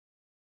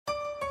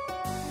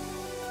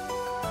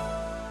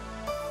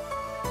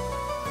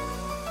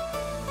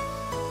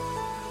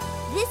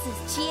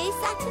is Chie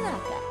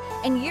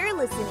Satonaka, and you're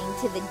listening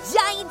to the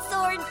Giant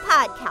Sword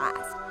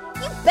Podcast.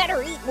 You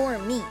better eat more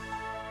meat.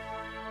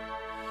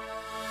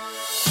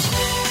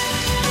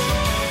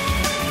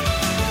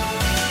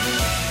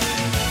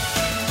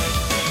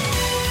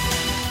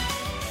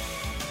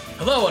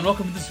 Hello, and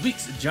welcome to this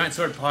week's Giant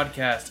Sword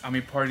Podcast. I'm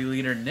your party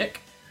leader, Nick.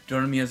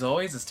 Joining me, as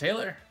always, is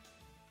Taylor.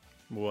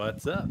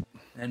 What's up?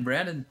 And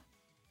Brandon.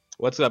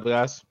 What's up,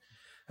 guys?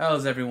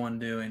 How's everyone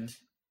doing?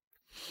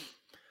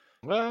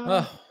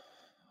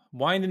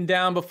 Winding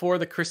down before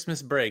the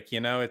Christmas break. You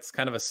know, it's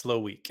kind of a slow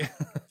week.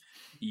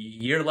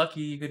 You're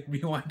lucky you could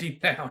be winding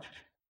down.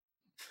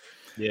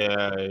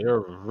 Yeah,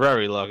 you're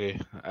very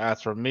lucky.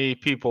 As for me,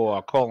 people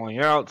are calling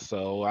out,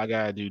 so I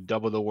gotta do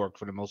double the work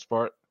for the most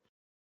part.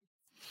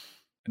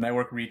 And I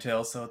work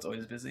retail, so it's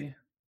always busy.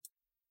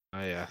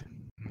 Oh, yeah.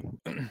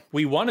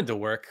 We wanted to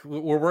work.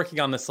 We're working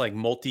on this like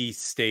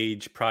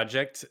multi-stage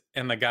project,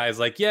 and the guy's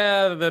like,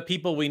 yeah, the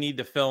people we need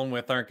to film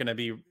with aren't going to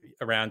be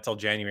around until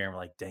January. And we're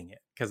like, dang it,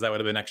 because that would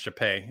have been extra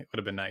pay. It would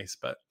have been nice,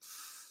 but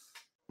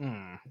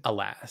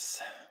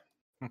alas.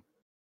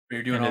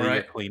 You're doing all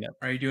right? Cleanup.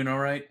 Are you doing all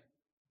right?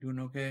 Doing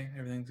okay?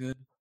 Everything's good?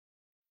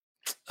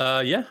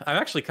 Yeah, I'm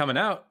actually coming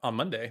out on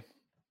Monday.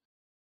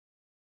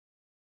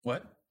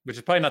 What? Which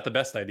is probably not the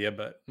best idea,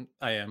 but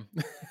I am.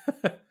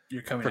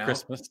 You're coming for out?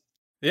 Christmas.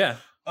 Yeah.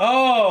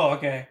 Oh,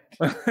 okay.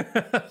 I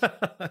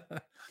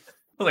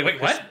was like,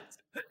 wait, what?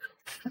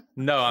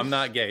 No, I'm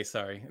not gay.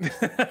 Sorry.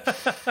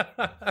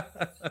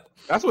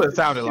 That's what it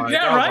sounded like.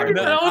 Yeah, right?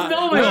 That was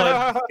going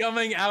on.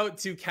 Coming out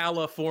to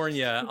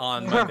California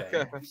on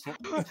Monday.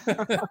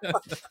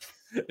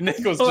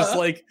 Nick was just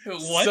like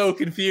so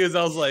confused.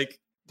 I was like,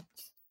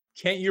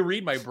 can't you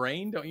read my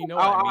brain? Don't you know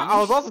what I mean? I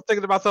was also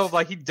thinking to myself,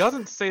 like, he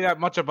doesn't say that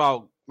much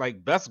about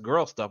like best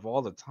girl stuff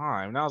all the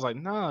time. And I was like,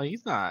 no,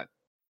 he's not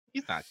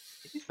gay.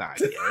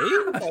 There's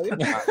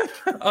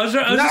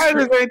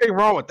anything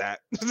wrong with that.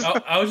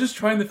 I was just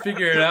trying to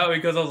figure it out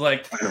because I was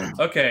like,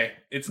 okay,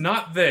 it's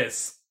not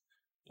this.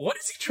 What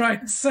is he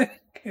trying to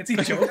say? Is he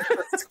joking?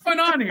 What's going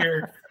on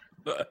here?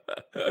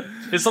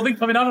 Is something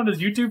coming out on his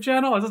YouTube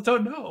channel? I just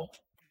don't know.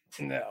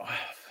 No.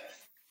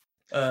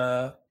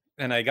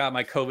 And I got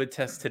my COVID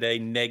test today,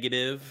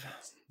 negative.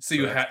 So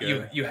you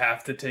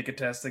have to take a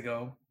test to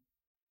go?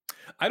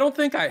 I don't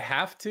think I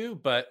have to,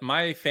 but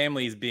my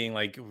family's being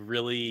like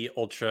really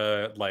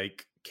ultra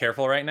like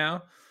careful right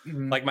now.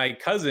 Mm-hmm. Like my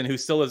cousin who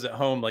still lives at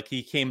home, like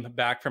he came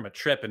back from a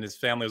trip and his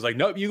family was like,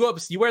 nope, you go up,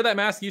 you wear that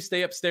mask, you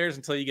stay upstairs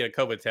until you get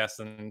a COVID test.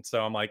 And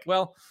so I'm like,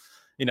 well,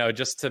 you know,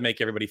 just to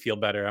make everybody feel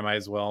better, I might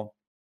as well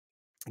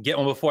get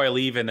one before I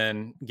leave and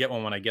then get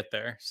one when I get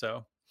there.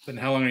 So then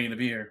how long are you going to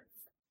be here?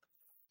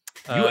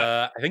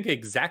 I think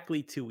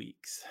exactly 2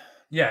 weeks.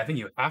 Yeah, I think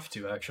you have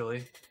to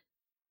actually.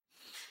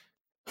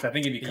 I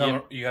think if you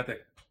come, you have to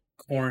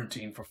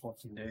quarantine for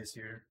 14 days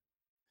here.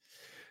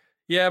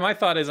 Yeah, my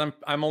thought is I'm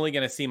only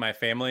going to see my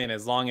family, and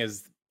as long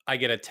as I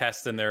get a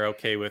test and they're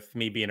okay with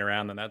me being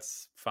around, then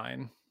that's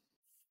fine.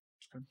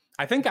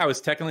 I think I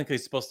was technically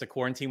supposed to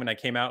quarantine when I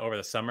came out over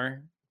the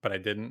summer, but I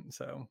didn't.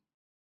 So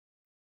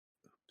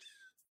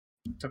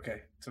it's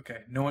okay. It's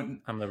okay. No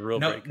one. I'm the rule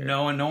breaker.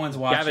 No one's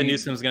watching. Gavin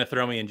Newsom's going to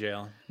throw me in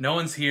jail. No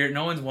one's here.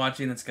 No one's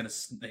watching. That's going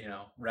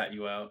to rat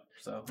you out.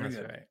 So that's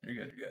good. Right.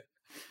 You're good.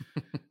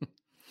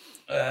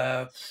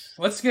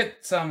 Let's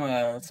get some.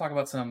 Let's talk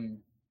about some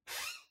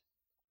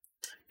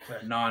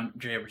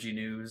non-JRPG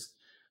news.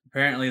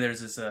 Apparently, there's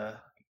this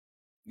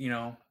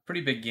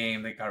pretty big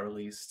game that got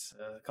released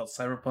called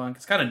Cyberpunk.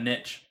 It's kind of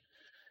niche,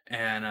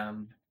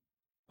 and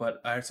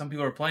but some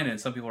people are playing it,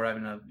 and some people are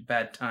having a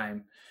bad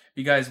time.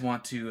 You guys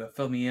want to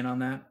fill me in on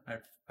that?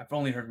 I've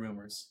only heard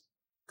rumors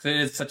because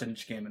it is such a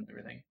niche game and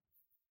everything.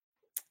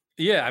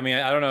 Yeah, I mean,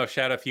 I don't know,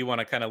 Shadow, if you want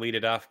to kind of lead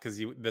it off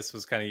because this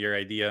was kind of your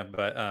idea,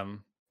 but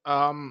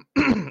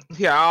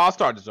yeah, I'll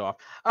start this off.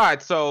 All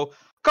right, so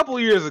a couple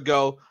of years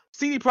ago,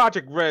 CD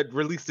Projekt Red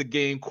released a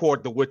game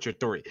called The Witcher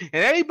 3,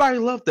 and everybody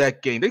loved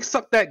that game. They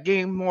sucked that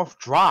game off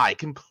dry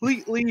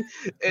completely.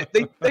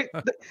 They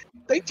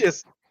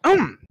just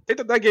they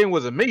thought that game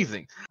was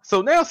amazing.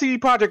 So now CD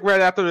Projekt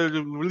Red, after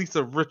the release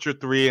of Witcher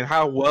 3 and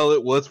how well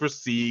it was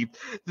received,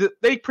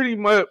 they pretty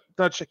much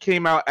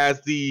came out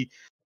as the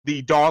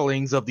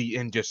darlings of the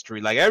industry.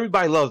 Like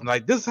everybody loves them.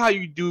 Like this is how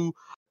you do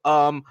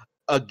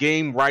a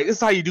game right. This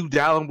is how you do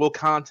downloadable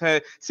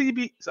content.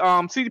 CD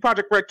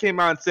Projekt Red came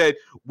out and said,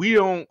 we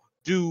don't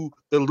do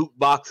the loot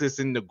boxes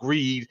and the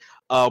greed.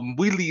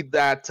 We leave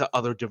that to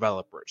other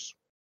developers.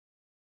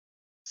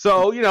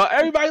 So,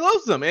 everybody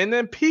loves them. And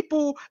then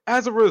people,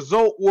 as a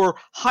result, were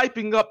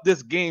hyping up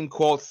this game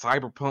called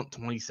Cyberpunk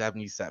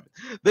 2077.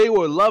 They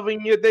were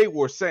loving it. They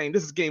were saying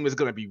this game is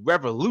going to be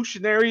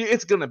revolutionary.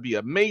 It's going to be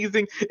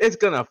amazing. It's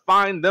going to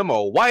find them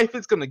a wife.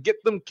 It's going to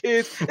get them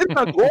kids. It's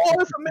going to do all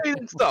this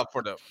amazing stuff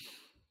for them.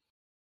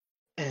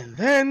 And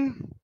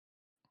then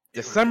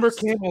December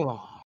came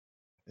along.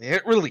 And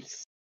it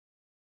released.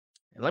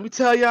 And let me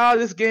tell y'all,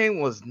 this game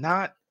was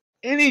not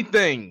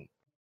anything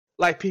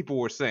like people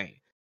were saying.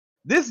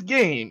 This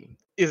game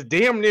is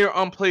damn near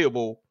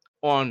unplayable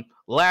on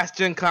last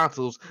gen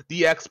consoles,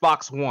 the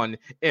Xbox One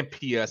and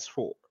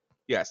PS4.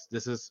 Yes,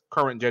 this is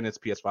current gen, it's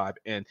PS5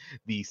 and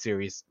the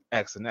Series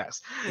X and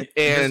S.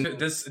 And it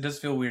does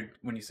feel weird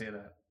when you say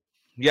that.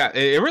 Yeah,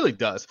 it really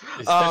does.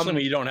 Especially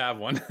when you don't have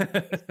one.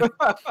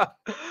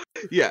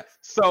 Yeah,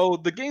 so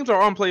the games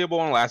are unplayable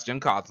on last gen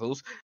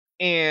consoles,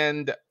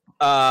 and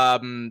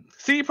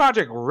CD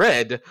Projekt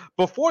Red,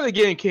 before the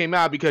game came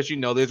out, because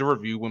there's a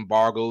review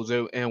embargoes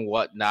and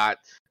whatnot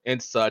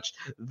and such,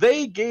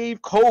 they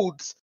gave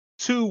codes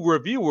to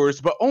reviewers,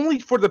 but only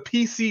for the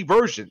PC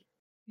version.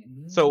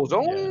 So it was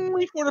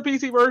only for the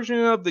PC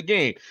version of the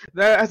game.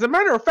 Now, as a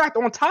matter of fact,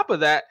 on top of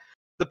that,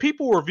 the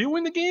people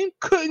reviewing the game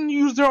couldn't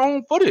use their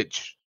own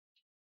footage.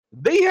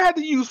 They had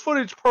to use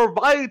footage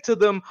provided to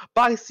them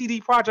by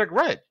CD Projekt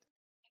Red.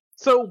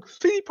 So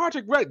CD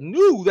Projekt Red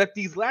knew that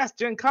these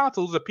last-gen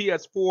consoles, the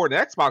PS4 and the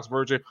Xbox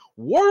version,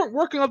 weren't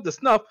working up to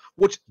snuff,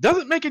 which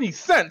doesn't make any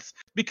sense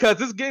because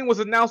this game was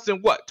announced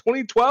in,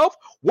 2012?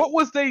 What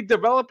was they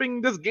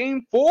developing this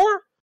game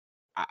for?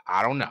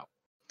 I don't know.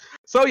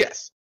 So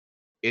yes,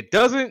 it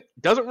doesn't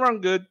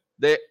run good.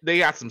 They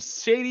got some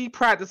shady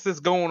practices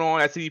going on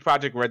at CD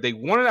Projekt Red. They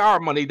wanted our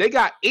money. They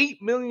got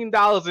 $8 million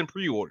in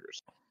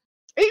pre-orders.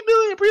 8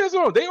 million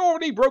pre-orders. They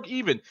already broke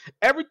even.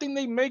 Everything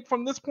they make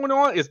from this point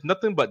on is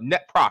nothing but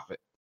net profit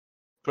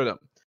for them.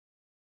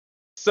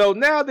 So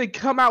now they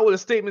come out with a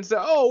statement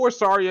that, oh, we're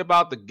sorry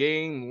about the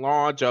game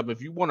launch.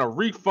 If you want a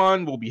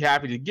refund, we'll be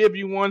happy to give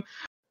you one.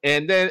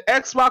 And then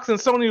Xbox and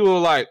Sony were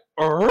like,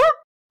 huh?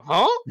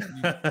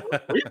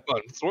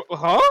 Refunds?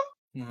 Huh?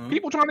 Mm-hmm.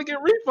 People trying to get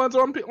refunds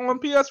on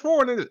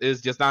PS4, and it's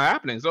just not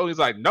happening. So he's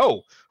like,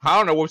 no, I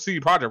don't know what CD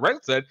Projekt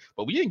Red said,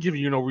 but we ain't giving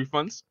you no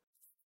refunds.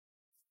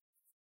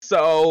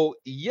 So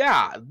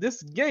yeah,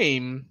 this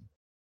game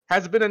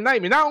has been a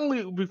nightmare. Not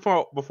only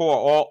before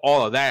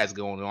all of that is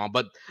going on,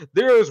 but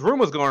there's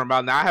rumors going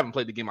about. Now I haven't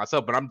played the game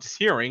myself, but I'm just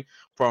hearing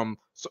from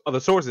other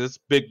sources,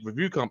 big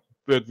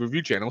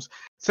review channels,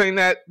 saying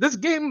that this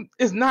game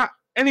is not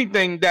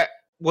anything that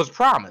was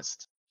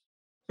promised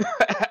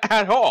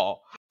at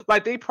all.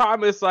 Like, they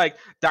promised like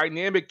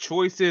dynamic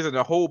choices and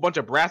a whole bunch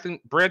of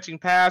branching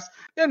paths.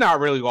 They're not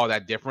really all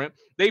that different.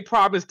 They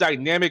promised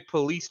dynamic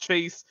police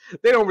chase.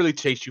 They don't really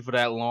chase you for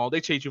that long. They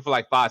chase you for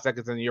like 5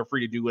 seconds and you're free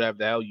to do whatever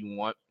the hell you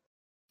want.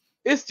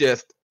 It's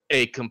just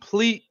a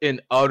complete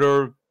and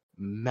utter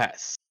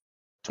mess.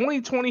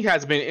 2020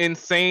 has been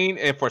insane,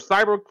 and for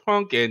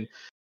Cyberpunk and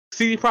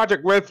CD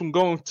Projekt Red from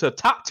going to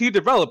top tier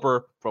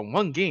developer from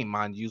one game,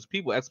 mind you,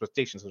 people's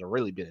expectations have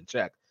really been in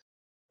check,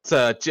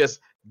 to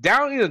just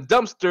down in the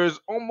dumpsters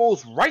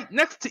almost right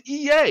next to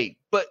EA.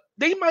 But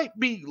they might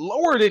be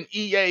lower than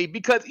EA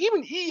because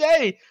even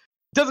EA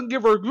doesn't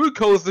give review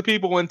codes to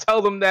people and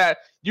tell them that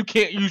you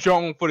can't use your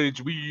own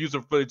footage. We use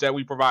the footage that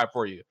we provide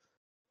for you.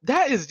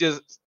 That is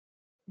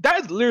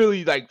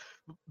literally like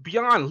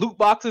beyond loot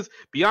boxes,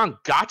 beyond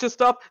gotcha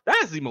stuff. That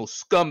is the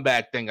most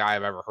scumbag thing I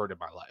have ever heard in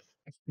my life.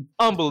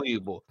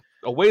 Unbelievable.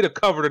 A way to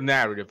cover the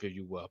narrative, if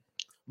you will.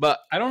 But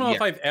I don't know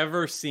if I've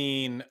ever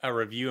seen a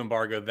review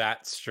embargo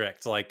that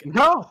strict. Like,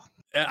 no,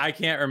 I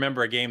can't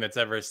remember a game that's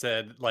ever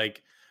said,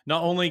 like,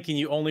 not only can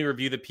you only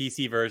review the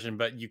PC version,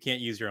 but you can't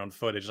use your own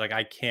footage. Like,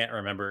 I can't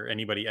remember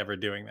anybody ever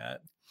doing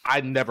that. I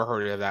never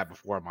heard of that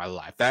before in my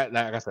life. That,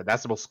 like I said,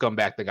 that's the most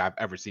scumbag thing I've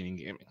ever seen in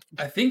gaming.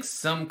 I think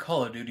some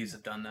Call of Duties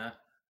have done that.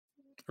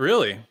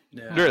 Really?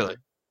 Yeah. Really?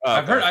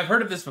 I've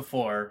heard of this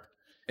before.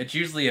 It's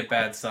usually a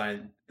bad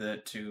sign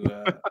it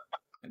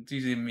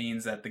usually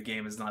means that the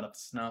game is not up to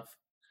snuff.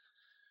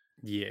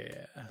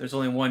 Yeah. There's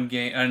only one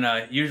game,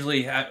 and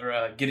usually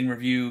getting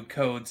review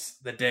codes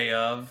the day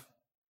of.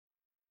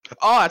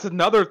 Oh, that's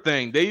another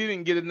thing. They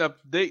didn't get enough.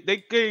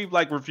 They gave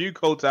like review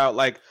codes out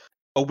like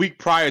a week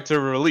prior to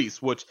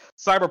release, which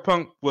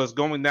Cyberpunk was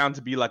going down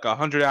to be like a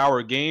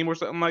 100-hour game or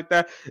something like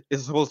that.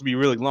 It's supposed to be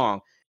really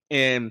long,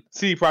 and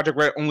CD Projekt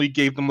Red only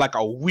gave them like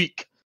a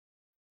week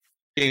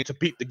to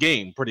beat the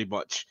game, pretty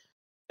much,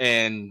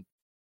 and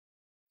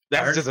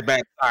that's just a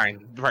bad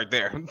sign right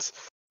there.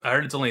 I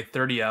heard it's only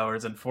 30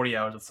 hours and 40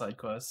 hours of side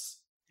quests.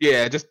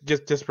 Yeah,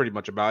 just pretty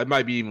much about. It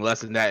might be even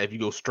less than that if you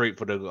go straight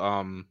for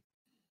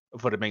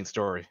the main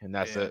story, and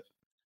that's it.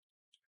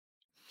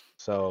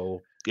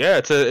 So yeah,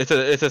 it's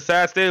a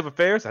sad state of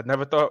affairs. I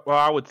never thought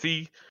I would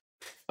see.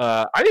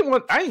 I didn't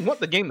want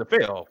the game to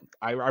fail.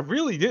 I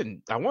really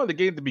didn't. I wanted the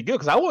game to be good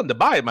because I wanted to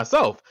buy it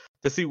myself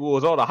to see what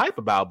was all the hype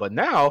about. But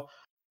now,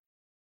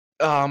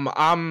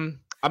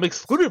 I'm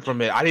excluded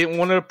from it. I didn't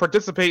want to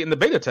participate in the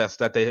beta test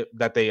that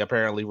they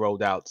apparently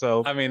rolled out.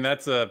 So I mean,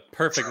 that's a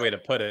perfect way to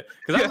put it.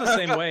 Because I was the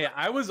same way.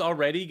 I was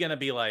already gonna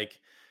be like,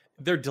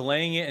 they're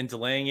delaying it,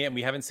 and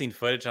we haven't seen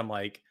footage. I'm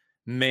like,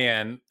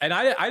 man, and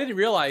I didn't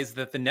realize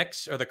that the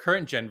next or the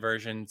current gen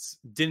versions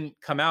didn't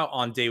come out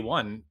on day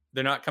one.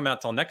 They're not coming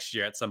out till next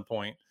year at some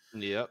point.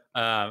 Yep.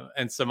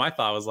 And so my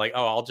thought was like,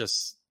 oh,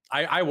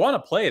 I want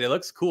to play it. It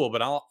looks cool,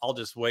 but I'll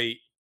just wait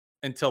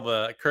until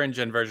the current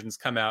gen versions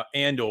come out,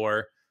 and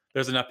or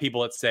there's enough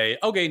people that say,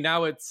 okay,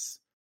 now it's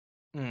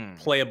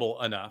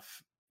playable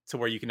enough to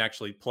where you can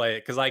actually play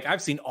it. Because like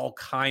I've seen all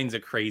kinds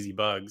of crazy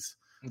bugs.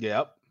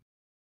 Yep.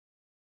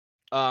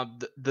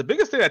 The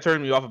biggest thing that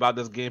turned me off about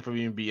this game for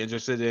me to be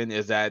interested in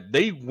is that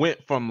they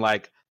went from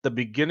like the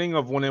beginning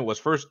of when it was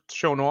first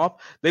shown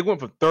off, they went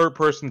from third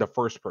person to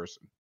first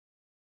person,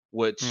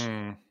 which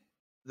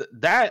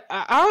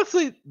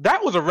honestly,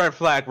 that was a red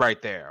flag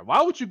right there.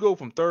 Why would you go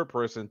from third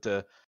person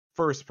to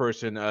first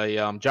person,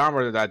 a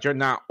genre that you're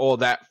not all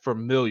that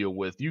familiar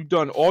with? You've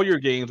done all your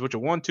games, which are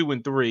 1, 2,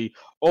 and 3,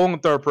 all in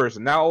third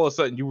person. Now all of a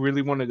sudden you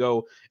really want to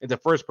go into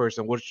first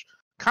person, which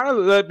kind of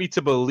led me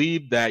to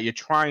believe that you're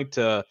trying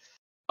to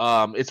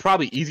it's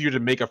probably easier to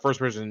make a first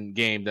person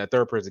game than a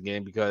third person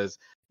game because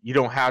you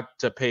don't have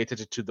to pay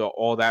attention to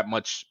all that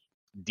much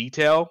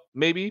detail,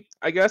 maybe,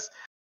 I guess.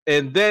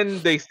 And then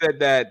they said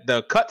that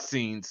the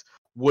cutscenes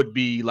would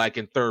be like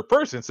in third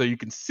person, so you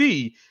can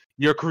see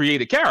your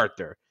created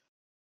character.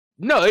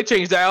 No, they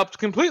changed that up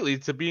completely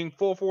to being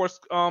full force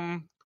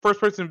first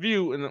person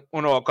view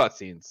on all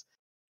cutscenes.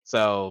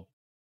 So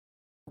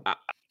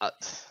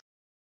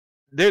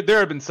there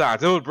have been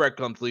signs. There was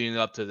breadcrumbs leading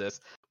up to this,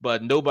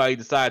 but nobody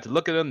decided to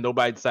look at them.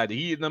 Nobody decided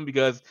to heed them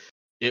because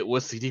it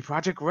was CD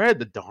Projekt Red,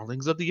 the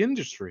darlings of the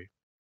industry.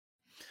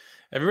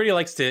 Everybody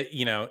likes to,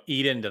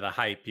 eat into the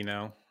hype,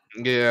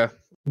 Yeah.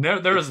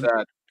 There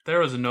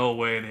was no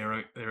way they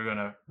were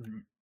gonna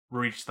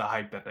reach the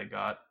hype that they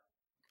got.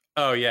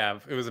 Oh yeah,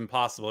 it was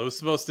impossible. It was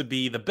supposed to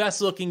be the best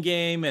looking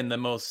game and the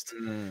most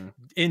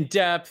in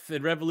depth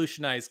and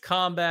revolutionized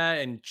combat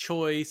and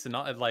choice and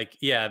all. Like,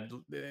 yeah,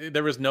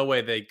 there was no way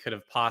they could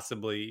have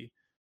possibly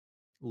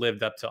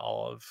lived up to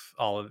all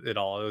of it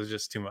all. It was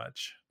just too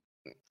much.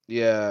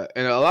 Yeah,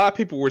 and a lot of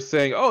people were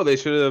saying, "Oh, they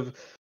should have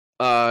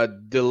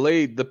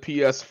delayed the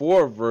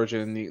PS4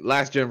 version, the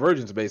last gen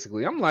versions."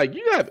 Basically, I'm like,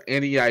 you have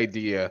any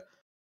idea?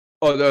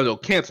 Oh no,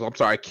 cancel. I'm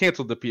sorry,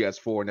 canceled the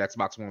PS4 and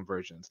Xbox One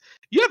versions.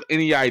 You have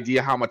any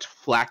idea how much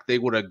flack they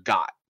would have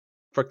got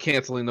for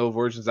canceling those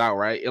versions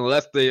outright?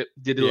 Unless they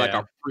did it like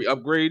a free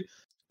upgrade,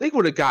 they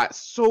would have got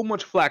so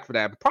much flack for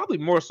that. Probably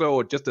more so,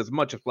 or just as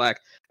much flack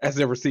as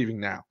they're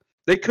receiving now.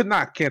 They could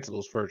not cancel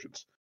those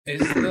versions. Is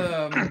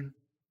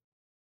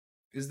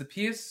the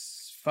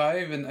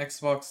PS5 and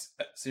Xbox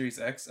Series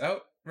X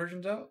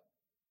versions out?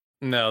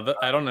 No,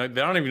 I don't know.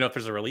 They don't even know if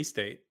there's a release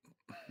date.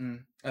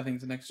 I think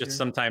it's next year. Just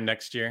sometime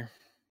next year.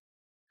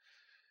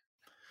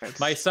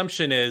 My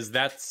assumption is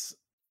that's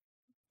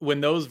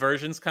when those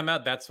versions come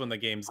out, that's when the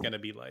game's going to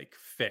be like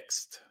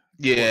fixed.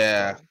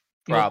 Yeah,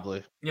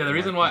 probably. Yeah, the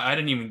reason why I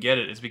didn't even get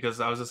it is because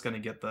I was just going to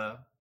get the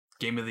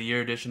Game of the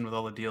Year edition with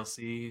all the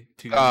DLC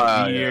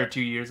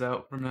 2 years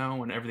out from now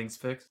when everything's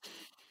fixed.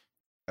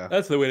 Yeah.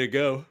 That's the way to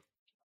go.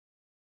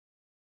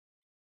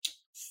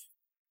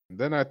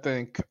 Then I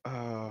think,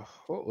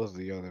 what was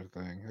the other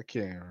thing? I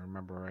can't even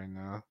remember right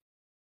now.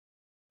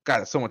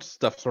 God, so much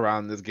stuff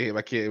surrounding this game.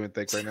 I can't even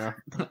think right now.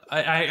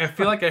 I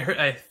feel like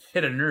I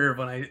hit a nerve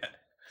when I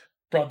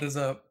brought this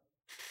up.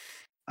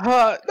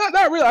 Not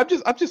really.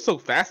 I'm just so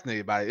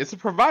fascinated by it. It's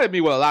provided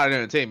me with a lot of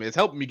entertainment. It's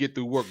helping me get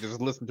through work.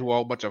 Just listen to a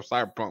whole bunch of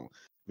Cyberpunk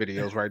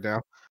videos right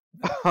now.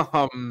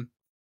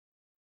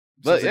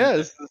 But yeah,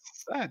 it's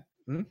sad.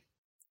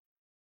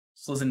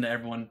 Just listen to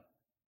everyone.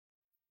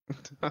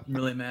 I'm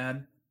really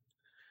mad.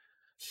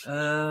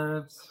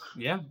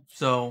 Yeah.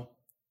 So,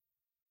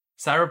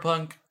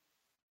 Cyberpunk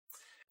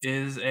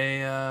is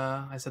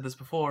I said this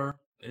before,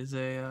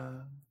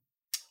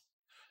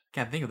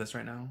 can't think of this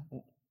right now.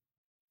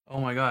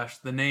 Oh my gosh,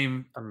 the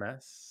name. A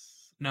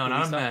mess? No,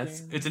 not a mess.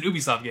 Game? It's an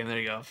Ubisoft game. There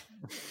you go.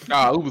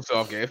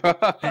 Ubisoft game.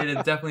 It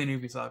is definitely an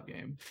Ubisoft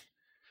game.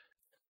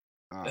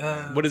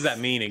 What does that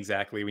mean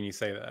exactly when you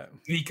say that?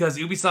 Because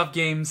Ubisoft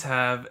games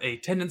have a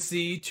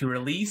tendency to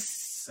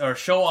release or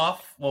show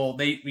off. Well,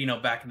 they,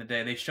 back in the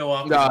day, they show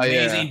off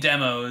amazing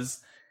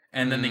demos.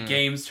 And then the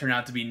games turn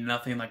out to be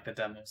nothing like the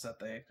demos that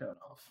they showed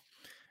off.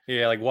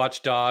 Yeah, like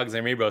Watch Dogs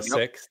and Rainbow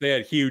Six. They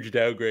had huge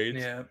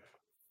downgrades. Yeah.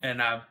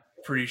 And I'm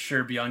pretty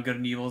sure Beyond Good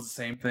and Evil is the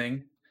same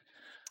thing.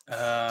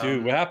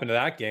 Dude, what happened to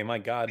that game? My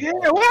God. Yeah,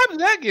 what happened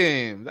to that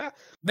game?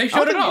 They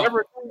showed it off.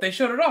 They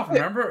showed it off,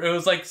 remember? It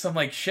was like some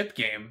ship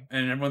game.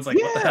 And everyone's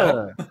like, what the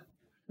hell?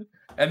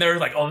 And they were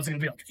like, oh, this is going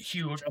to be like a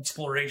huge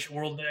exploration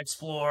world to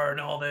explore and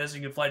all this.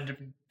 You can fly to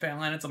different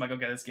planets. I'm like,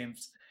 okay, this game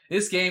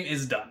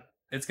is done.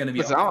 It's going to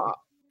be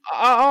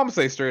I'm going to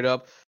say straight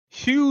up,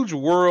 huge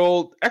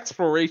world,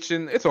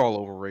 exploration, it's all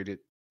overrated.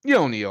 You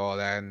don't need all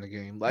that in the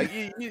game. Like,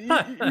 you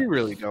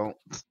really don't.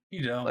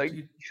 You don't. Like,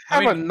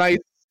 have a nice,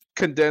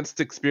 condensed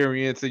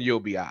experience and you'll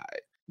be all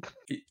right.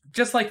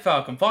 Just like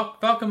Falcom.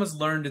 Falcom has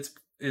learned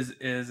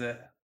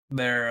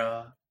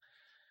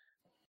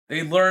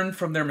they learned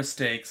from their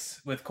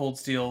mistakes with Cold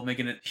Steel,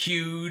 making it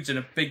huge and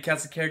a big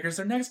cast of characters.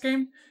 Their next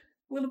game,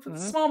 a little bit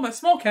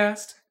small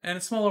cast and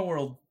a smaller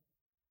world.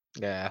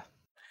 Yeah.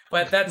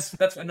 But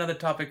that's another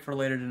topic for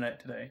later tonight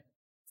today.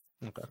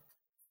 Okay.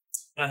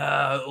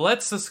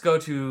 Let's just go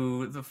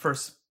to the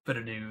first bit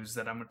of news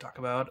that I'm going to talk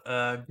about.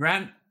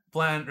 Grand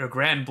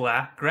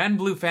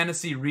Blue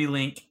Fantasy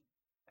Relink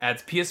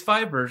adds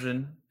PS5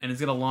 version and is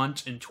going to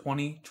launch in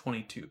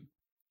 2022.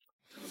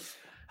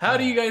 How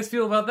do you guys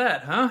feel about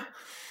that, huh?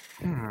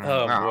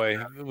 Oh boy,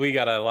 we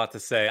got a lot to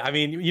say. I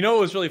mean, you know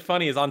what was really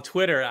funny is on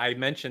Twitter I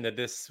mentioned that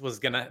this was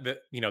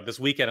this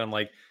weekend. I'm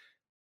like,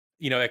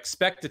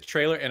 expect a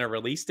trailer and a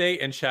release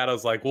date, and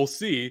Shadow's like, we'll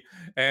see.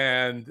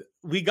 And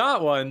we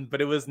got one,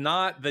 but it was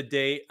not the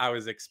date I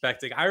was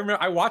expecting. I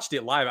remember I watched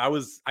it live.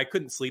 I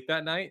couldn't sleep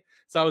that night,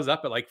 so I was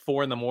up at like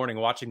 4 a.m.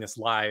 watching this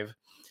live.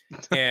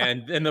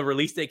 And then the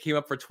release date came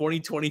up for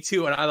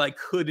 2022, and I like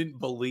couldn't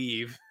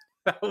believe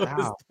that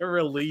was the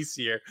release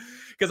year.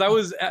 Because I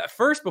was at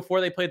first,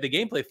 before they played the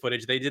gameplay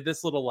footage, they did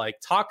this little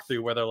like talk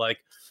through where they're like,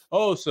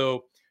 oh,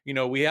 so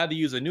we had to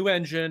use a new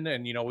engine,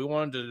 and we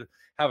wanted to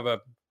have a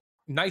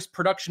nice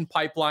production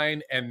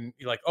pipeline, and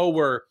you're like, oh,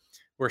 we're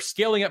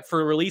scaling up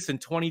for release in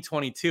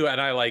 2022.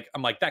 And I'm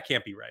like, that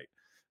can't be right.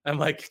 I'm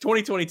like,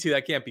 2022,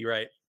 that can't be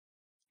right.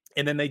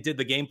 And then they did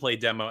the gameplay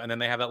demo, and then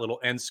they have that little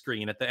end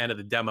screen at the end of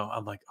the demo.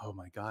 I'm like, oh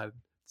my God,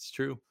 it's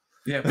true.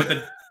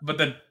 Yeah,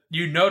 but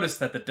you notice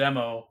that the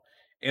demo,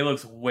 it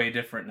looks way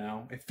different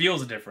now. It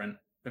feels different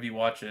if you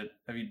watch it.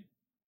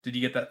 Did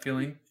you get that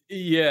feeling?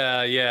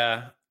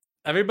 Yeah.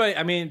 Everybody,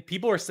 I mean,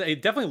 people are saying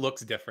it definitely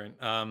looks different.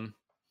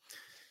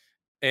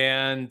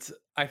 And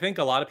I think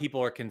a lot of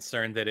people are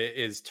concerned that it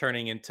is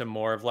turning into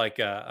more of like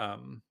a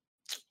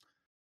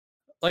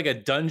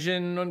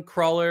dungeon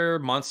crawler,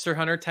 Monster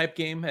Hunter type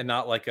game, and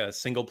not like a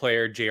single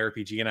player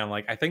JRPG. And I'm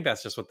like, I think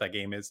that's just what that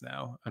game is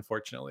now,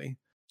 unfortunately.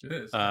 It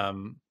is.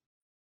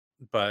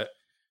 But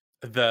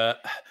the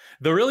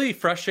really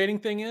frustrating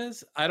thing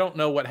is, I don't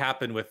know what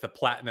happened with the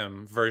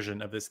Platinum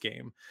version of this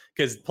game,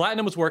 because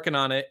Platinum was working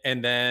on it,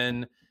 and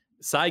then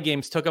Side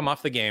Games took them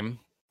off the game.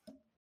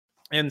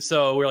 And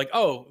so we're like,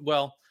 oh,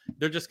 well,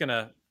 they're just going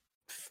to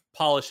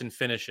polish and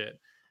finish it.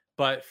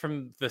 But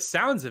from the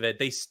sounds of it,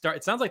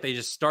 it sounds like they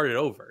just started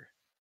over.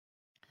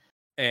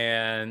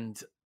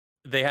 And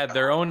they had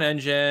their own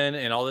engine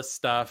and all this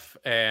stuff.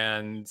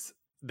 And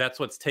that's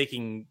what's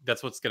going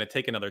to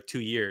take another 2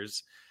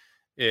 years,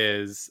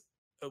 is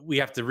we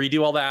have to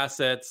redo all the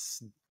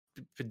assets,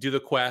 do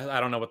the quest. I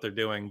don't know what they're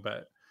doing,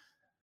 but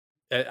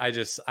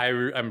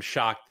I'm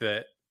shocked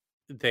that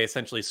they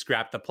essentially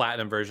scrapped the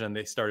Platinum version and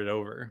they started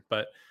over.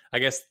 But I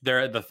guess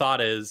the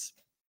thought is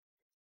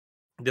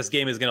this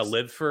game is going to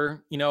live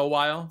for, a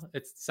while,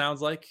 it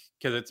sounds like,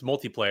 because it's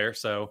multiplayer.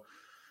 So,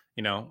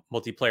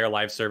 multiplayer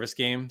live service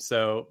game.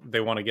 So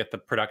they want to get the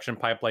production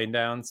pipeline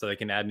down so they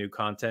can add new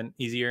content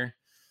easier.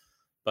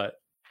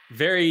 But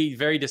very,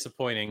 very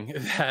disappointing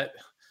that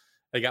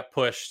they got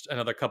pushed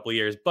another couple of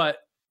years. But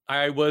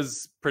I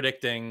was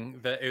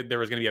predicting that there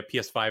was going to be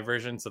a PS5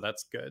 version. So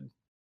that's good.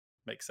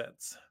 Makes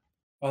sense.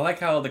 Well, I like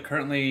how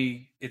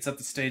it's at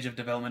the stage of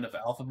development of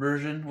alpha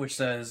version, which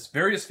says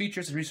various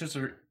features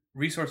and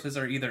resources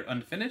are either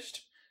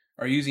unfinished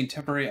or using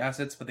temporary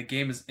assets, but the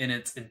game is in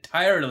its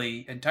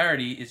entirety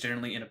is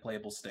generally in a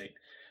playable state.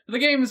 So the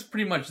game is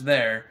pretty much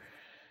there.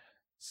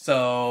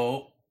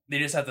 So they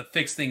just have to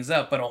fix things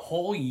up, but a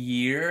whole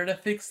year to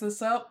fix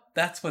this up?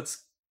 That's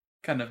what's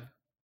kind of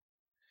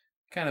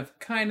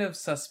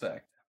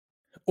suspect.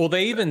 Well,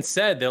 they even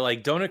said they're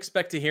like, don't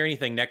expect to hear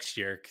anything next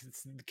year,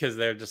 because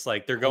they're just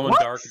like, they're going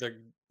dark.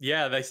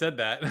 They said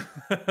that.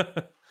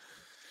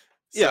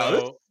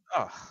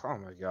 Oh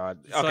my God.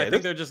 So I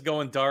think they're just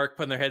going dark,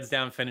 putting their heads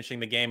down, finishing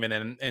the game, and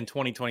then in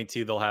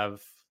 2022 they'll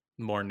have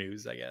more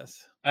news, I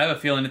guess. I have a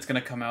feeling it's going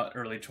to come out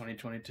early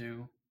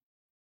 2022.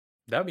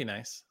 That would be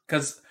nice.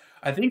 Because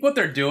I think what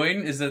they're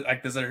doing is that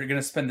they're going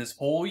to spend this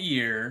whole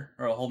year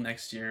or a whole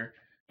next year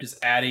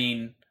just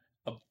adding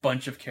a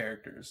bunch of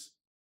characters.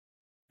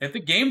 If the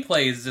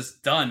gameplay is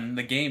just done,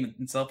 the game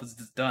itself is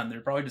just done,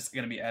 they're probably just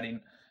going to be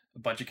adding a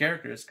bunch of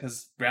characters,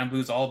 because Grand Blue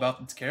is all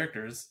about its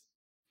characters.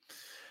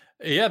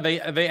 Yeah, they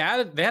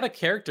had a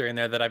character in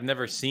there that I've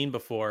never seen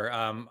before.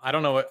 I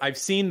don't know. I've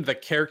seen the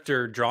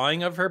character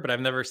drawing of her, but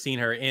I've never seen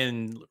her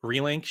in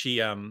Relink.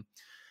 She, I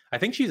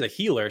think she's a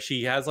healer.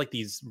 She has like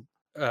these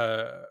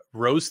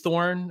rose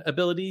thorn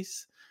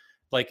abilities.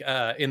 Like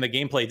in the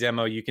gameplay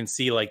demo, you can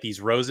see like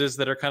these roses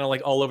that are kind of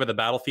like all over the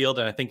battlefield,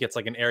 and I think it's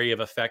like an area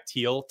of effect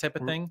heal type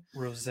of thing.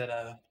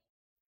 Rosetta,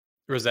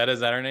 is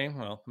that her name?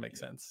 Well,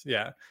 makes sense.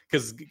 Yeah,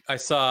 because I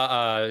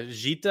saw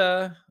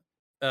Gita,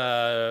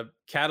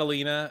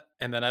 Catalina,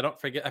 and then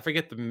I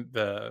forget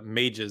the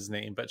mage's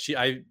name, but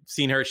I've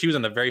seen her. She was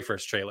in the very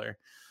first trailer,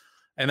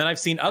 and then I've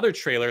seen other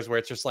trailers where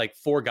it's just like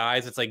 4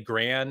 guys. It's like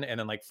Gran and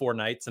then like 4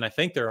 knights, and I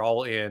think they're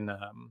all in.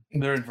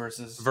 They're in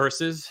versus.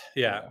 Versus,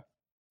 yeah.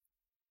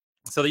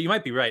 So that you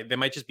might be right. They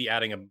might just be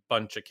adding a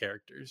bunch of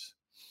characters.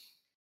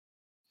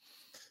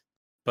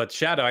 But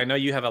Shadow, I know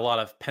you have a lot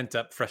of pent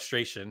up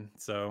frustration.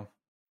 So,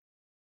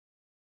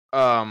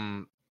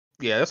 yeah,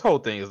 this whole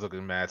thing is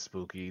looking mad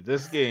spooky.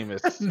 This game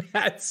is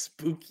mad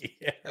spooky.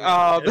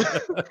 I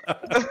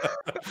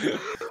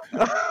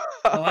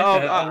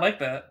like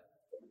that.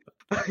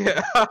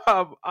 Yeah,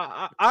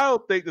 I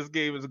don't think this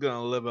game is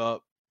gonna live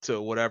up to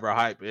whatever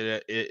hype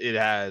it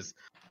has.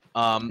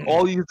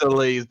 All these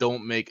delays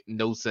don't make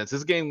no sense.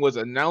 This game was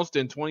announced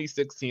in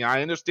 2016.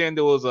 I understand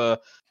there was a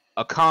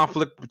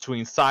conflict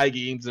between Side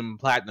Games and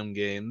Platinum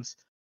Games.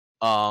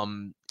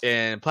 And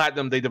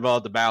Platinum, they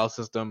developed the battle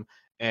system,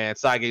 and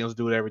Side Games was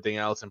doing everything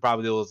else, and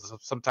probably there was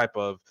some type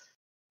of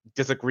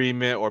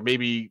disagreement, or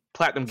maybe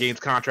Platinum Games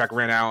contract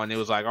ran out, and it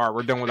was like, all right,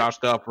 we're done with our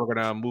stuff. We're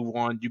gonna move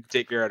on. You can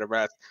take care of the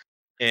rest.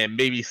 And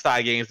maybe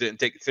Side Games didn't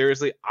take it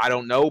seriously. I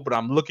don't know, but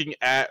I'm looking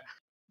at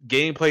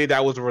gameplay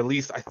that was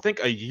released, I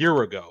think, a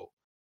year ago,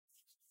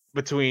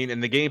 and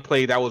the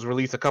gameplay that was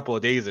released a couple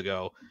of days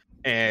ago,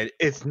 and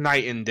it's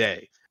night and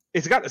day.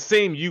 It's got the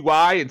same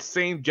UI and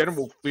same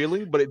general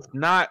feeling, but it's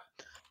not.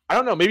 I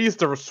don't know. Maybe it's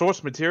the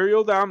source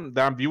material that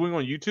I'm viewing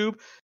on YouTube.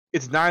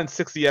 It's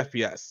 960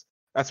 FPS.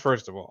 That's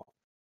first of all,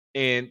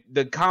 and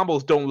the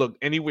combos don't look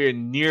anywhere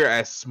near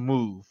as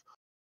smooth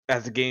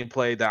as the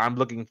gameplay that I'm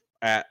looking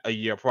at a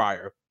year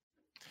prior.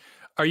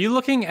 Are you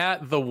looking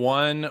at the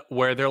one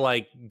where they're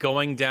like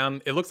going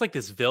down? It looks like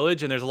this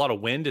village, and there's a lot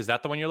of wind. Is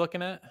that the one you're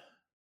looking at?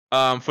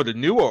 For the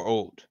new or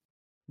old?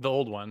 The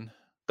old one.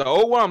 The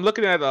old one, I'm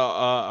looking at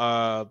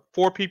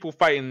 4 people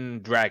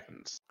fighting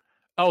dragons.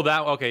 Oh,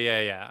 that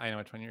okay, yeah. I know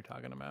which one you're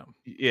talking about.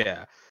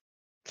 Yeah.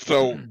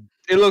 So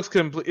it looks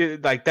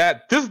complete like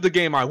that. This is the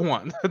game I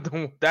want.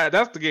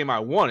 That's the game I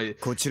wanted.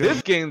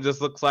 This game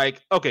just looks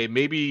like, okay,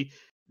 maybe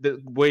the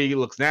way it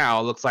looks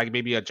now looks like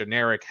maybe a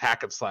generic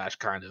hack and slash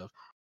kind of.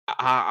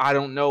 I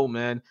don't know,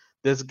 man.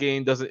 This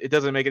game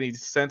doesn't make any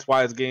sense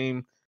why this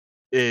game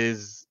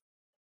is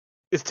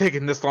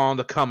taking this long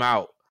to come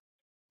out.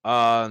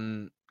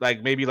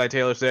 Like maybe like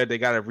Taylor said, they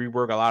gotta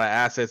rework a lot of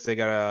assets. They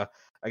gotta,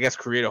 I guess,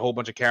 create a whole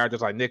bunch of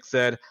characters like Nick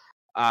said.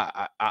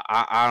 I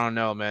don't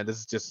know, man.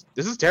 This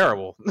is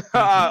terrible.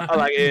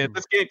 Like if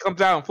this game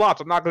comes out and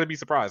flops, I'm not gonna be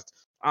surprised,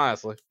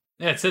 honestly.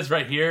 Yeah, it says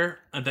right here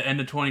at the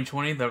end of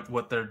 2020 that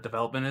what their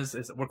development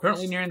is we're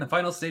currently nearing the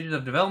final stages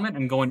of development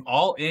and going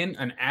all in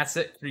on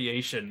asset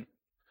creation.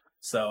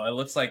 So it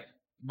looks like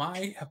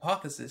my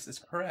hypothesis is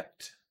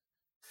correct.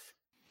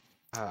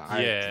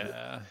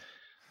 Yeah.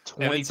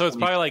 And so it's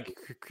probably like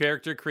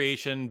character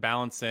creation,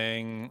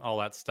 balancing, all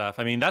that stuff.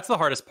 I mean, that's the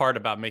hardest part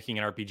about making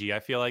an RPG. I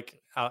feel like,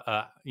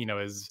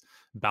 is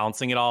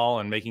balancing it all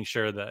and making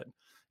sure that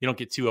you don't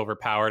get too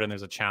overpowered and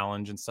there's a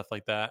challenge and stuff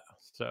like that.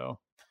 So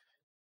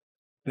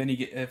then you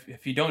get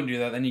if you don't do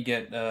that, then you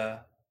get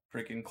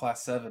freaking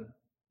class 7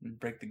 and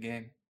break the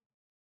game.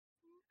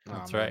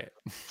 That's right.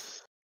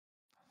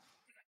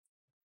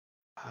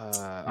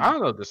 I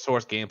don't know if the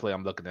source gameplay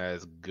I'm looking at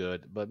is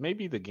good, but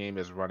maybe the game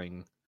is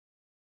running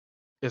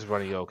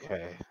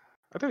okay.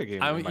 I think the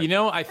game.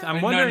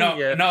 I'm wondering.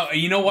 No.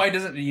 You know why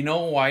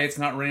it's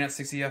not running at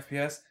 60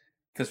 FPS?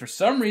 Because for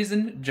some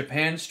reason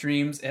Japan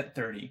streams at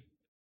 30.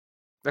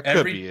 That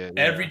could be it.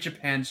 Yeah. Every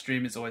Japan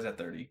stream is always at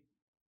 30.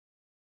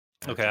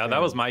 Okay,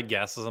 that was my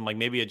guess. I'm like,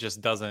 maybe it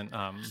just doesn't.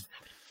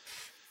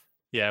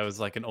 It was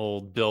like an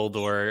old build,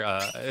 or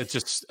it's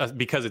just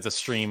because it's a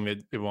stream,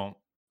 it won't.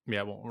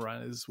 Yeah, it won't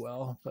run as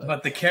well.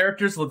 But the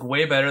characters look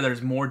way better.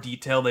 There's more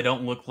detail. They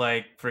don't look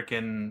like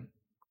freaking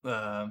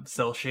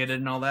cell shaded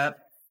and all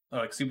that, or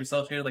like super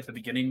cell shaded, like the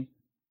beginning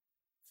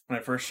when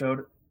I first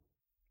showed.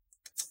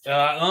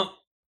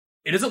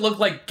 It doesn't look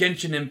like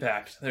Genshin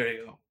Impact. There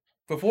you go.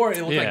 Before it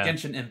looked like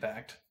Genshin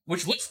Impact,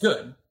 which looks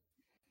good,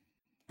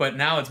 but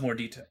now it's more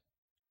detailed.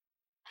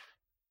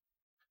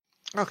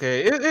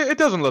 Okay, it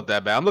doesn't look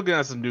that bad. I'm looking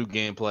at some new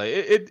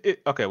gameplay.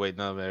 Okay, wait,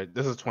 no, man,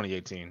 this is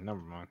 2018. Never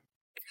mind.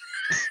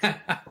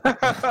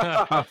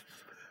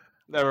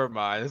 Never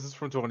mind. This is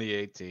from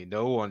 2018.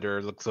 No wonder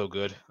it looks so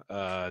good.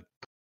 I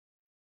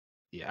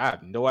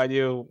have no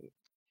idea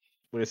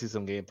where to see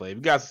some gameplay. If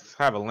you guys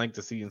have a link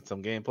to see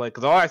some gameplay,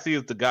 because all I see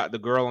is the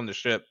girl on the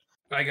ship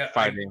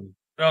fighting.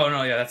 Oh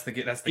no, yeah, that's the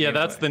gameplay.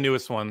 That's the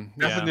newest one.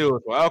 That's the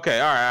newest one. Okay,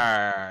 all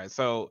right.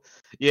 So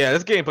yeah,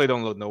 this gameplay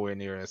don't look nowhere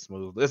near as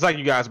smooth. It's like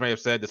you guys may have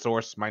said, the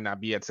source might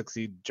not be at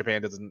 60.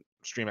 Japan doesn't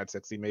stream at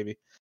 60. Maybe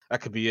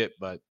that could be it,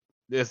 but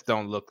this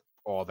don't look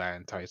all that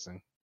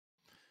enticing.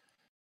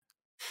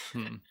 I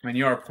mean,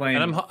 you are playing.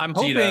 And I'm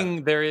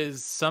hoping there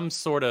is some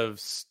sort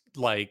of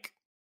like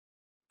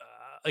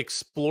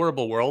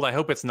explorable world. I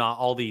hope it's not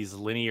all these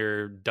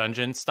linear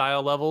dungeon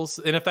style levels.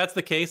 And if that's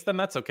the case, then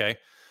that's okay.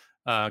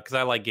 Because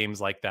I like games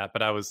like that.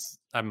 But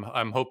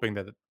I'm hoping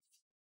that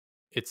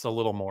it's a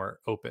little more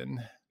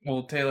open.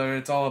 Well, Taylor,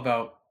 it's all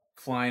about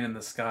flying in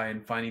the sky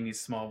and finding these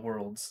small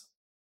worlds.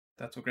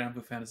 That's what Grand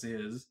Blue Fantasy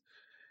is.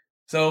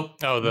 So,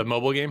 the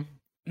mobile game?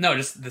 No,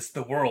 just this.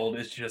 The world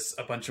is just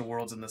a bunch of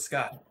worlds in the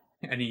sky,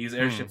 and you use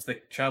airships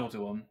that travel to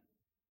them.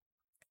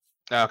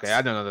 Okay,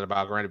 I don't know that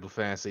about Grand Blue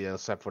Fantasy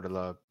except for the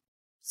love.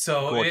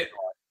 So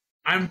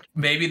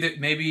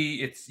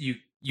maybe it's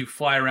you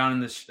fly around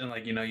in this, and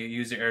like you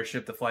use your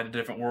airship to fly to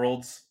different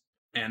worlds,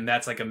 and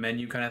that's like a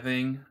menu kind of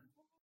thing.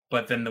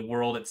 But then the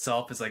world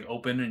itself is like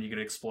open, and you can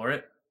explore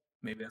it.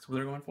 Maybe that's what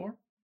they're going for.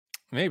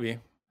 Maybe.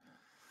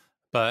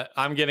 But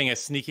I'm getting a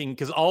sneaking,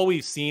 because all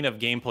we've seen of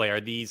gameplay are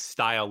these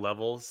style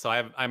levels. So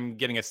I'm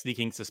getting a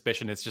sneaking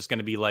suspicion it's just going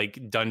to be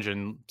like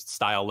dungeon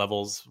style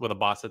levels with a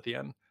boss at the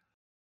end.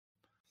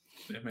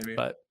 Yeah, maybe.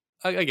 But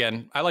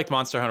again, I liked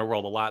Monster Hunter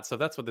World a lot, so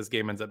that's what this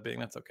game ends up being.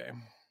 That's okay.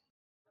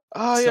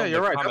 Oh yeah,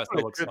 you're right. That's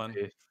what it could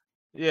be.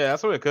 Yeah,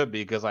 that's what it could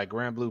be, because like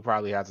Grand Blue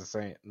probably has the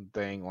same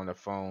thing on the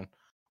phone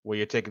where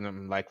you're taking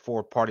them like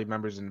 4 party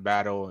members in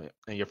battle,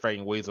 and you're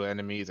fighting waves with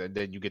enemies, and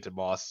then you get to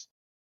boss,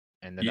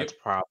 and then that's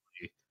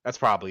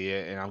probably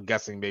it. And I'm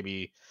guessing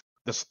maybe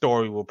the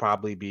story will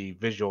probably be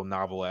visual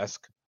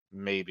novel-esque,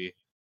 maybe,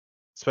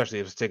 especially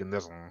if it's taking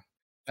this long.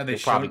 Have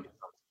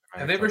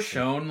they ever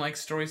shown like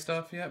story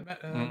stuff yet,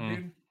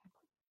 dude?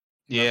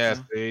 Yes,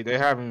 they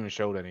haven't even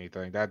showed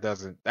anything. That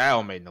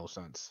don't make no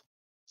sense.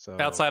 So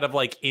outside of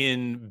like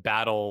in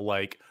battle,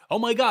 like, oh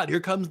my god, here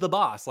comes the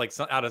boss, like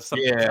out of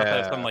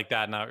something like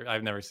that. No,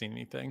 I've never seen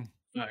anything.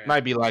 Okay.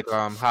 Might be like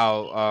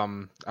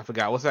how I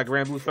forgot what's that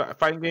Grand Blue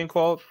fighting game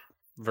called?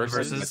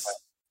 Versus.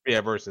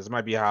 Yeah, Versus.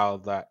 Might be how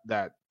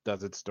that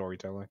does its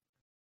storytelling.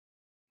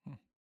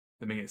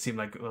 They make it seem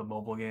like a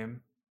mobile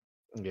game.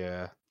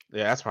 Yeah,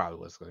 that's probably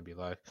what it's going to be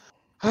like.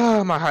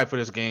 My hype for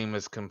this game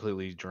is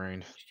completely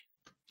drained.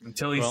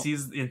 Until he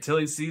sees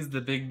the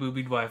big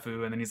boobied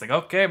waifu, and then he's like,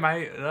 "Okay,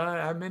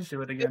 I'm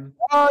into it again."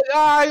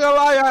 I ain't gonna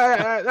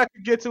lie, I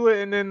could get to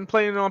it, and then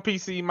playing it on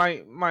PC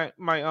might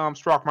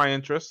struck my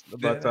interest.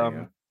 But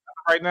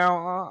right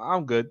now,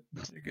 I'm good.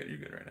 You're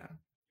good right now.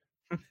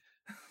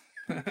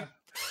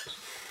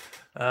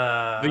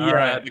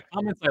 The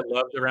comments I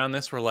loved around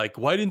this were like,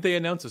 "Why didn't they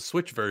announce a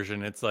Switch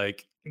version?" It's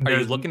like, are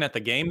you looking at the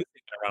game that's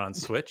run on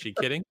Switch? Are you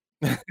kidding?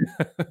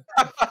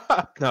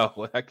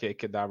 No, I can't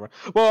Kadabra.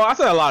 Well, I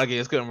said a lot of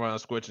games couldn't run on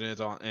Switch, and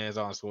it's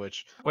on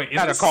Switch. Wait,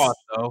 At a cost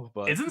though.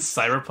 But isn't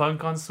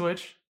Cyberpunk on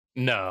Switch?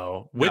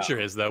 No, Witcher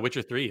is though.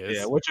 Witcher 3 is.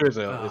 Yeah, Witcher is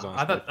on. Switch.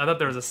 I thought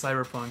there was a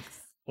Cyberpunk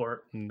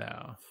port.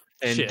 No.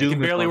 And Shit, Doom it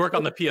can barely work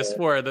on the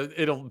PS4.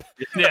 It'll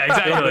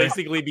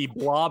basically be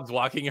blobs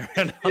walking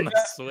around on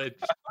the Switch.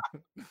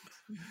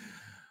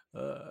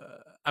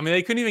 I mean,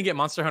 they couldn't even get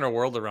Monster Hunter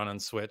World to run on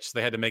Switch.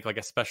 They had to make like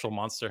a special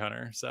Monster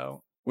Hunter.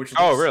 So,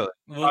 really?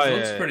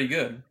 Looks pretty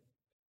good,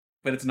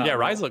 but it's not. Yeah,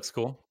 Rise looks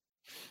cool.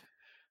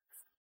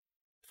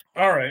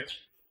 All right,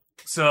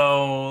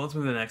 so let's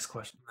move to the next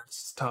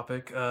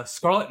topic.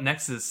 Scarlet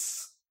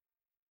Nexus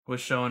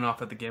was showing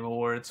off at the Game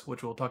Awards,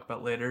 which we'll talk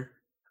about later.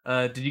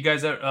 Did you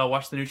guys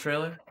watch the new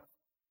trailer?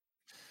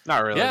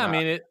 Not really. Yeah, I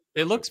mean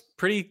it looks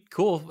pretty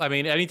cool. I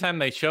mean, anytime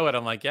they show it,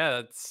 I'm like,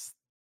 yeah,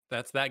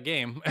 that's that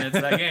game.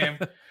 It's that game.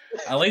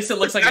 At least it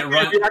looks like it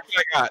runs.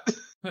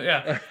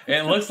 Yeah,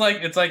 it looks like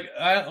it's like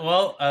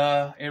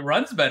it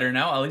runs better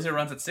now. At least it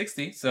runs at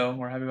 60, so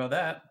we're happy about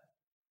that.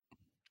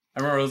 I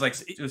remember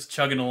it was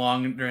chugging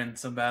along during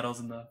some battles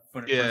in the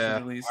first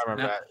release. I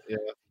remember that. Yeah.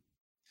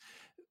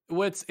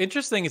 What's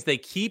interesting is they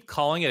keep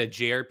calling it a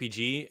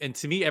JRPG, and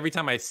to me, every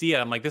time I see it,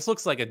 I'm like, this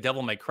looks like a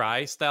Devil May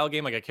Cry style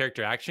game, like a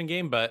character action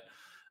game. But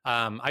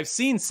I've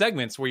seen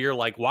segments where you're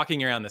like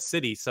walking around the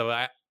city,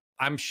 so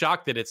I'm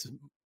shocked that it's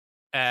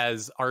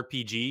as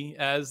RPG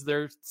as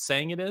they're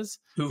saying it is,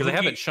 because they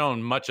haven't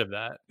shown much of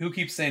that. Who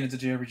keeps saying it's a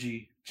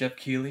JRPG? Jeff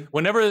Keighley?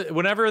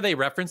 Whenever they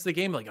reference the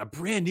game, like a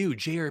brand new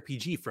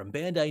JRPG from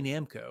Bandai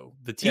Namco,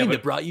 the team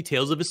that brought you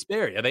Tales of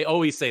Vesperia. They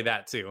always say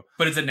that too.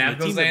 But is it Namco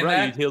the team saying that brought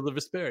that? You Tales of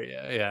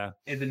Vesperia, yeah.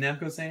 Is it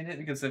Namco saying it?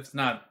 Because if it's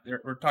not,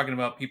 we're talking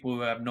about people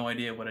who have no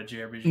idea what a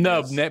JRPG no,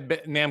 is.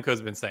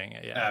 Namco's been saying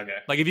it, yeah. Okay.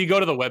 Like if you go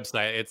to the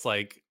website, it's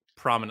like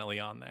prominently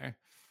on there.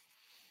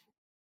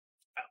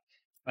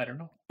 I don't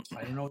know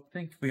what to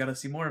think. We got to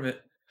see more of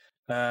it.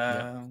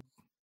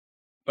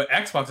 But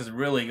Xbox is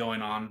really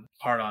going on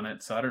hard on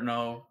it, so I don't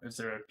know. Is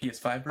there a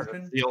PS5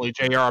 version? The only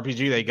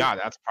JRPG they got.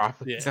 That's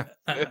probably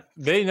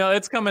They know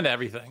it's coming to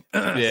everything.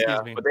 Yeah,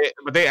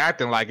 but they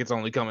acting like it's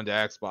only coming to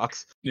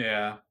Xbox.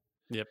 Yeah.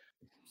 Yep.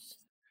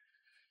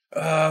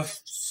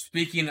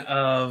 Speaking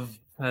of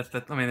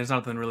that, I mean, there's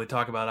nothing to really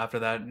talk about after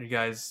that. You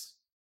guys,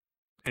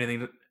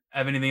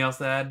 have anything else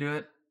to add to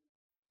it?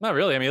 Not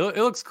really. I mean, it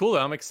looks cool.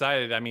 I'm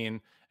excited. I mean,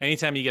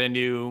 anytime you get a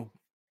new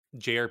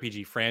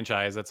JRPG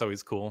franchise, that's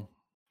always cool.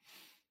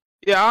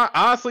 Yeah,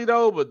 honestly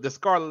though, but the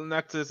Scarlet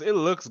Nexus, it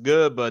looks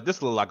good, but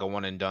this looks like a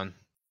one and done.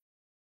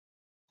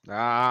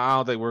 I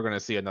don't think we're gonna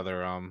see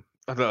another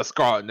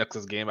Scarlet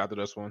Nexus game after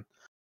this one.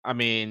 I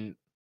mean,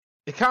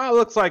 it kind of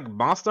looks like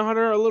Monster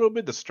Hunter a little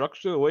bit, the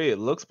structure, the way it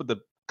looks, but the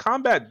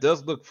combat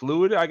does look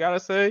fluid, I gotta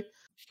say.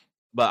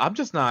 But I'm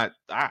just not.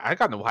 I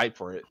got no hype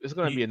for it. It's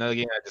gonna be another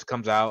game that just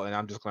comes out, and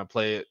I'm just gonna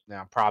play it. And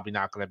I'm probably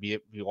not gonna be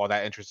all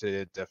that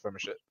interested to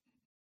finish it.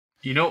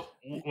 You know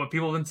what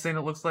people have been saying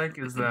it looks like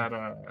is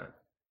that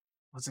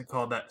what's it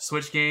called? That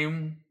Switch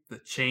game, the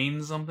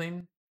Chain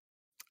something.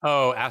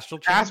 Oh, Astral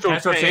Chain.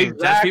 Astral Chain.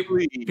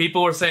 Exactly.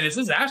 People were saying this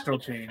is Astral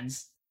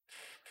Chains.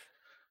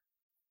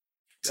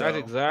 That's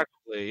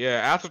exactly.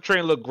 Yeah, Astral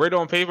Chain looked great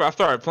on paper. I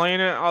started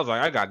playing it. I was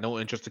like, I got no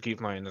interest to keep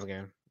playing this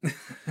game.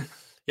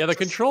 Yeah, the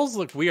controls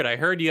looked weird. I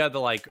heard you had to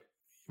like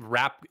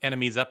wrap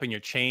enemies up in your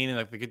chain, and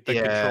like the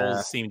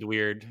controls seemed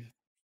weird.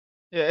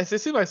 Yeah, it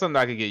seemed like something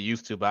I could get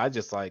used to, but I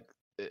just like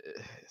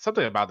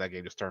something about that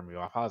game just turned me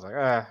off. I was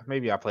like,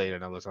 maybe I'll play it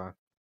another time.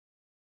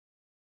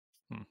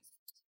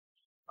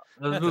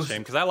 That's a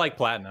shame because I like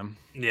Platinum.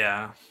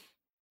 Yeah.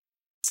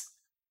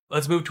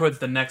 Let's move towards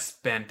the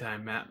next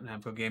Bandai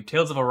Namco game,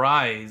 Tales of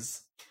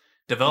Arise.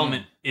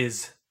 Development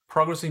is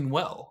progressing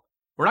well.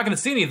 We're not going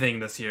to see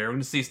anything this year. We're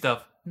going to see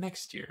stuff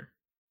next year.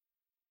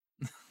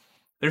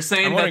 They're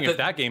saying I'm wondering if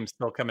that game's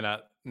still coming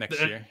out next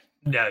year.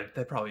 Yeah,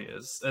 that probably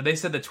is. They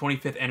said the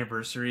 25th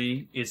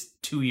anniversary is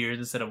 2 years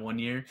instead of 1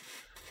 year.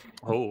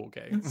 Oh,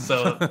 okay.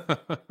 So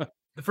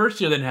the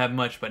first year didn't have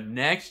much, but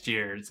next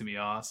year it's gonna be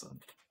awesome.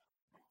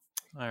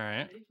 All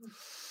right.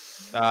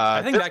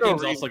 I think that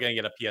game's also gonna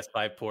get a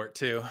PS5 port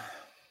too.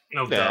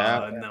 No,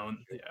 no,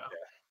 yeah.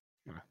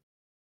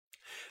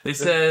 They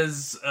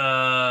says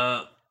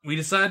we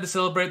decided to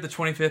celebrate the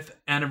 25th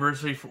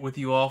anniversary with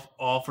you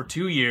all for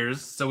 2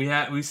 years, so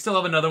we still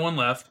have another one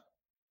left.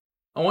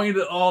 I want you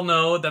to all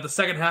know that the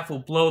second half will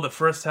blow the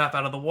first half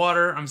out of the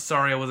water. I'm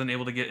sorry I wasn't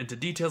able to get into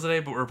details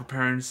today, but we're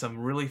preparing some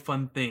really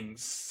fun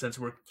things since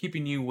we're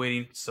keeping you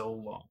waiting so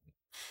long.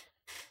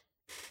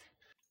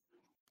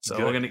 So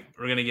good.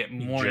 we're gonna get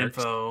more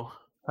info.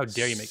 How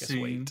dare you make us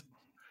wait?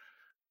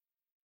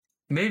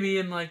 Maybe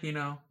in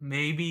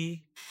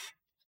maybe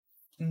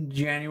in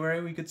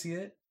January we could see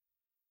it.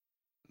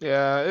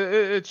 Yeah,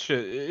 it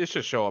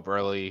should show up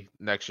early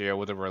next year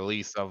with a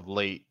release of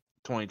late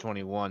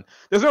 2021.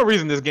 There's no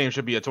reason this game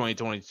should be a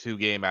 2022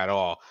 game at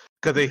all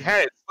because they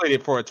had it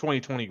slated for a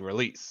 2020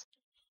 release.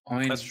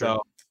 That's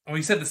true.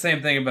 We said the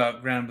same thing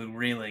about Grand Blue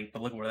Relink,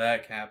 but look where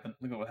that happened.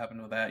 Look at what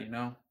happened with that,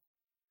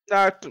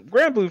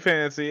 Grand Blue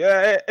Fantasy,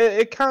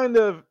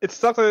 it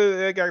sucks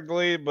that it got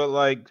delayed, but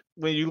like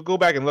when you go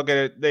back and look at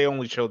it, they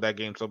only showed that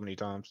game so many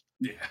times.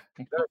 Yeah,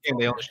 that game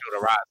they only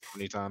showed Arise so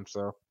many times,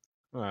 so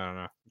I don't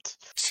know.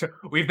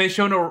 They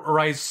shown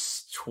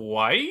Arise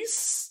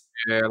twice.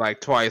 Yeah, like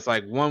twice.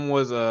 Like one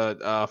was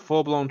a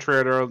full blown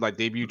trailer, like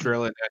debut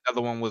trailer, and the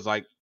other one was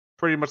like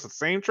pretty much the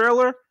same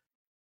trailer,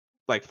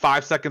 like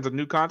 5 seconds of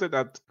new content.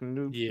 That's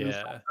new.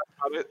 Yeah,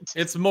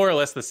 it's more or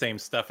less the same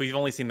stuff. We've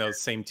only seen those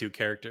same two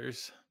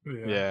characters.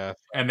 Yeah,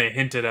 and they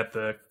hinted at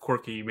the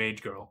quirky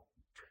mage girl.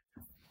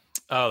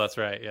 Oh, that's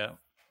right. Yeah.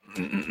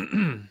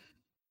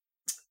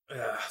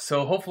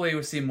 So hopefully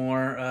we'll see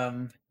more.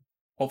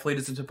 Hopefully it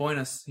doesn't disappoint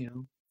us.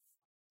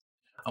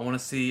 I want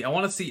to see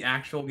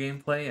actual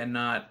gameplay and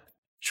not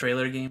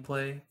trailer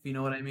gameplay. If you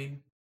know what I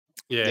mean?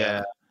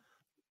 Yeah.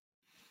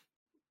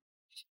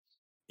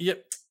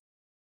 Yep.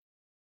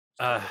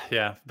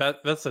 Yeah.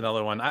 That's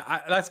another one.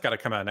 That's got to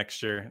come out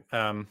next year.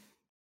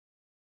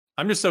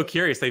 I'm just so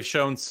curious. They've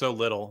shown so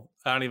little.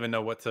 I don't even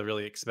know what to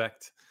really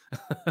expect.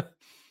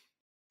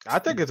 I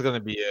think it's going to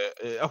be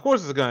of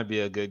course it's going to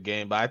be a good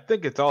game, but I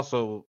think it's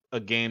also a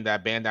game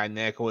that Bandai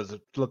Namco is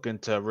looking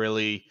to they're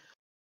really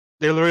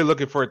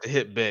looking for it to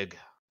hit big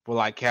for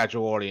like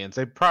casual audience.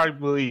 They're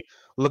probably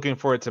looking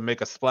for it to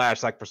make a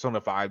splash like Persona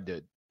 5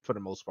 did for the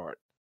most part.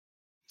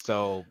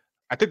 So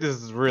I think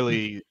this is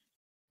really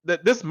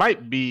this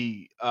might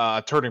be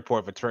a turning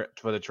point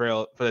for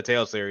the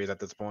Tales series at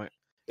this point.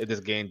 If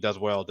this game does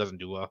well, doesn't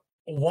do well.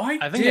 Oh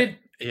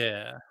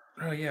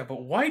yeah,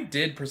 but why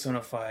did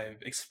Persona 5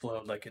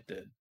 explode like it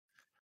did?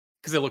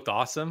 Because it looked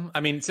awesome.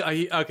 I mean,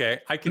 okay,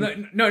 I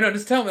can. No,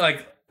 just tell me,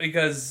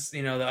 because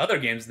the other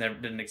games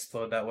didn't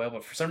explode that well,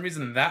 but for some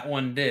reason that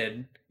one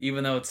did,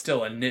 even though it's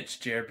still a niche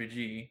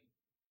JRPG.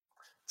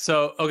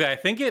 So okay, I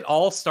think it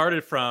all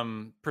started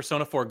from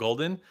Persona 4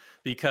 Golden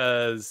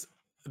because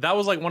that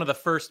was like one of the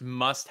first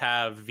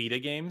must-have Vita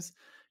games.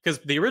 Because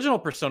the original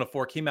Persona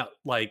 4 came out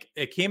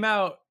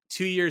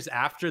 2 years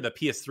after the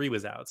PS3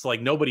 was out, so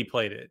like nobody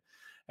played it.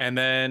 And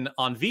then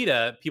on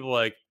Vita, people were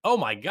like, oh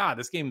my God,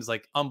 this game is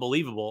like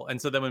unbelievable.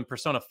 And so then when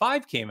Persona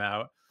 5 came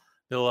out,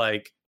 they're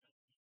like,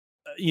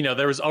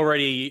 there was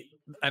already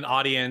an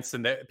audience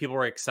and people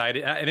were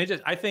excited. And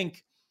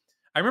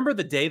I remember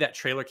the day that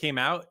trailer came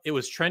out, it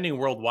was trending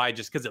worldwide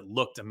just because it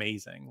looked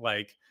amazing.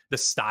 Like the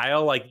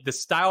style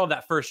of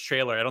that first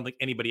trailer, I don't think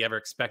anybody ever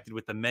expected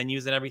with the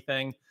menus and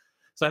everything.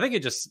 So I think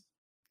it just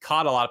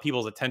caught a lot of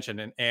people's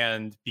attention.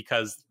 And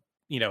because,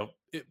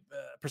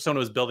 Persona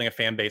was building a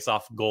fan base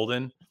off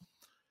Golden.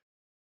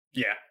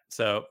 Yeah.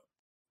 So,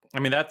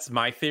 I mean, that's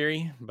my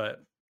theory,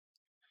 but...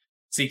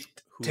 See,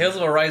 Tales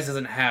of Arise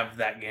doesn't have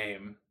that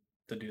game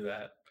to do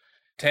that.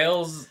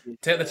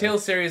 The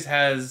Tales series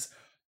has,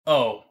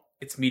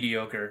 it's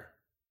mediocre.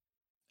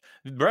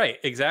 Right,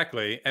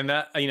 exactly. And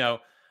that,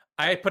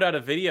 I put out a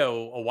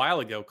video a while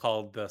ago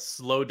called The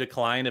Slow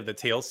Decline of the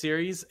Tales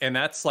series. And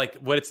that's like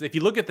if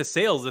you look at the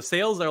sales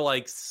are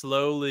like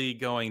slowly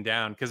going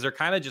down because they're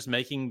kind of just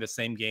making the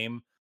same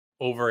game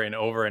over and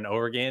over and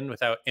over again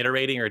without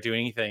iterating or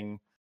doing anything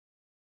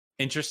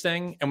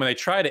interesting. And when they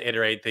try to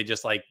iterate, they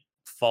just like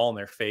fall on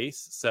their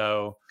face.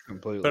 So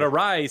completely. But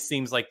Arise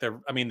seems like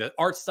the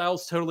art style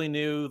is totally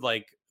new.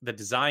 Like the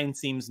design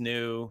seems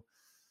new.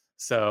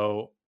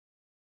 So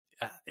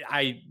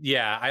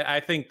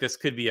I think this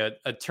could be a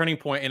turning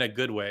point in a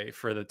good way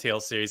for the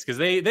Tales series because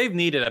they've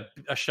needed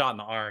a shot in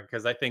the arm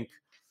because I think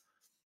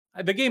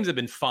the games have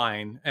been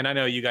fine. And I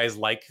know you guys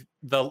like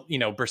the,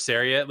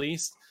 Berseria at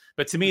least.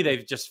 But to me,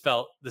 they've just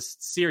felt this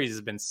series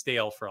has been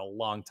stale for a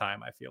long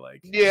time, I feel like.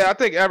 Yeah, I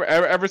think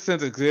ever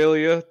since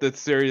Exilia, the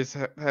series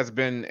has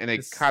been in a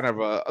kind of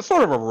a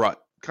sort of a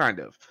rut, kind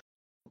of.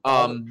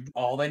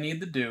 All they need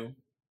to do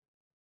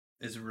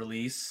is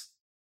release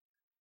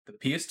the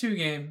PS2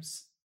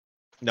 games.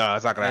 No,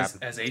 that's not going to happen.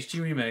 As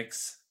HD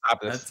remakes,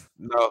 Stop this.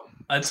 No.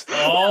 That's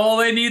all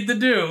they need to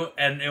do,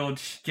 and it will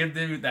give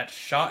them that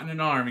shot in an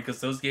arm because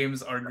those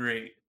games are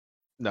great.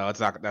 No, it's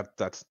not.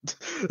 That's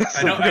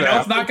I know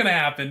it's not going to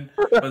happen,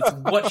 but it's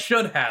what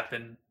should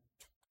happen.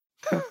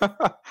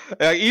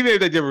 Even if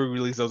they did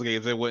release those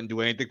games, they wouldn't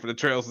do anything for the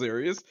Trail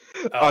series.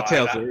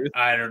 Series.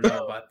 I don't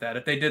know about that.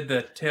 If they did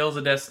the Tales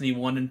of Destiny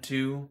 1 and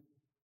 2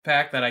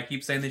 pack that I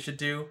keep saying they should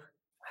do,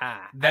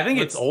 I think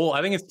it's old.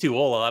 I think it's too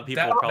old. A lot of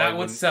people probably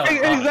would sell.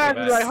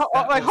 Exactly.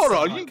 Like hold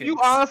on. You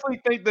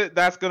honestly think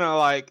that's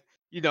gonna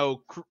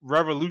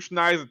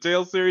revolutionize the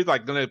Tales series?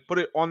 Like gonna put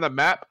it on the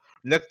map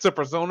next to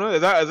Persona?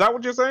 Is that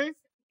what you're saying?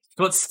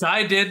 What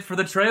Sky did for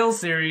the Trail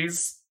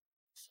series.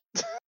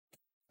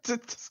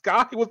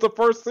 Sky was the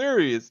first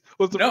series.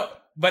 But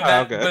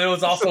it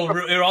was also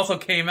it also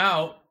came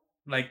out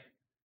like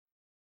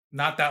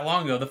not that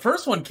long ago. The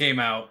first one came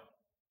out.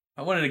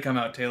 When did it come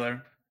out,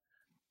 Taylor?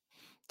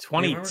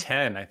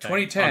 2010, I think.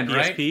 2010,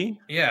 right? PSP?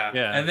 Yeah.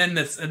 And then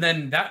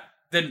that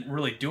didn't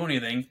really do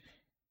anything.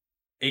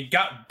 It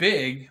got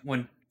big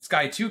when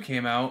Sky 2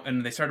 came out,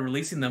 and they started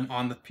releasing them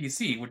on the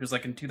PC, which was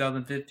like in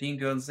 2015,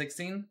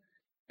 2016.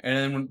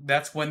 And then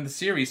that's when the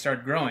series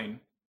started growing.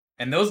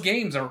 And those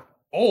games are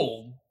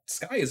old.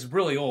 Sky is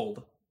really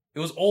old. It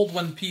was old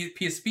when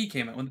PSP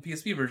came out, when the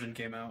PSP version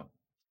came out.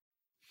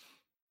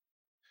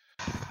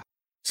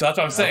 So that's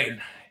what I'm saying.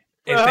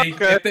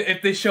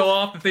 If they show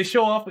off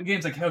the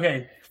games, like,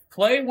 okay,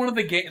 play one of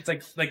the games.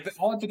 It's like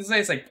all I have to say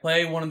is like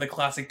play one of the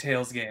classic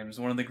Tales games,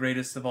 one of the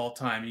greatest of all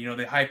time. You know,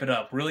 they hype it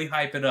up, really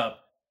hype it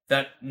up.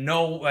 That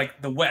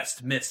the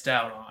West missed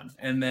out on,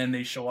 and then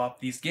they show off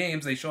these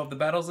games. They show off the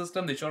battle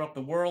system. They show off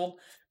the world,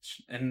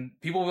 and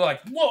people will be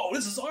like, "Whoa,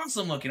 this is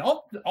awesome looking!"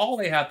 All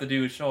they have to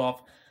do is show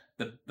off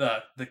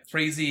the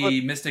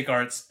crazy mystic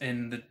arts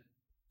in the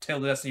Tale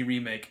of Destiny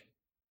remake.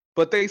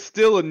 But they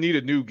still need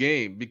a new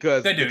game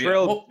because they do, the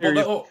Trail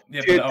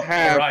series did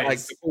have like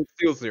the full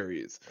Steel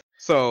series,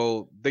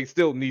 so they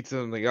still need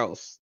something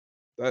else.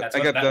 That's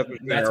where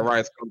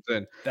Arise comes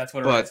in. That's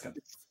what Arise comes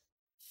in.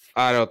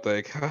 I don't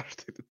think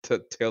the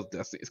Tales of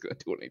Destiny is going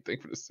to do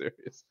anything for the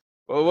series.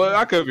 Well,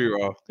 I could be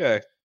wrong.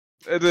 Okay,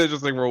 it's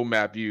just like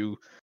roadmap you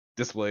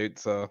displayed.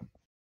 So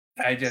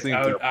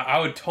I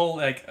would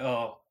totally like.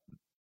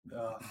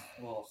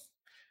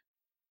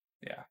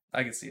 Yeah,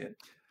 I can see it.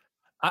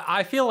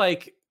 I feel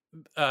like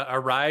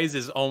Arise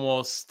is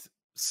almost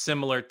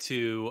similar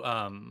to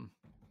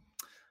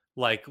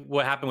like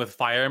what happened with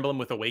Fire Emblem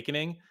with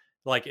Awakening.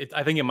 Like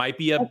I think it might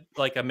be a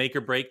make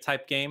or break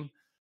type game.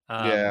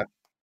 Yeah.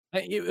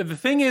 The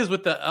thing is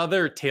with the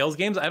other Tales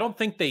games, I don't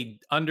think they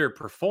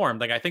underperformed.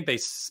 Like I think they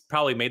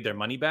probably made their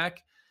money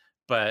back,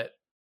 but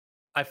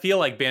I feel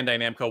like Bandai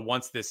Namco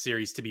wants this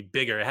series to be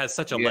bigger. It has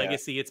such a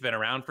legacy. It's been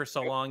around for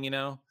so long, you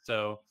know?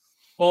 So,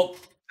 well,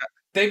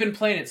 they've been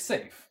playing it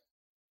safe,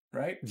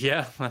 right?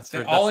 Yeah.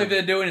 All they've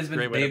been doing is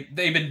they've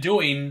been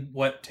doing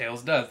what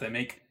Tales does. They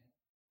make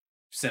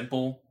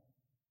simple,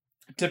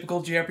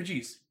 typical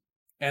JRPGs.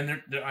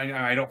 And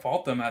I don't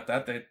fault them at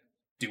that. They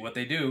do what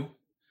they do.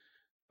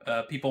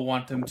 People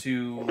want them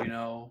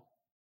to,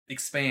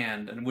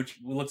 expand, and which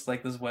looks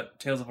like this is what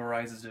Tales of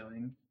Arise is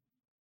doing.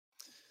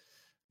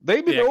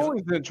 They've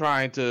always been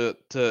trying to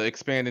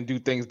expand and do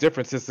things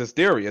different since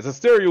Hysteria.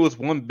 Hysteria was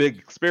one big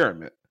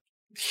experiment.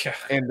 Yeah.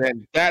 And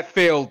then that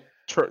failed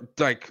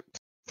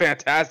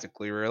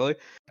fantastically, really.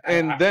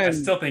 And then I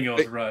still think it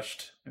was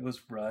rushed. It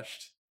was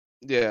rushed.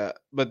 Yeah,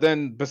 but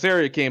then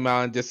Berseria came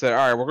out and just said,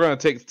 all right, we're going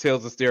to take Tales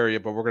of Hysteria,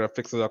 but we're going to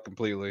fix it up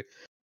completely.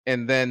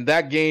 And then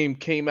that game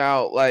came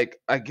out,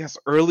 I guess,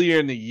 earlier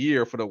in the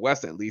year for the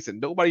West, at least.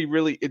 And nobody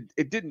really,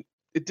 it didn't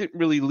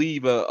really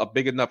leave a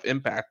big enough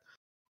impact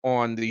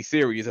on the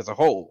series as a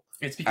whole.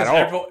 It's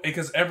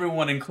because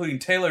everyone, including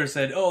Taylor,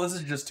 said, "Oh, this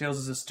is just Tales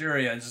of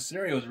Hysteria," and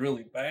Hysteria was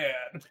really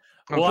bad.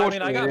 Well, I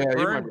mean, I got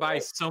burned by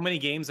so many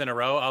games in a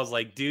row. I was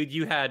like, dude,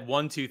 you had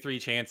 1, 2, 3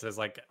 chances.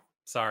 Like,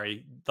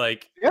 sorry,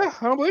 yeah,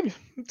 I don't blame you.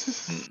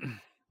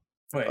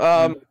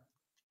 Wait,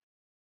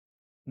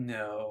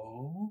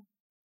 no.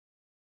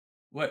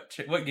 What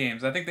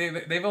games? I think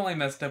they've only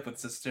messed up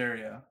with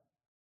Hysteria.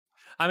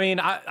 I mean,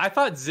 I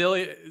thought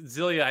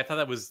Zillia. I thought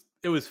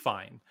it was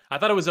fine. I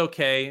thought it was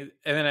okay,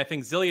 and then I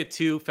think Zillia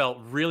 2 felt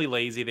really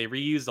lazy. They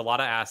reused a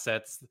lot of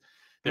assets.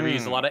 They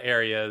reused a lot of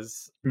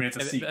areas. I mean, it's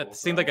a sequel. It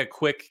seemed like a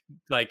quick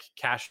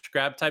cash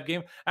grab type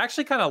game. I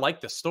actually kind of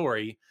liked the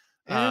story,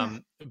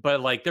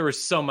 but there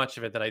was so much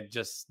of it that I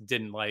just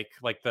didn't like.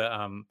 Like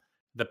the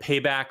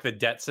payback, the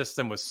debt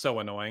system was so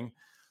annoying.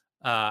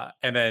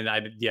 And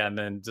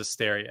then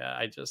Hysteria,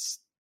 I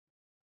just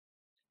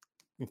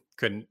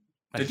couldn't.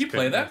 Did you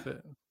play that?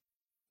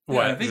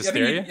 What? I think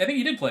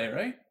you did play it,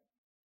 right?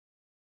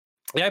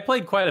 Yeah, I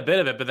played quite a bit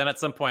of it, but then at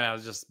some point I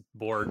was just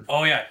bored.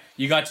 Oh yeah,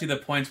 you got to the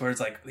points where it's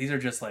like these are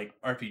just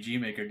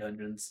RPG Maker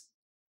dungeons.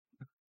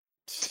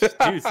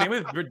 Dude, same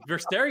with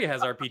Berseria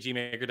has RPG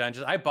Maker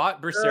dungeons. I bought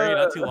Berseria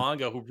not too long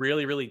ago,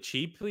 really, really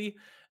cheaply,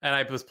 and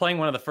I was playing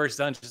one of the first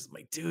dungeons. I'm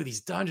like, dude,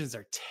 these dungeons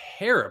are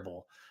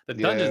terrible. The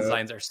dungeon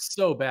designs are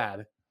so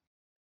bad.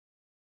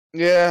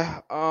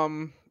 Yeah,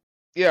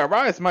 Yeah,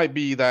 Rise might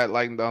be that,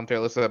 like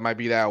Taylor said, might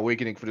be that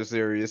awakening for the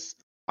series.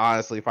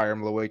 Honestly, Fire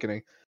Emblem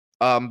Awakening.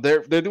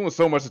 They're doing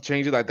so much to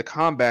change it. Like the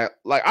combat,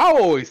 like I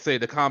always say,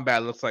 the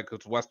combat looks like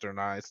it's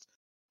westernized.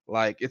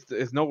 Like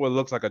it's nowhere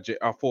looks like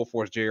a full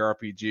force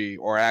JRPG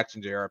or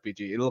action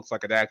JRPG. It looks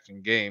like an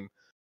action game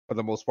for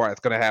the most part. It's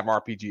gonna have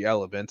RPG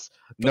elements.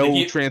 No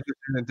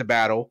transition into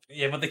battle.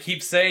 Yeah, but they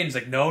keep saying it's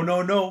like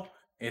no.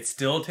 It's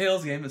still a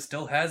Tales game. It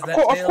still has that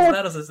Tales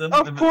battle system.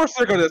 Of course,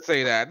 they're gonna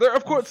say that.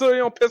 Of course, so they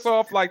don't piss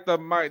off like the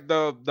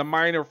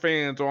minor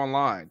fans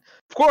online.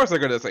 Of course, they're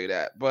gonna say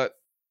that. But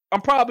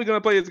I'm probably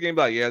gonna play this game.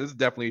 Like, yeah, this is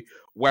definitely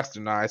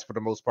westernized for the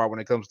most part when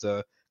it comes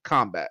to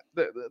combat.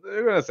 They're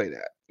gonna say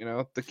that.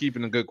 To keep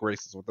in good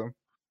graces with them.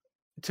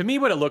 To me,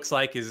 what it looks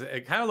like is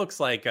it kind of looks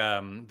like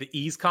the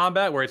Ease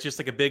combat, where it's just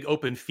like a big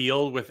open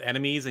field with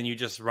enemies, and you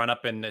just run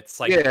up, and it's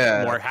like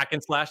more hack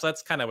and slash.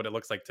 That's kind of what it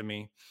looks like to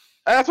me.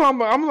 That's what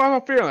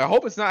I'm feeling. I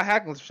hope it's not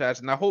hack and slash,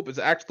 and I hope it's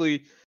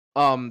actually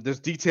there's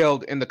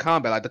detailed in the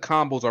combat. Like the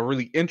combos are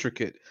really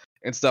intricate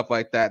and stuff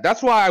like that.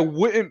 That's why I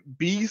wouldn't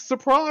be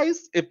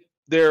surprised if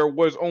there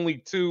was only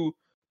 2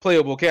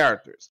 playable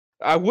characters.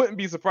 I wouldn't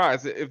be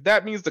surprised if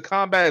that means the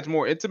combat is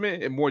more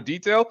intimate and more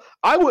detailed.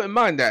 I wouldn't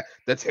mind that.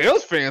 The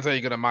Tales fans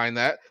ain't gonna mind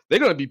that. They're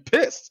gonna be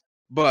pissed.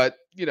 But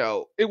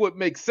it would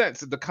make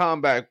sense if the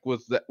combat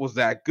was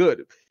that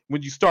good.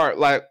 When you start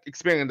like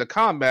expanding the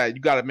combat,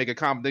 you got to make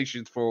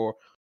accommodations for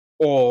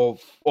all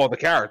the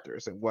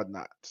characters and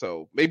whatnot.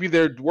 So maybe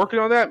they're working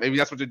on that. Maybe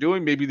that's what they're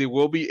doing. Maybe there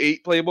will be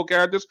 8 playable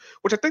characters,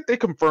 which I think they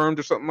confirmed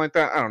or something like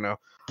that. I don't know.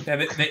 Yeah,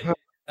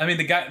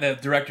 the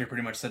director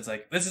pretty much says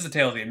like, this is a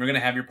Tales game. You're gonna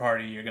have your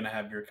party. You're gonna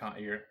have your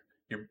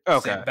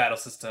same battle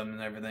system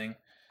and everything.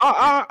 But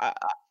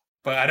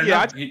I don't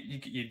know.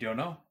 You don't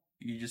know.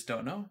 You just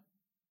don't know.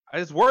 I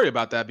just worry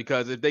about that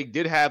because if they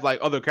did have like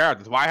other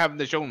characters, why haven't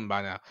they shown them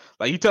by now?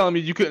 Like you telling me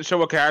you couldn't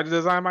show a character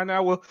design by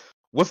now? Well,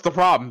 what's the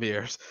problem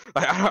here?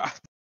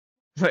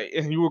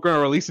 And you were going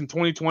to release in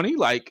 2020?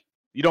 Like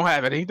you don't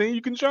have anything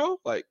you can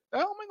show? Like that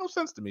don't make no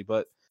sense to me.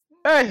 But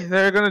hey,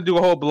 they're going to do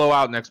a whole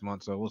blowout next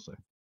month, so we'll see.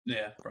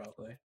 Yeah,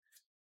 probably.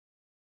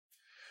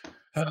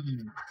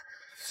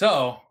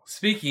 So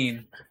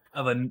speaking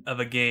of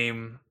a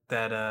game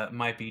that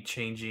might be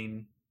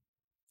changing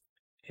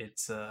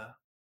its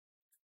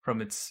from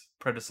its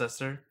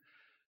predecessor.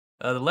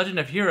 The Legend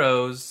of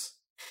Heroes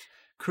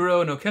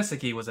Kuro no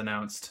Keseki was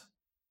announced.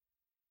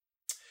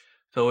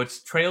 So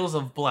it's Trails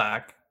of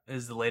Black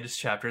is the latest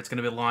chapter. It's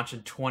going to be launched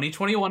in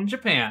 2021 in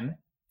Japan.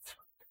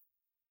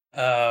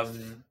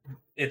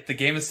 The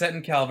game is set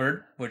in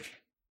Calvard, which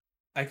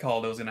I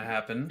called it was going to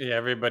happen. Yeah,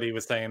 everybody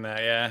was saying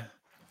that, yeah.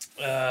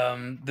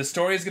 The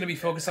story is going to be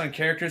focused on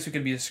characters who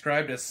can be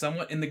described as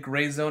somewhat in the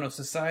gray zone of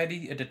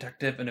society, a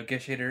detective, a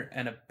negotiator,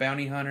 and a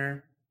bounty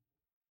hunter.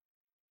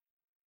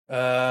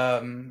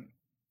 The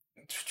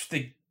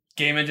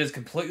game engine is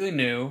completely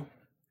new.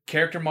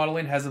 Character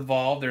modeling has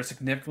evolved. There's a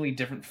significantly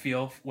different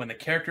feel when the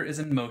character is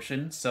in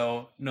motion,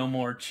 so no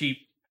more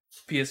cheap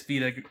PS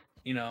Vita,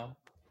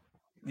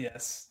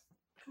 yes.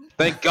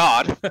 Thank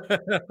God.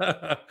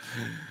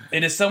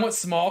 It is somewhat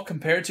small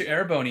compared to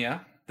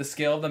Erebonia. The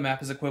scale of the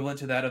map is equivalent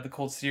to that of the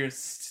Cold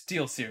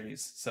Steel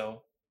series,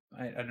 so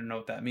I don't know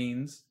what that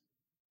means.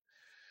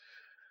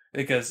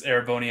 Because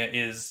Erebonia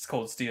is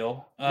Cold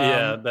Steel.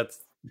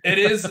 It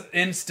is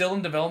still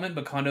in development,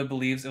 but Kondo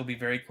believes it'll be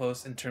very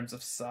close in terms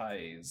of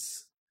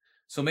size.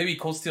 So maybe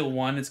Cold Steel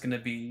 1 is going to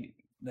be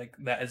like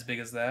that, as big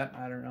as that.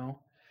 I don't know.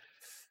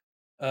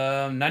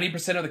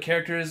 90% of the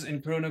characters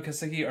in Kuro no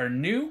Keseki are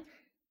new.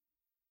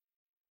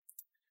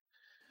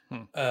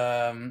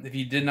 If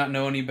you did not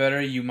know any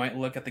better, you might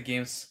look at the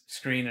game's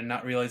screen and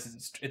not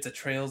realize it's a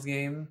Trails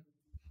game.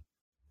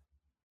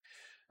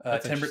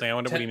 That's interesting. I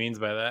wonder what he means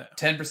by that.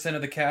 10%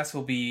 of the cast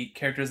will be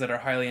characters that are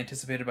highly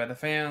anticipated by the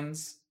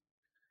fans.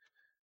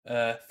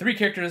 3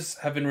 characters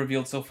have been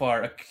revealed so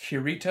far. A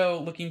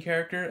Kirito-looking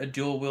character, a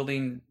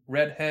dual-wielding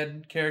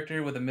redhead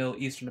character with a Middle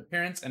Eastern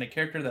appearance, and a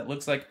character that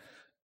looks like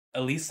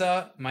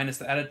Elisa, minus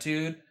the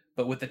attitude,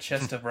 but with the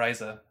chest of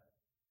Ryza.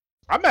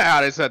 I'm mad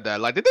how they said that.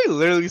 Like, did they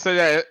literally say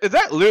that? Is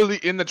that literally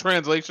in the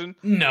translation?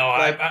 No,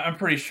 I'm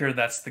pretty sure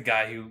that's the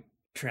guy who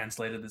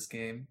translated this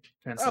game.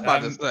 I'm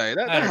about to say,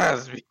 that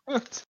has to be...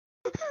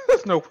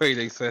 There's no way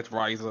they said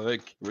Ryza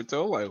and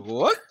Kirito. Like,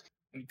 what?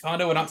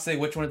 Kondo would not say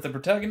which one is the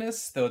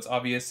protagonist, though it's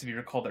obvious if you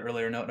recall the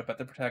earlier note about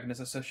the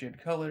protagonist's associated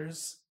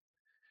colors.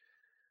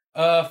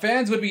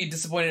 Fans would be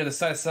disappointed if the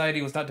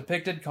society was not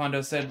depicted.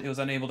 Kondo said it was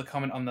unable to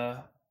comment on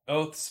the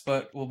oaths,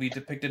 but will be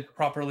depicted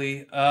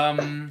properly.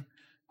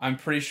 I'm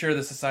pretty sure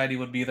the society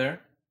would be there.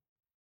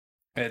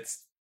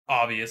 It's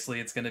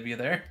going to be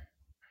there.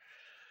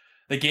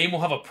 The game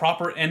will have a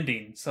proper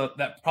ending, so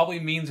that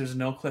probably means there's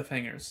no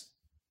cliffhangers.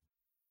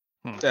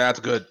 Yeah, that's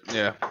good.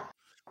 Yeah.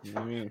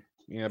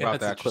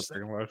 About that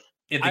cliffhanger.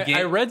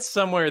 I read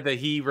somewhere that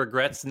he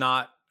regrets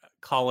not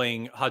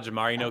calling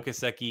Hajimari no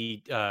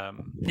Kiseki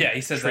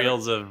he says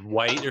Trails of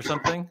White or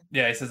something.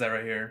 Yeah, he says that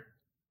right here.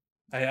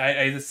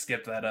 I just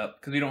skipped that up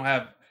because we don't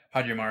have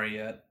Hajimari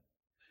yet.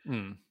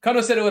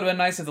 Kondo said it would have been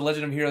nice if the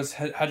Legend of Heroes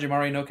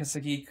Hajimari no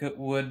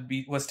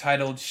Keseki was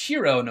titled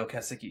Shiro no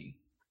Keseki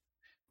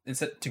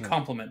instead to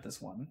complement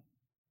this one.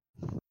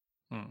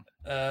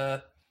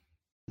 Where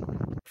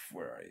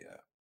are you?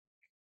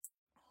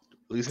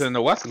 At least in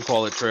the West, can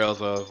call it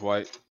Trails of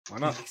White. Why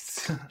not?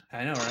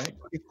 I know, right?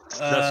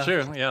 That's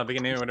true. Yeah, they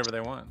can name it whatever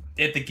they want.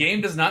 If the game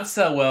does not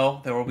sell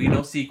well, there will be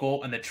no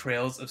sequel, and the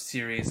Trails of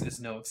series is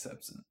no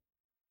exception.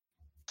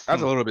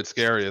 That's a little bit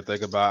scary to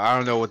think about. I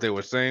don't know what they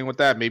were saying with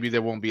that. Maybe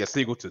there won't be a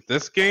sequel to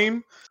this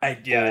game. I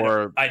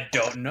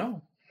don't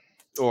know.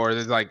 Or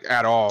there's like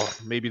at all.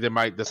 Maybe there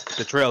might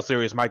the Trail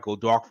series might go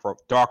dark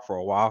for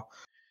a while.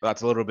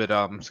 That's a little bit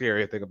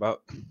scary to think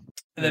about.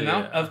 The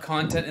amount of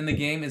content in the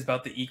game is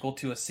about the equal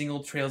to a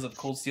single Trails of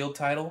Cold Steel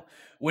title,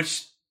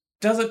 which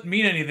doesn't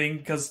mean anything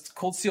because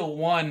Cold Steel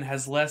 1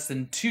 has less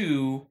than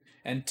 2,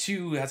 and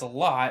 2 has a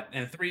lot,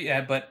 and 3,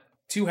 but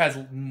 2 has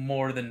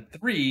more than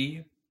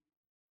 3,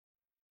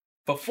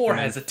 but 4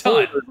 has a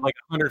ton. Like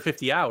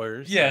 150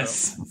 hours.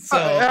 Yes. So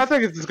I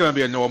think it's just going to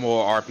be a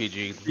normal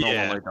RPG.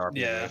 RPG.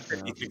 Yeah.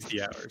 50,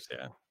 60 hours,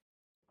 yeah.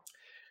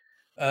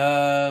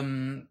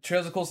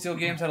 Trails of Cold Steel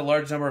games had a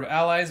large number of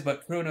allies,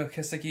 but Kuro no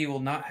Kiseki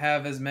will not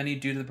have as many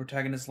due to the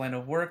protagonist's line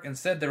of work.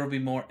 Instead, there will be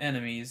more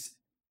enemies.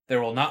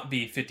 There will not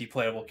be 50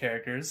 playable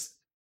characters.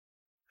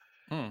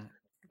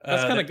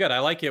 That's kind of good. I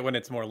like it when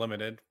it's more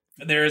limited.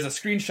 There is a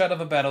screenshot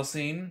of a battle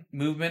scene.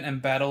 Movement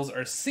and battles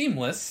are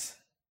seamless.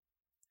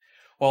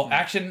 While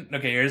action...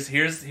 Okay, here's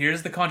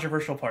the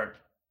controversial part.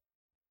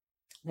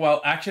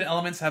 While action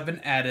elements have been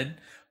added,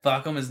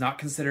 Falcom is not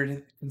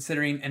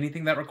considering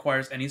anything that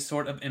requires any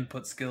sort of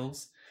input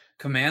skills.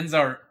 Commands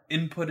are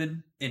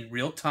inputted in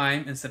real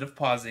time instead of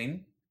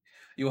pausing.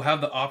 You will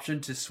have the option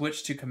to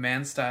switch to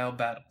command-style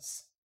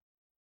battles.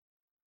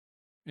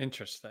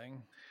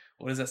 Interesting.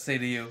 What does that say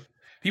to you?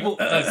 People,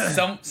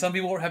 some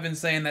people have been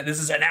saying that this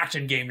is an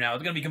action game now.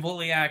 It's going to be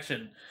completely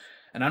action.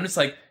 And I'm just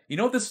like, you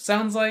know what this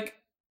sounds like?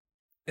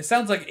 It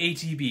sounds like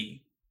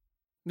ATB.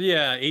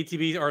 Yeah,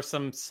 ATB or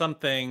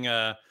something...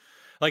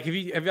 Like, have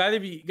either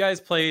of you guys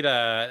played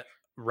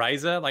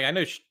Ryza? Like, I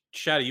know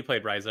Shadow, you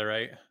played Ryza,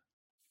 right?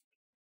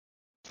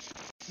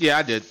 Yeah,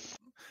 I did.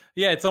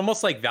 Yeah, it's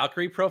almost like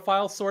Valkyrie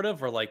profile, sort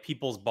of, where like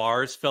people's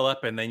bars fill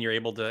up, and then you're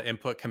able to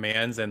input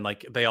commands, and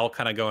like they all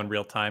kind of go in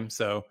real time.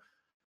 So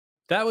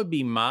that would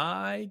be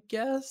my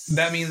guess.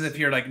 That means if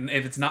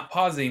it's not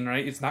pausing,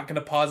 right? It's not going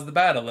to pause the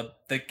battle.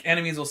 The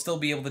enemies will still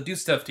be able to do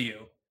stuff to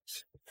you.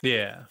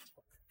 Yeah,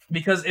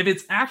 because if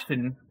it's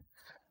action,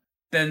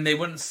 then they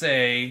wouldn't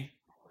say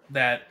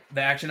that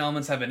the action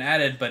elements have been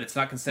added, but it's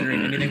not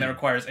considering anything that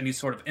requires any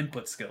sort of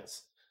input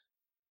skills.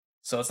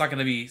 So it's not going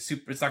to be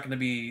it's not going to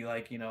be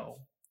like,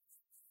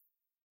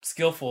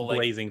 skillful, like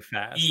blazing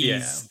fast,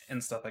 ease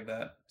and stuff like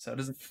that. So it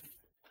doesn't.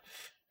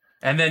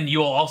 And then you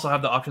will also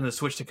have the option to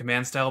switch to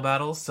command style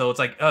battles. So it's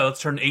like, oh,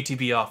 let's turn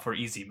ATB off for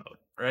easy mode,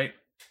 right?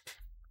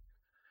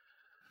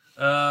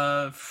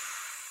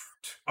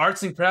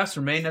 Arts and crafts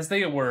remain as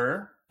they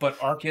were, but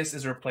Arceus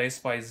is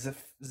replaced by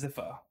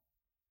Ziffa.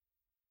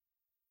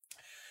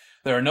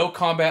 There are no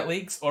combat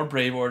leagues or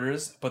brave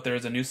orders, but there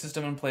is a new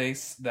system in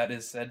place that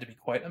is said to be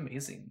quite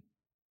amazing.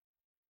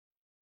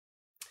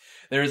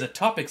 There is a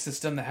topic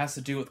system that has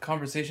to do with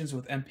conversations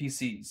with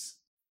NPCs.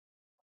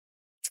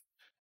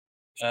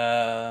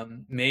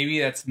 Maybe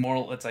that's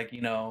more, it's like,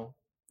 you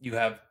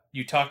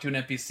talk to an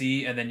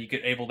NPC and then you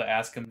get able to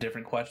ask him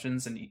different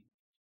questions, and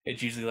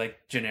it's usually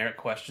like generic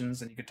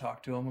questions and you could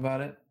talk to them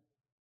about it.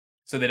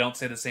 So they don't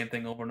say the same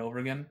thing over and over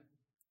again.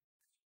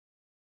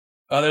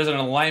 There's an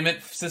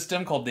alignment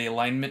system called the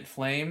Alignment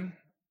Flame.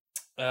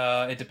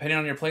 Depending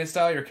on your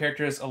playstyle, your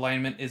character's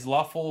alignment is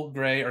lawful,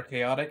 gray, or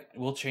chaotic. It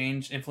will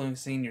change,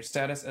 influencing your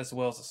status as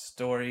well as the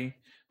story,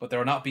 but there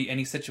will not be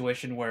any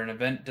situation where an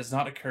event does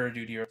not occur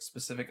due to your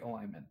specific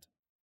alignment.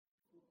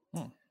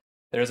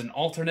 There's an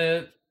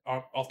alternative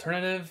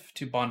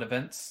to bond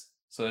events,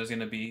 so there's going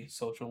to be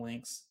social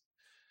links.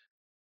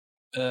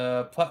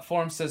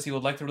 Platform says he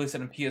would like to release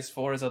it on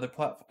PS4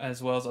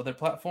 as well as other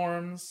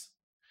platforms.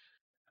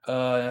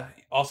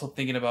 Also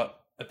thinking about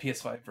a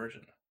PS5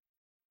 version.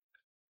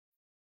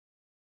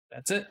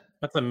 That's it.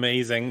 That's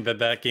amazing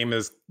that game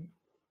is.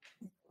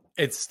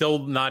 It's still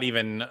not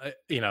even.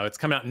 It's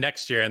coming out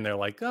next year, and they're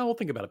like, "Oh, we'll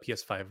think about a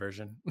PS5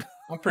 version."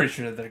 I'm pretty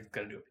sure they're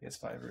gonna do a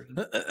PS5 version.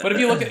 But if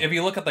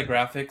you look at the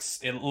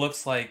graphics, it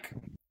looks like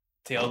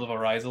Tales of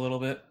Arise a little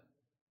bit.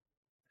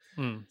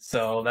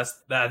 So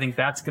I think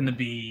that's going to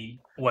be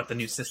what the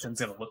new system's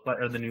going to look like,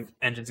 or the new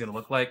engine's going to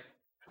look like.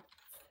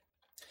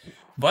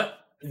 But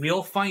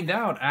we'll find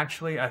out,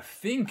 actually, I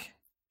think,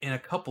 in a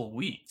couple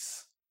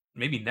weeks.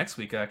 Maybe next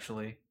week,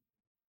 actually.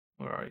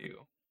 Where are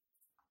you?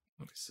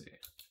 Let me see.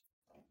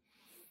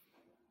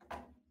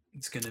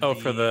 It's going to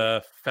be... for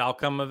the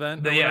Falcom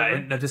event?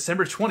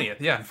 December 20th.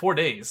 Yeah, in 4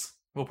 days.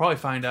 We'll probably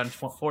find out in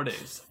 4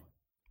 days.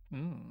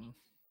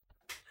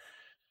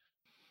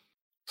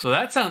 So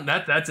that's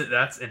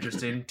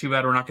interesting. Too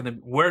bad we're not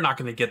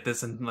gonna get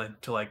this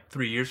until like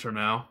 3 years from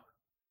now.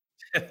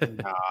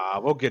 Nah,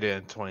 we'll get it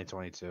in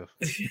 2022.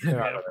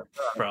 Yeah,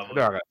 probably.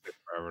 They're not gonna take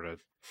forever to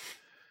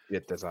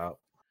get this out.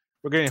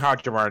 We're getting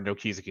Hajimura no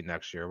Kizuki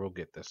next year. We'll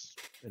get this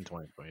in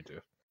 2022.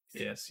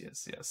 Yes.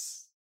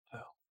 Oh,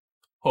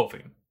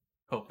 hoping.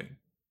 Do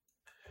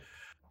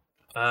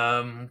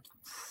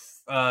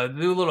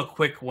a little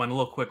quick one.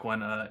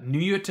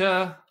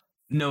 Nuyuta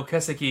no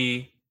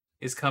Keseki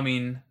is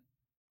coming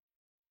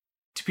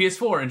to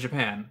PS4 in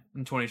Japan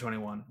in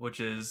 2021, which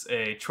is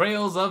a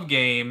Trails of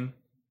game,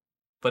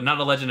 but not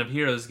a Legend of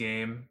Heroes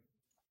game.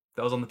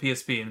 That was on the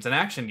PSP, and it's an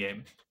action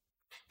game.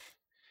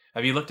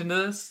 Have you looked into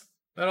this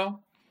at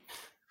all?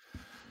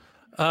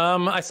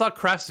 I saw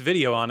Craft's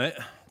video on it,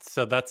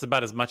 so that's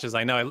about as much as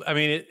I know. I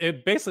mean,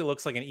 it basically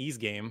looks like an Ys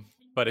game,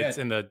 but it's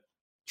in the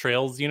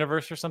Trails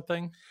universe or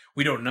something.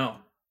 We don't know.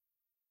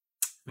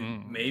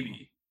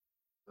 Maybe.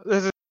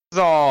 This is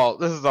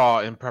all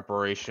in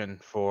preparation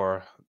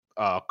for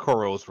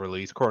Koro's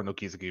release, Koro no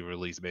Kizuki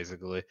release.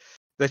 Basically,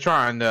 they're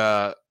trying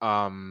to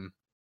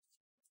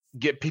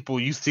get people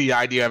used to the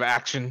idea of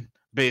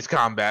action-based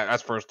combat.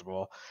 That's first of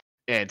all,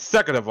 and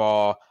second of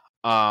all,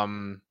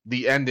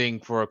 the ending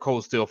for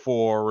Cold Steel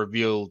 4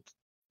 revealed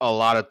a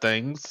lot of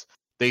things.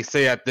 They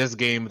say that this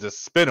game is a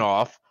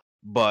spin-off,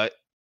 but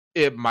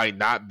it might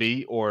not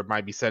be, or it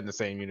might be set in the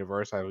same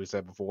universe, as we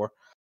said before.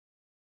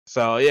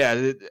 So yeah,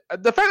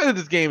 the fact that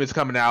this game is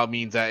coming out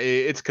means that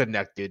it's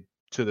connected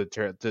to the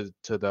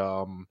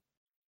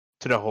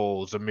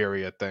whole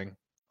Zamiria thing,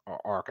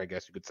 or arc, I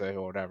guess you could say,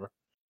 or whatever.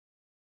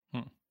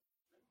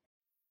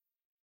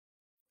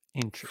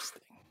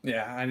 Interesting.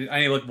 Yeah, I need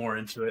to look more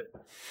into it.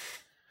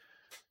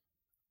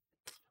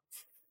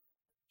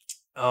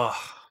 Oh,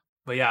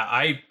 but yeah,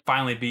 I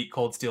finally beat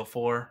Cold Steel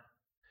 4.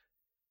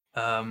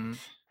 I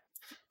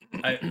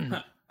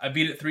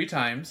beat it 3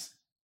 times.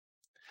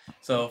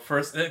 So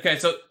so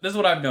this is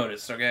what I've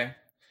noticed, okay?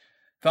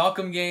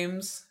 Falcom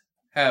games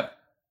have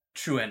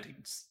true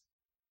endings.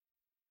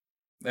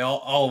 They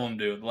all of them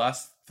do. The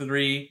last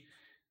 3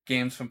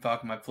 games from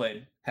Falcom I've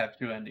played have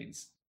true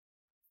endings.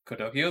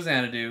 Kodokyo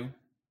Xanadu,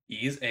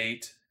 Ys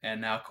 8,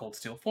 and now Cold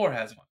Steel 4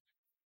 has one.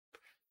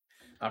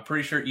 I'm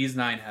pretty sure Ys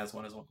 9 has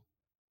one as well.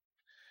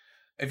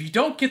 If you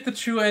don't get the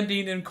true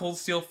ending in Cold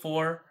Steel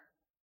 4,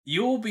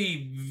 you will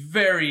be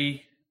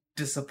very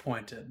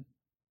disappointed.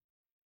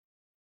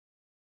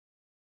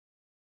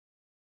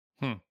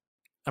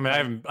 I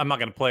mean, I'm not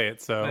going to play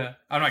it, so... Yeah,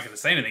 I'm not going to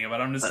say anything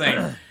about it. I'm just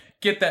saying,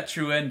 get that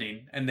true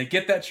ending. And to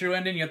get that true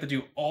ending, you have to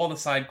do all the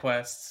side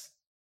quests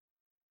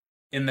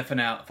in the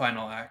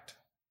final act.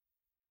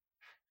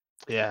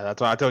 Yeah,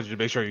 that's why I told you to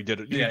make sure you did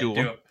it. You do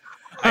them.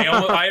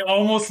 I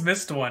almost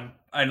missed one.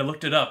 I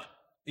looked it up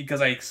because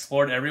I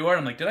explored everywhere.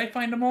 I'm like, did I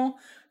find them all?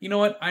 You know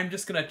what? I'm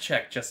just going to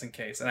check just in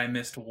case. And I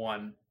missed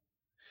one.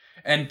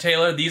 And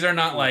Taylor, these are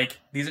not like...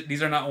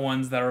 These are not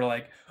ones that are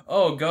like,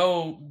 oh,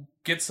 go...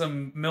 get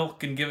some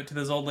milk and give it to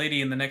this old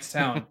lady in the next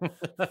town.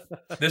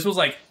 This was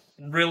like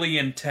really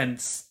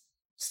intense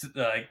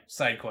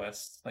side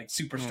quests, like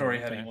super story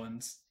heavy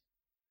ones.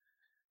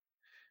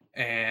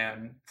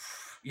 And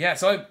yeah,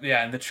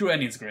 and the true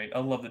ending's great. I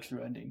love the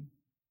true ending.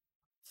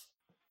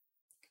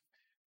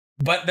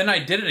 But then I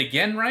did it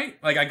again, right?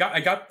 Like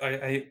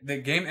the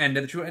game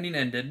ended, the true ending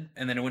ended,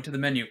 and then it went to the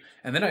menu,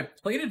 and then I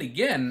played it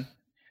again,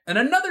 and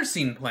another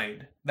scene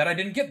played that I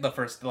didn't get the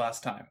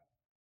last time.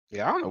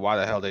 Yeah, I don't know why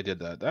the hell they did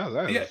that.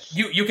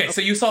 Okay, so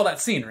you saw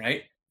that scene,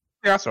 right?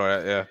 Yeah, I saw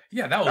that, yeah.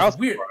 Yeah, that was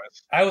weird.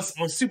 I was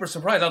super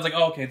surprised. I was like,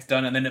 oh, okay, it's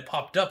done. And then it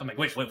popped up. I'm like,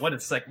 wait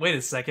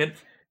a second.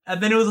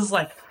 And then it was just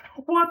like,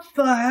 what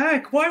the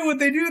heck? Why would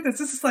they do this?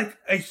 This is like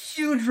a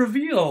huge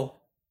reveal.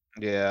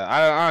 Yeah,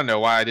 I don't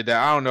know why I did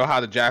that. I don't know how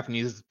the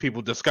Japanese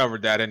people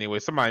discovered that anyway.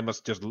 Somebody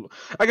must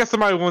I guess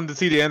somebody wanted to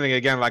see the ending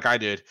again like I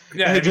did.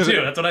 Yeah, me too.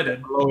 That's what I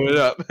did. Loaded it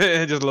up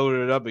and just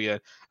loaded it up again.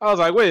 I was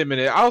like, wait a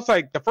minute. I was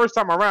like, the first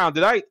time around,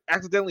 did I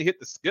accidentally hit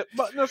the skip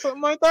button or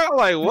something like that? I'm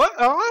like,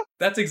 what?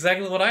 That's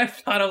exactly what I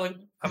thought. I'm like,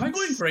 am I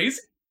going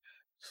crazy?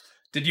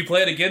 Did you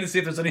play it again to see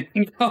if there's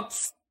anything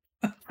else?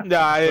 No,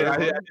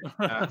 I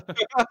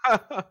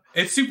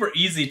It's super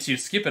easy to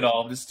skip it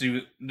all. Just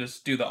do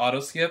the auto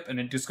skip, and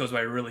it just goes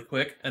by really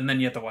quick. And then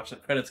you have to watch the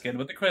credits again.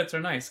 But the credits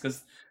are nice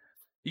because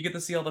you get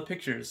to see all the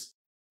pictures,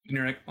 and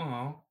you're like,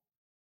 oh.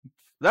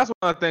 That's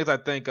one of the things I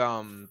think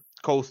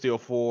Cold Steel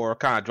 4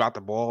 kind of dropped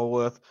the ball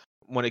with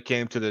when it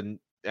came to the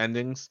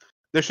endings.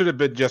 There should have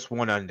been just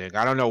one ending.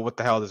 I don't know what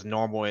the hell this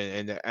normal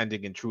and the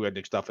ending and true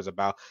ending stuff is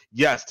about.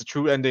 Yes, the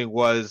true ending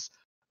was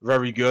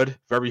very good,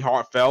 very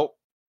heartfelt.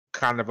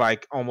 Kind of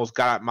like almost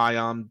got my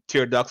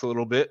tear ducts a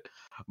little bit,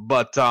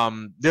 but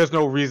there's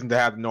no reason to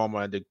have the normal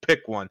ending.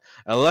 Pick one,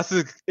 unless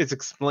it's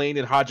explained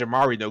in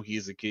Hajimari no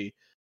Kizuki.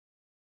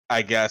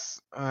 I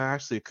guess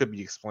actually it could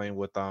be explained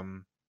with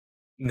no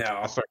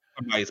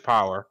somebody's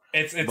power.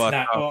 It's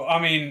not. Well, I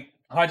mean,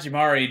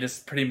 Hajimari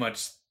just pretty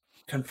much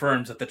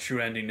confirms that the true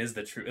ending is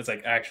the true. It's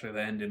like actually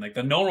the ending. Like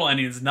the normal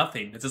ending is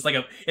nothing. It's just like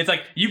it's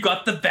like you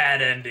got the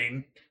bad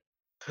ending.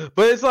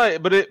 But it's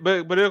like, but it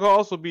could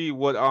also be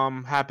what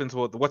happens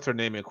with what's her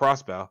name in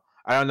Crossbow.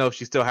 I don't know if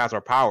she still has her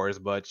powers,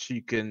 but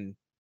she can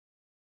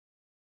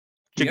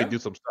do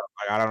some stuff.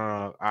 Like, I don't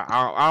know.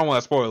 I don't want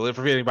to spoil it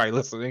for anybody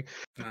listening.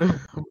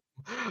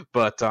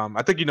 But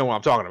I think you know what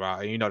I'm talking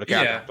about. You know the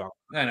character I'm talking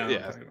I know about.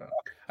 what I'm talking about.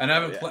 And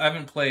I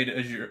haven't played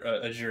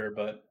Azure,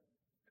 but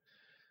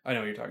I know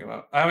what you're talking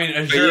about. I mean,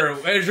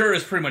 Azure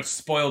is pretty much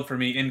spoiled for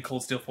me in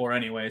Cold Steel 4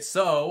 anyway.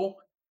 So,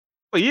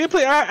 Wait, you didn't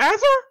play Azure?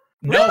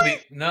 Really?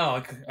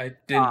 No, I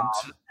didn't.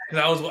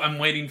 Because I'm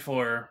waiting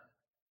for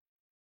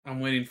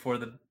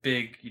the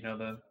big,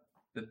 the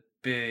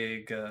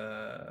big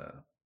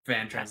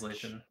fan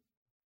translation.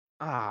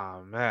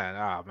 Oh man.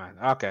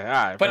 Okay, all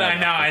right. But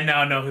I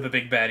now know who the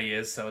big baddie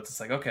is, so it's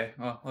just like, okay,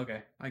 well,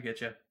 okay, I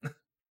get you.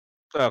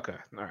 Okay,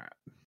 all right.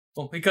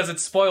 Well, because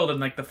it's spoiled in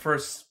like that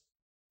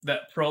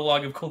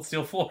prologue of Cold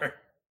Steel 4.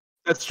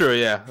 That's true.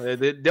 Yeah,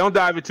 they don't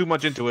dive too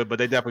much into it, but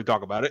they definitely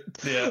talk about it.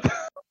 Yeah.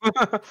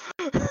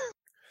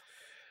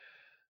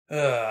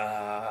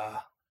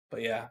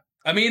 But yeah,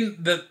 I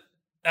mean,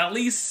 at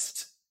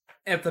least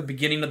at the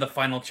beginning of the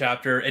final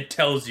chapter, it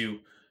tells you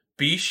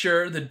be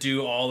sure to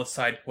do all the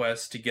side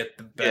quests to get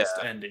the best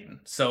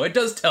ending. So it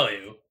does tell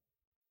you.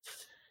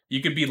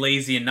 You could be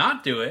lazy and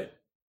not do it.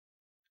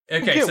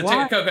 Okay,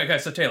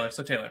 so Taylor.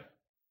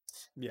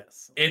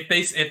 Yes.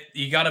 If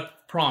you got a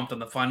prompt on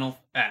the final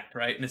act,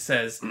 right, and it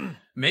says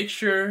make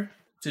sure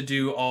to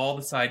do all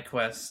the side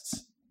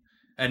quests,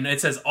 and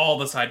it says all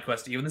the side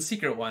quests, even the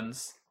secret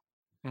ones.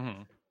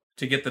 Mm-hmm.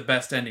 To get the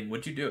best ending,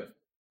 would you do it?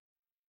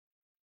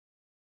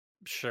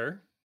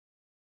 Sure.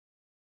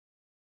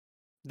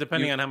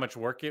 Depending on how much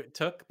work it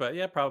took, but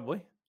yeah,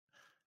 probably.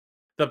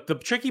 The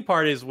tricky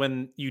part is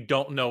when you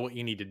don't know what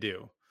you need to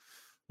do.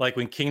 Like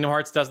when Kingdom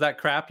Hearts does that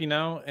crap,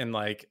 and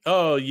like,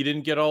 oh, you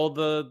didn't get all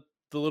the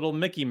little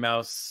Mickey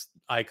Mouse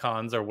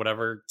icons or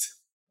whatever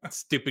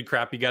stupid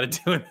crap you got to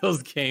do in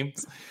those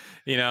games,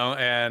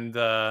 and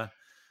but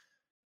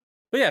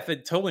yeah, if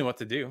it told me what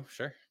to do,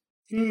 sure.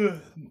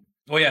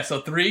 Well, yeah, so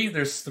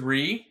there's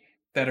 3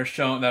 that are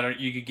shown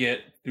you could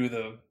get through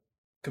the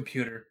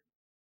computer.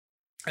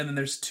 And then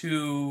there's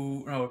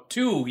 2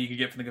 you could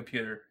get from the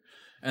computer.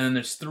 And then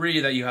there's 3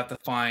 that you have to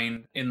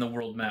find in the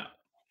world map.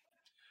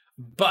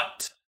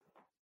 But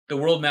the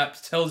world map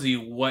tells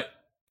you what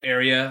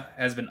area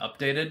has been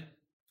updated.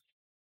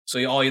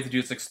 So all you have to do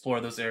is explore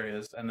those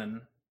areas, and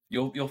then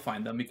you'll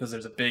find them because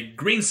there's a big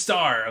green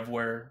star of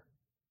what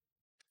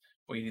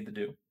you need to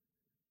do.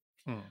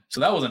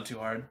 So that wasn't too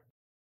hard.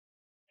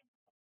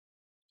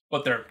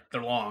 But they're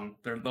long.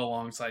 They're the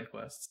long side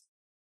quests.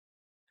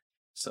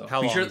 So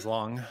how long is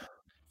long?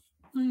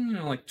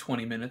 Like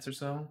 20 minutes or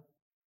so.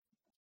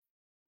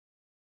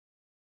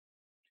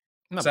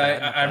 Not so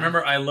bad, I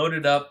remember I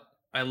loaded up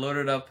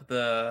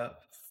the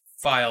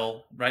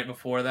file right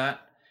before that,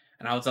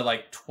 and I was at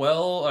like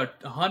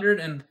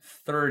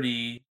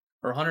 130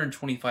 or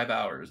 125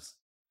 hours.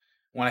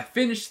 When I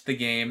finished the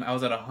game, I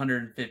was at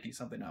 150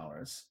 something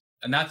hours,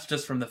 and that's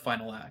just from the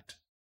final act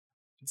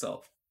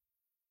itself.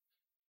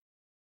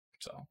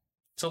 So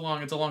it's a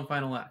long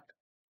final act.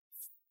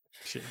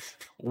 Jeez.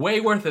 Way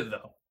worth it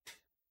though.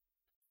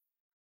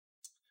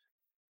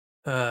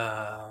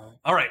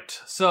 All right.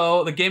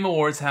 So the Game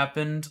Awards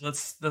happened.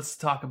 Let's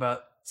talk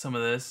about some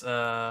of this.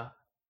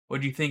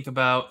 What do you think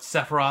about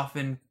Sephiroth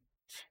in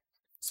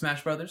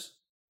Smash Brothers?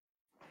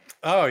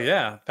 Oh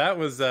yeah, that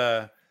was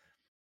that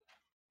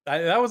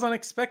was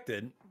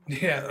unexpected.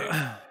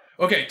 Yeah.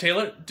 Okay,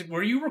 Taylor,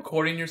 were you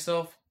recording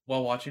yourself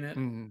while watching it?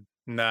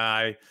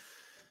 Nah,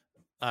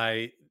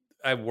 I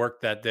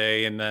worked that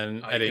day, and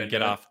then I didn't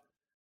get off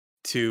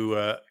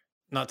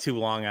not too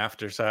long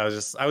after. So I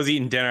was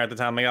eating dinner at the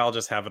time. Like, I'll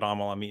just have it on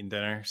while I'm eating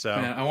dinner. So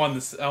man, I wanted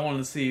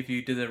to see if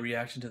you did a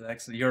reaction to that.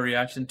 Cause your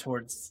reaction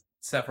towards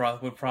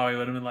Sephiroth would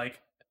have been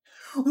like,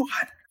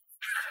 what?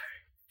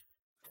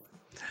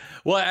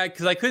 Well,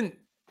 because I couldn't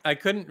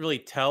really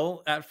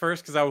tell at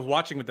first because I was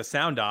watching with the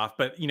sound off,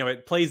 but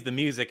it plays the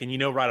music and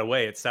right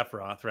away it's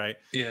Sephiroth, right?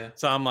 Yeah.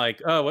 So I'm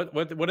like, oh,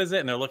 what is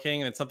it? And they're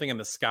looking and it's something in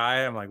the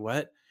sky. I'm like,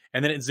 what?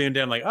 And then it zoomed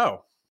in. I'm like,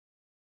 oh,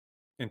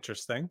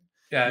 interesting.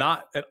 Yeah.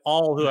 Not at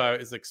all who I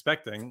was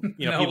expecting.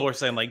 No. People were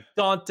saying like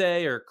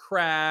Dante or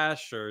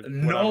Crash or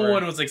whatever. No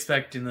one was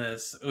expecting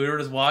this. We were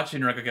just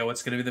watching. We're like, okay,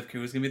 who's gonna be the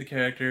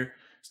character?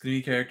 It's gonna be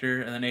the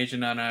character. And then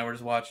Asian and I were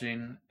just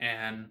watching,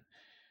 and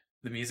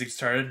the music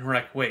started. And we're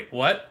like, wait,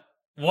 what?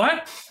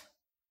 What?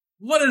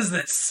 What is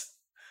this?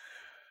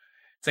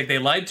 It's like they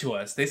lied to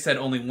us. They said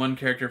only one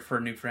character for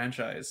a new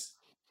franchise,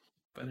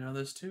 but now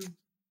there's 2.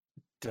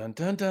 Dun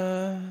dun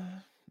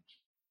dun.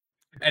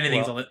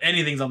 Anything's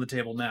on the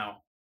table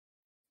now.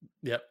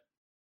 Yep.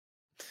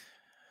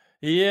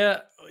 Yeah,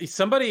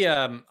 somebody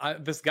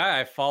this guy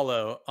I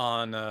follow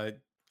on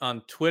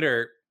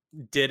Twitter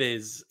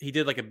he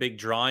did like a big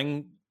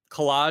drawing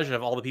collage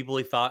of all the people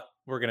he thought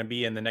were going to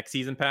be in the next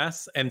season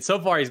pass, and so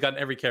far he's gotten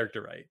every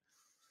character right.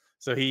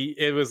 So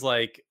it was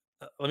like,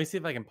 let me see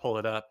if I can pull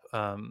it up.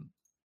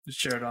 Just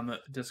share it on the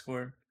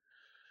Discord.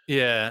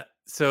 Yeah.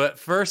 So at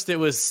first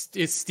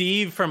it's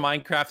Steve from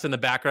Minecraft in the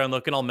background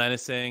looking all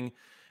menacing,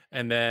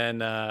 and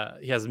then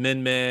he has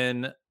Min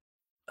Min. Let's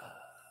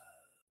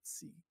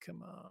see,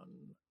 come on,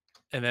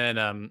 and then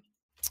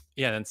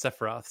then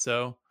Sephiroth.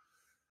 So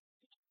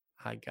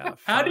I got.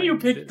 How do you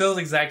pick those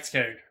exact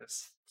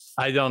characters?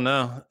 I don't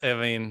know. I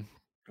mean,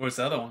 What's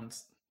the other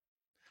ones?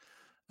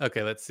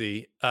 okay, let's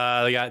see.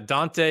 They got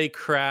Dante,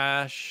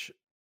 Crash.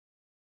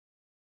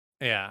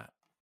 Yeah,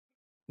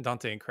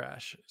 Dante and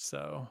Crash.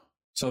 So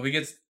if he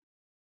gets,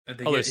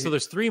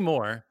 there's 3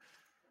 more.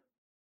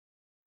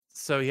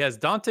 So he has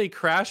Dante,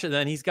 Crash, and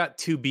then he's got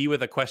 2B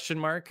with a question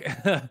mark.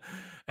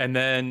 And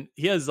then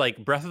he has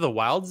like Breath of the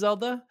Wild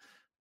Zelda.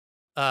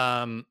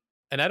 And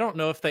I don't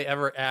know if they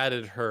ever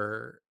added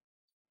her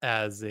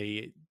as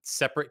a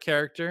separate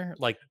character.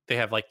 Like they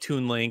have like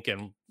Toon Link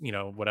and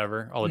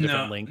whatever, all the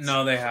different links.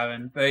 No, they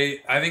haven't.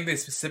 I think they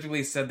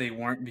specifically said they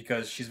weren't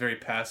because she's very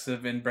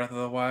passive in Breath of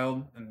the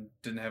Wild and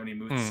didn't have any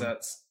move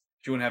sets.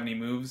 She wouldn't have any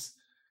moves,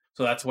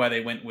 so that's why they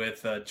went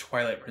with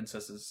Twilight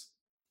Princesses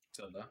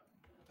Zelda.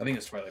 I think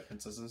it's Twilight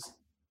Princesses.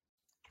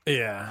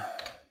 Yeah.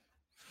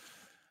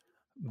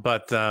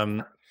 But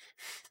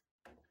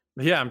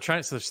yeah, I'm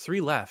trying. So there's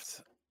 3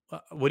 left.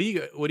 What do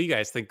you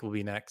guys think will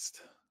be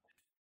next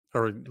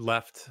or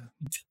left?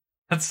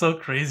 That's so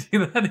crazy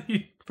that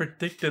he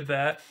predicted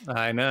that.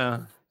 I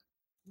know.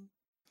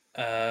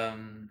 I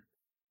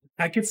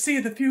could see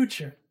the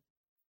future.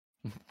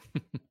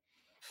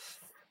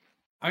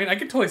 I mean, I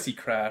could totally see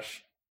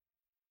Crash.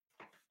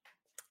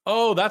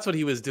 Oh, that's what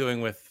he was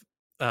doing with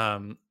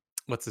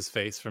what's his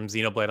face from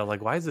Xenoblade. I was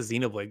like, why is the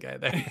Xenoblade guy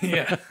there?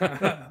 Yeah.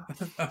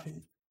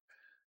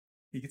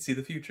 You can see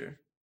the future.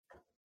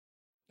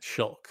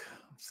 Shulk.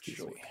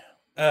 Excuse me.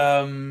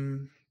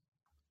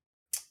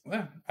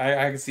 Well,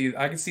 I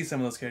can see some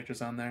of those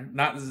characters on there.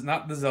 Not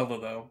the Zelda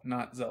though.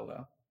 Not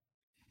Zelda.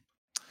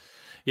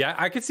 Yeah,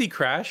 I could see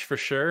Crash for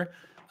sure.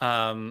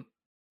 I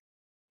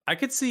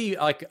could see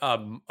like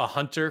a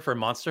hunter for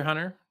Monster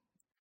Hunter.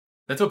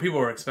 That's what people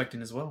were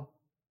expecting as well.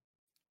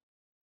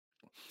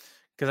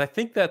 Because I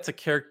think that's a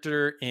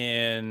character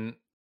in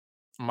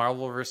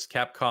Marvel vs.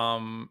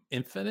 Capcom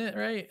Infinite,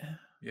 right?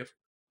 Yep.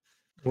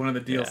 One of the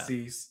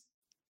DLCs.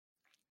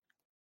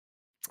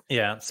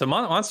 Yeah. So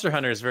Monster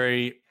Hunter is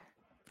very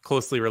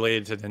closely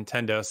related to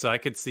Nintendo, so I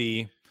could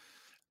see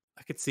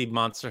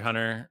Monster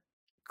Hunter.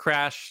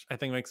 Crash, I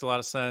think, makes a lot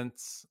of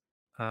sense.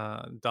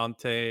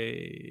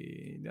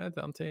 Dante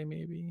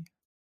maybe.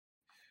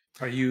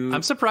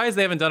 I'm surprised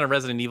they haven't done a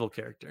Resident Evil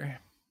character.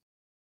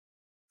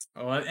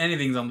 Oh,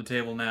 anything's on the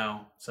table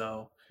now.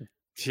 So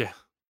yeah.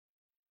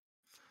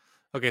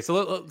 Okay,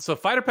 so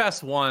Fighter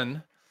Pass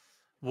 1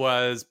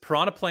 was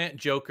Piranha Plant,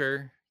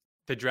 Joker,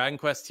 the Dragon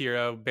Quest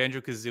hero,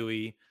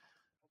 Banjo-Kazooie.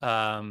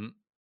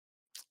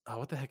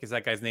 What the heck is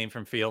that guy's name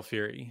from Fatal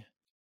Fury?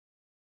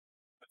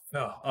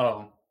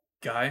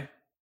 Guy?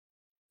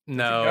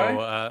 No.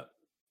 Guy?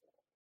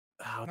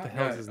 What the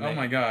hell is his name? Oh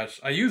my gosh.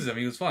 I used him.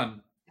 He was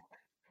fun.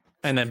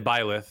 And then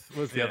Byleth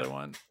was the other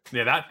one.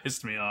 Yeah, that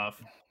pissed me off.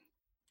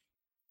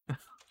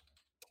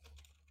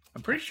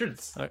 I'm pretty sure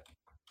it's... I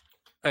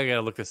gotta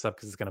look this up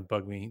because it's gonna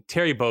bug me.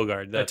 Terry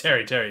Bogard.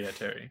 Terry.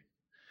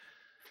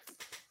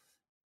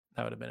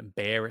 That would have been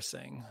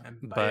embarrassing.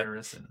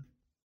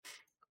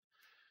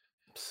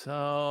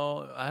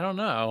 So I don't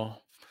know.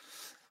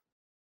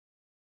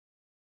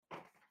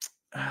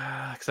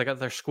 Because I got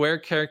their Square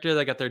character,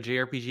 they got their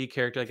JRPG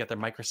character, I got their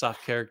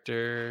Microsoft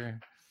character,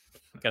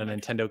 got a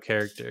Nintendo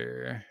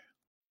character.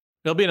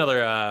 There'll be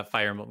another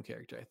Fire Emblem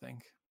character, I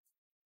think.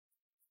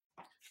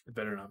 It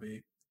better not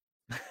be.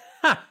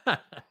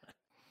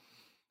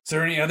 Is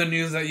there any other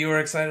news that you were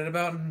excited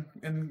about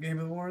in Game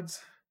Awards?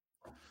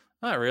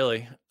 Not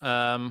really.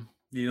 You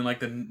didn't like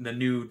the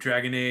new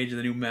Dragon Age,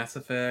 the new Mass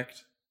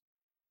Effect?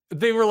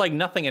 They were like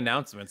nothing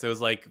announcements. It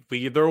was like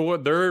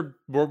we're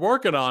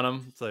working on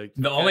them. It's like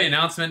the only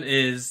announcement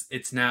is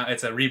it's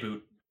a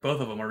reboot.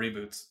 Both of them are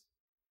reboots.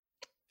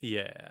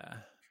 Yeah.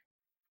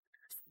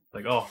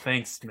 Like, oh,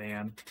 thanks,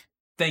 man.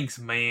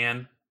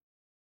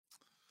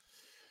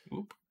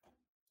 Oop.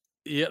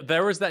 Yeah,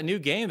 there was that new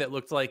game that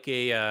looked like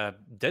a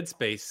Dead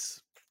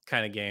Space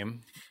kind of game.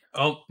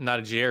 Oh, not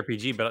a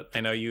JRPG, but I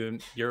know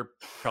you're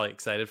probably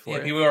excited for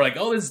it. People are like,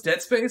 "Oh, this is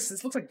Dead Space.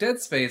 This looks like Dead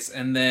Space,"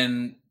 and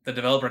then the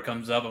developer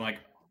comes up. I'm like,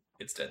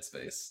 "It's Dead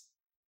Space,"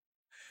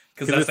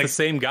 because that's the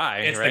same guy.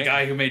 It's right? the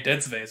guy who made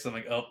Dead Space. I'm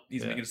like, "Oh,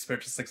 he's making a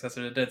spiritual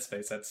successor to Dead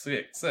Space. That's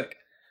sick."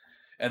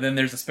 And then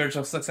there's a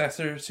spiritual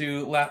successor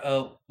to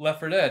Left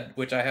 4 Dead,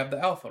 which I have the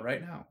alpha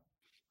right now.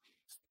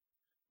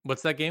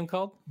 What's that game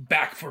called?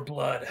 Back 4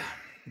 Blood.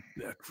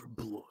 Back 4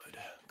 Blood.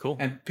 Cool.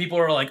 And people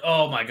are like,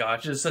 "Oh my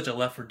gosh, this is such a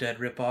Left 4 Dead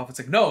ripoff." It's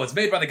like, no, it's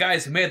made by the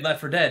guys who made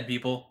Left 4 Dead,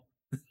 people.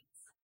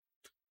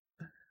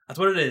 That's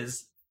what it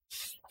is.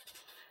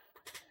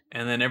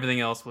 And then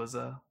everything else was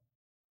So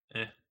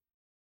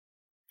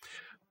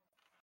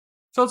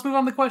let's move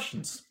on to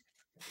questions.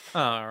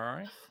 All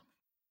right.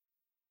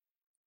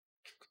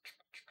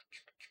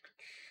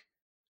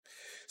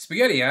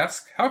 Spaghetti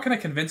asks, how can I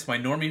convince my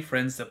normie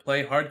friends to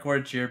play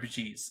hardcore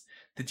JRPGs?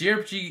 The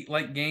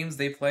JRPG-like games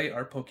they play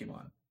are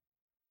Pokemon.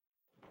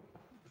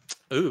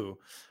 Ooh.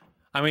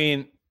 I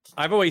mean,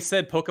 I've always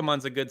said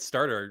Pokemon's a good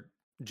starter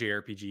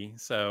JRPG,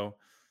 so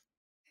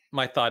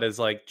my thought is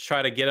like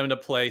try to get them to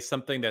play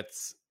something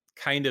that's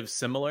kind of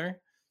similar.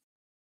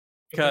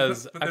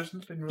 Because I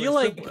feel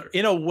like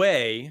in a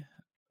way,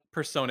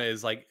 Persona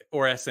is like,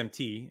 or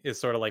SMT is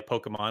sort of like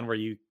Pokemon, where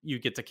you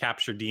get to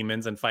capture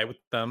demons and fight with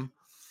them,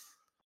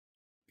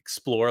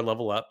 explore,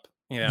 level up.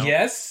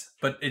 Yes,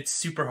 but it's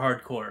super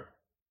hardcore.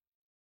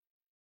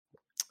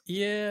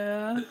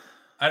 Yeah.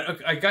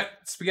 I got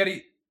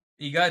Spaghetti.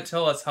 You gotta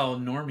tell us how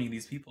normie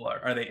these people are.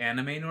 Are they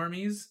anime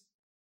normies?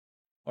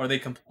 Or are they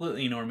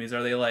completely normies?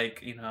 Are they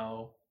like,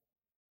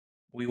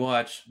 we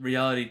watch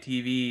reality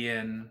TV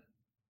and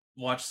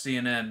watch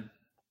CNN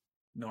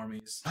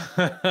normies?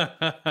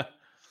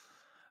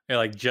 They're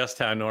like just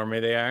how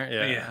normie they are.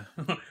 Yeah.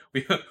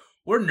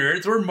 We're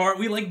nerds.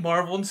 We like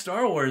Marvel and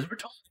Star Wars. We're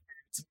totally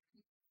nerds.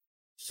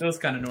 Those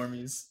kind of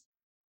normies.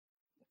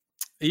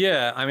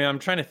 Yeah, I mean, I'm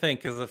trying to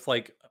think because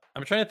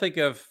I'm trying to think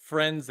of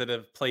friends that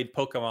have played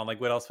Pokemon. Like,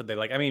 what else would they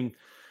like? I mean,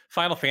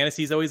 Final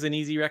Fantasy is always an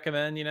easy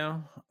recommend.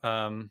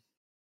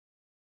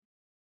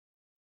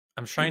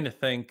 I'm trying to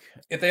think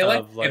if they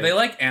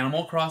like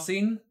Animal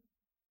Crossing,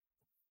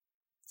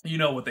 you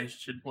know what they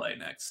should play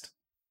next.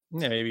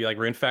 Yeah, maybe like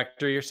Rune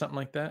Factory or something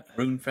like that.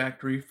 Rune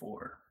Factory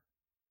 4.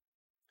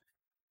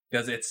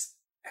 Because it's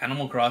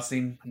Animal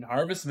Crossing and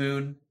Harvest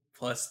Moon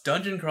plus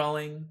dungeon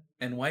crawling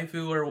and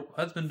waifu or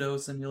husbando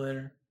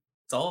simulator.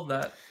 It's all of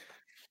that.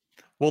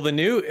 Well,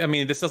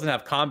 this doesn't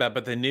have combat,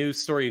 but the new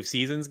Story of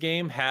Seasons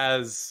game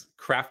has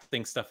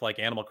crafting stuff like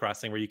Animal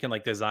Crossing, where you can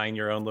like design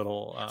your own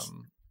little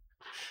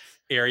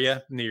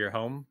area near your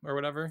home or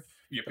whatever.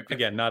 Yep.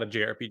 Again, not a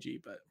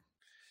JRPG, but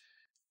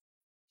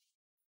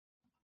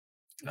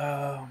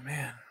oh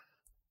man,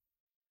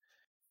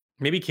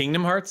 maybe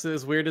Kingdom Hearts,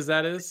 as weird as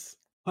that is.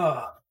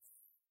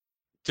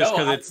 Just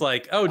because it's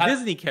like,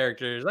 Disney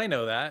characters, I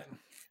know that.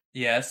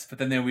 Yes, but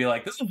then they'll be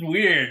like, this is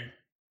weird.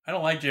 I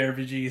don't like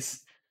JRPGs.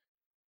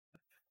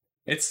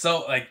 It's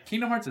so like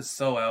Kingdom Hearts is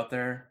so out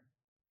there.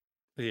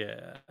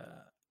 Yeah.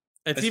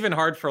 It's even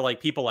hard for like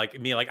people like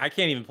me. Like I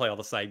can't even play all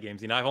the side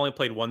games. I've only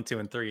played 1, 2,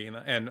 and 3,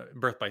 and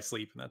Birth by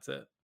Sleep, and that's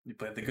it. You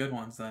played the good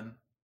ones then.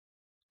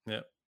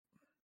 Yep.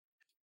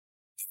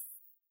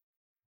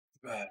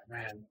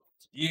 Man,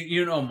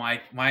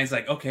 mine's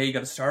like, okay, you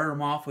got to start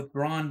them off with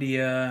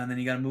Grandia, and then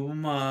you got to move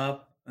them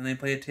up, and then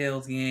play a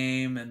Tales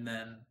game, and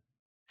then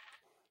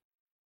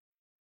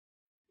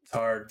it's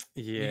hard.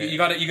 Yeah, you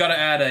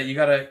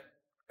gotta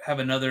have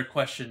another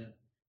question,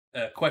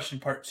 question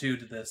part 2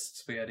 to this,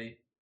 Spaghetti.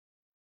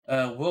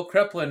 Will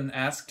Kreplin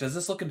asks, does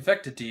this look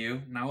infected to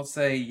you? And I will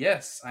say,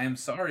 yes, I am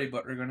sorry,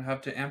 but we're going to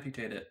have to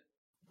amputate it.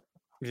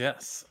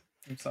 Yes.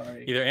 I'm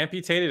sorry. Either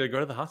amputate it or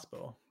go to the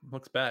hospital.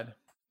 Looks bad.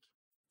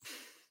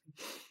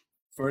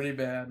 Pretty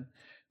bad.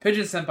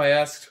 Pigeon Senpai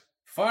asked,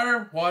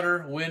 fire,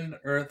 water, wind,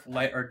 earth,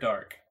 light, or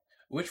dark.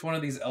 Which one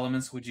of these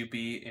elements would you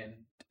be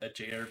in a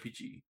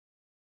JRPG?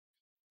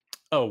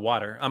 Oh,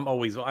 water. I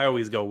always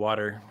go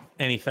water.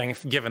 Anything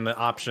if given the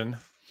option.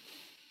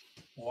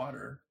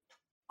 Water.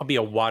 I'll be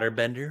a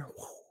waterbender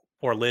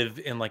or live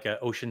in like an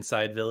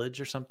oceanside village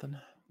or something.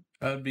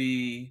 That would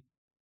be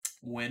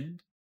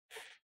wind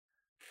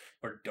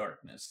or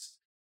darkness.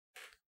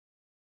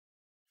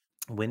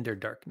 Wind or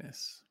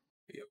darkness.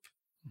 Yep.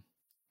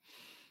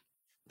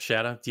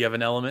 Shadow, do you have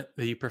an element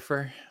that you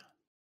prefer?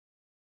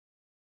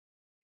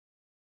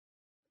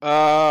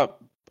 I'll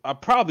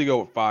probably go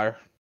with fire.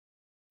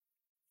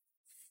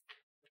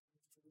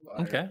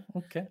 Fire.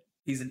 Okay.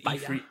 He's an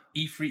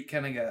E-freak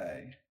kind of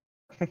guy.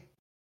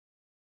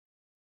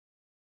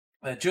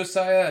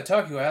 Josiah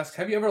Ataku asks,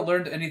 have you ever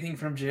learned anything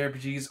from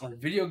JRPGs or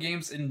video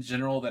games in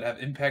general that have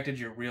impacted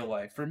your real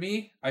life? For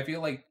me, I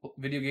feel like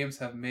video games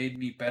have made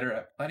me better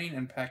at planning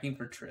and packing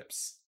for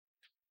trips.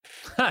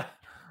 What?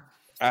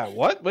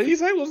 What did you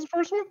say? What was the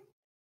first one?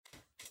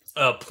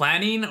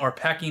 Planning or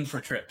packing for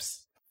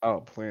trips. Oh,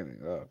 planning.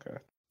 Oh, okay.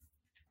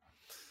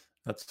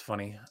 That's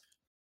funny.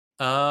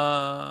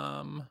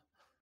 Not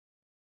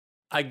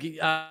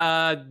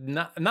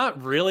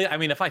really. I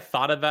mean, if I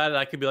thought about it,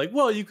 I could be like,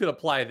 well, you could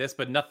apply this,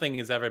 but nothing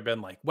has ever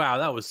been like, wow,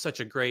 that was such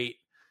a great.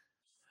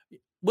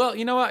 Well,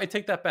 you know what? I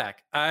take that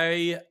back.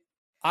 I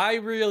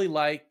really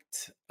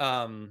liked.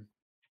 It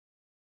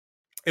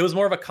was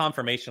more of a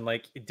confirmation.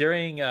 Like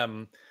during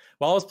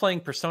while I was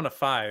playing Persona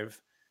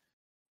 5,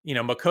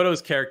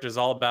 Makoto's character is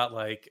all about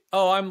like,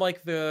 oh, I'm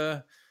like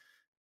the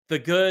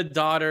good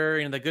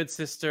daughter, the good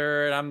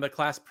sister, and I'm the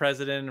class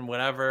president and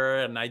whatever,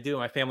 and I do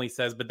what my family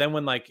says. But then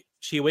when like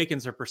she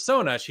awakens her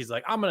persona, she's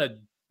like, I'm gonna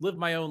live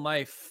my own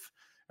life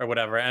or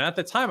whatever. And at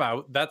the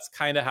time, that's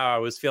kind of how I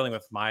was feeling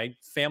with my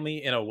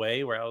family in a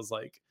way, where I was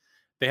like,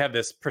 they have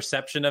this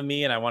perception of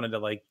me, and I wanted to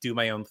like do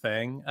my own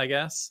thing, I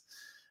guess.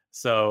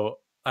 So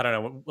I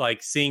don't know,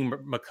 like seeing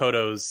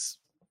Makoto's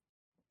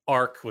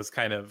arc was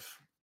I don't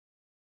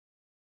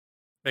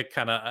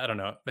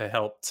know, it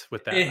helped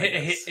with that.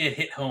 It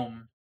hit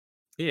home.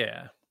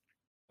 Yeah.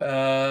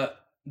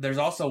 There's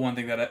also one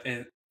thing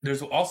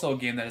there's also a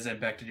game that has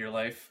impacted your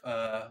life.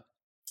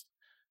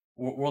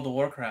 World of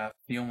Warcraft.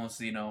 You almost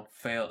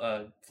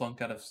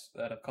flunked out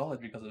of college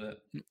because of it.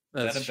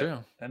 That's true.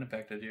 That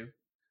impacted you.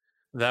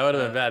 That would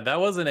have been bad. That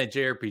wasn't a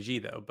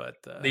JRPG though, but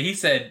he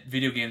said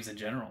video games in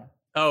general.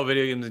 Oh,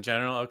 video games in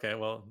general. Okay,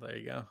 well there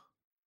you go.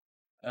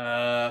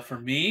 For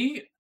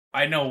me,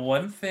 I know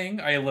one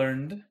thing I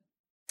learned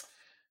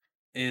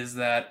is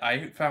that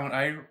when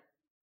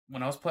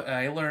I was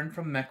I learned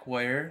from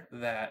MechWarrior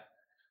that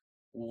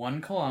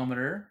 1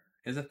 kilometer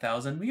is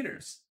 1,000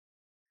 meters,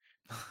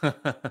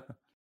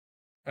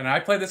 and I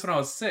played this when I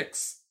was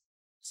 6,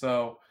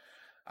 so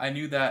I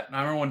knew that. And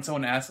I remember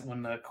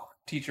when the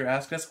teacher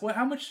asked us,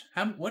 "How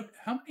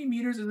many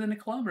meters is in a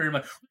kilometer?" I'm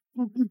like,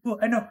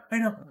 I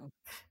know,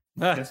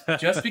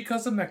 just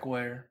because of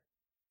MechWarrior.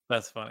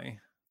 That's funny.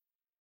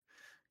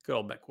 Good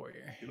old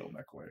MechWarrior. Good old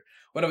MechWarrior.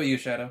 What about you,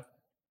 Shadow?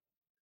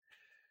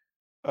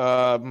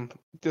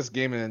 Just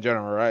gaming in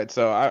general, right?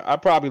 So I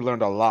probably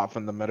learned a lot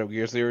from the Metal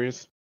Gear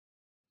series.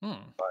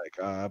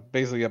 Like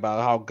basically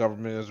about how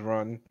government is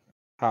run,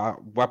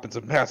 how weapons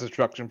of mass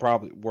destruction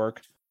probably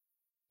work,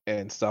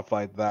 and stuff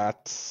like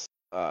that.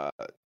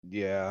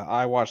 Yeah,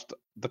 I watched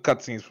the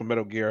cutscenes from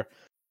Metal Gear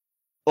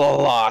a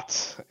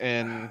lot,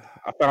 and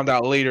I found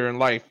out later in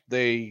life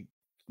they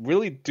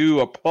really do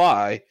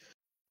apply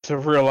to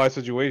real life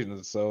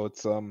situations. So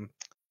it's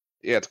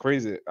yeah, it's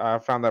crazy. I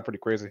found that pretty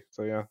crazy.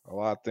 So yeah, a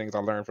lot of things I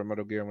learned from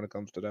Metal Gear when it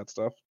comes to that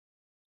stuff.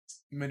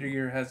 Metal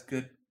Gear has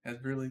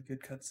really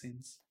good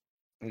cutscenes.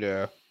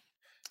 Yeah.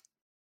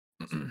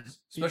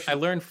 I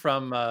learned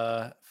from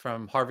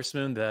Harvest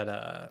Moon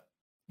that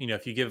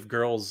if you give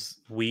girls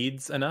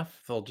weeds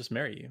enough, they'll just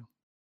marry you.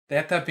 They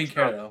have to have pink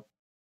hair though.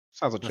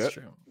 Sounds legit. That's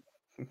true.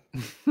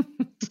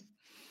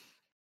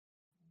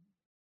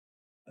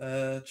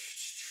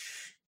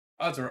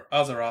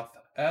 Azeroth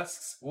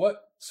asks,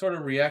 what sort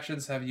of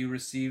reactions have you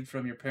received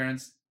from your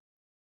parents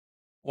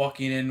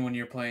walking in when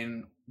you're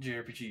playing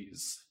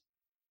JRPGs?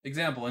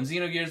 Example, in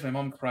Xenogears, my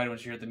mom cried when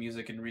she heard the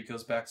music in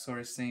Rico's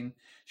backstory scene.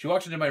 She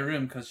walked into my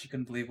room because she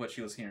couldn't believe what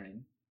she was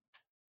hearing.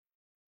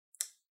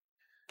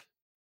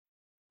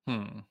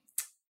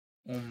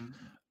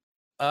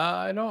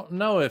 I don't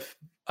know if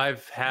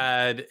I've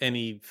had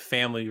any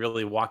family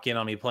really walk in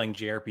on me playing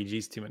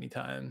JRPGs too many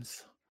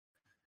times.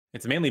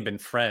 It's mainly been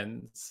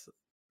friends.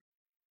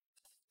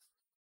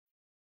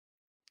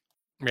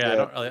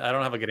 Yeah, I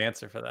don't have a good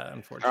answer for that,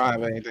 unfortunately. I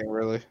don't have anything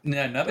really.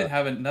 Yeah, nothing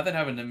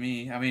happened to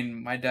me. I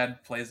mean, my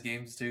dad plays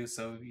games too,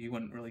 so he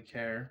wouldn't really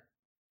care.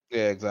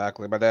 Yeah,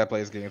 exactly. My dad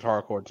plays games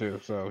hardcore too,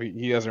 so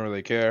he doesn't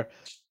really care.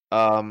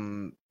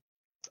 I'm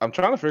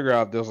trying to figure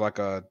out if there's like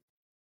a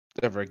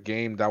different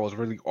game that was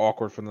really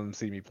awkward for them to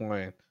see me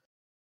playing.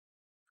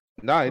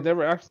 No, he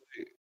never actually.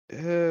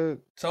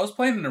 So I was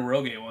playing in a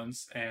Rogue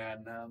once,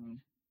 and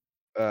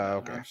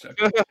okay.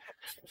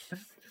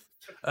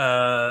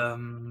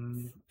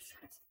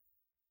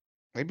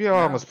 Maybe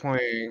I was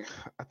playing.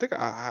 I think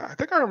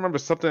I remember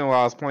something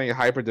while I was playing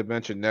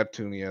Hyperdimension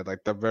Neptunia,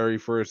 like the very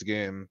first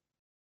game.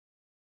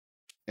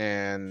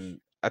 And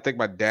I think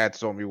my dad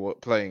saw me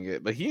playing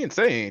it, but he didn't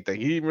say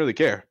anything. He didn't really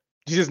care.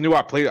 He just knew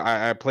I played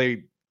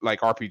like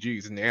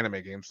RPGs in the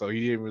anime game, so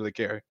he didn't really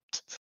care.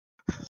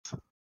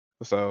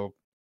 So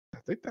I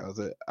think that was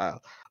it.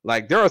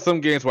 Like there are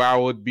some games where I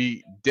would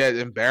be dead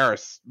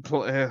embarrassed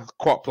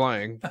caught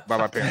playing by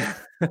my parents.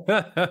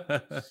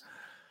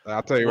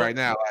 I'll tell you right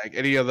now, like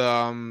any of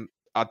the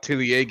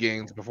Atelier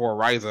games before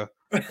Ryza,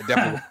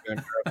 definitely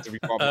embarrassed to be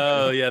caught.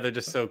 Oh yeah, they're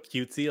just so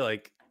cutesy.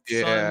 Like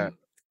yeah,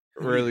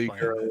 really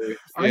girly.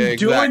 I'm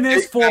doing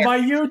this for my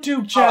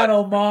YouTube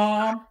channel,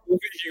 Mom. What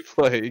are you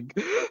playing?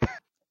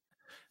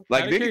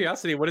 Like, out of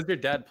curiosity, what does your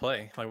dad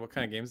play? Like, what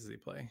kind of games does he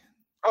play?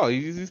 Oh,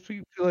 he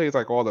plays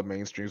like all the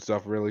mainstream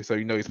stuff, really. So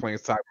he's playing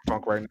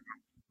Cyberpunk right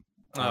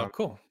now. Oh,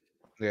 cool.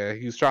 Yeah,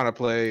 he's trying to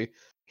play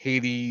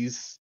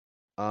Hades,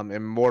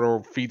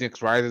 Immortal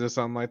Phoenix Rising or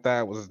something like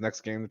that. Was his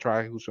next game to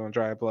try? He was going to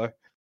try to play.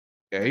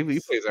 Yeah, he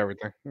plays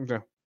everything. Yeah.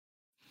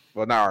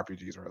 Well, not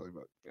RPGs really,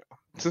 but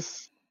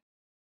just.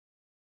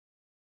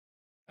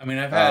 I mean,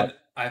 I've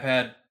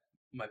had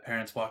my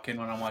parents walk in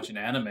when I'm watching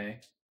anime.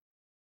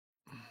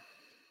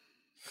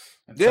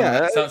 And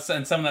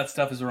some of that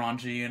stuff is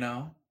raunchy,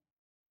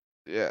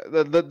 Yeah,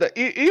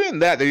 even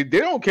that they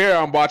don't care.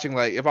 I'm watching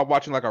if I'm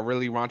watching like a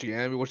really raunchy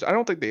anime, which I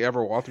don't think they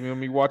ever walked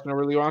me watching a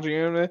really raunchy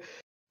anime.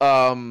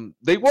 I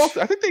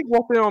think they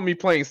walked in on me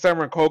playing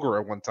Samurai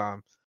Kogura one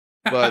time,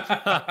 but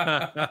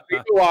they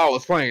knew why I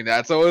was playing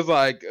that, so it's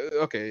like,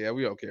 okay, yeah,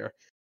 we don't care.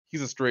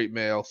 He's a straight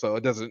male, so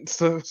it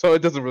doesn't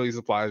it doesn't really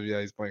surprise me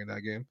that he's playing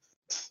that game.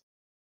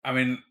 I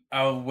mean,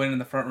 I went in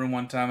the front room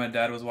one time and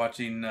Dad was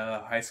watching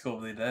High School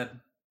of the Dead.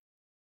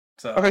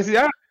 So okay, see,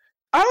 I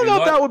don't know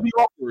if that would be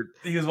awkward.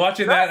 He was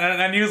watching that,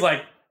 and he was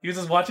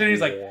just watching it.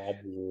 He's like,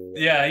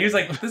 yeah, he was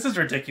like, this is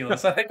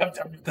ridiculous. I think I'm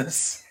done with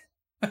this.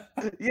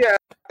 Yeah,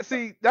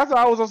 see, that's what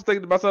I was also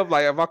thinking to myself.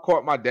 Like, if I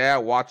caught my dad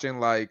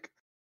watching like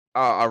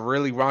a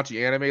really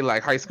raunchy anime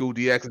like High School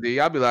DxD,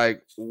 I'd be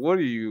like, "What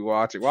are you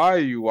watching? Why are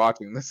you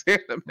watching this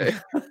anime?"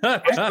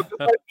 That'd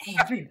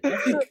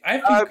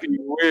be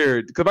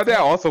weird because my dad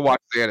also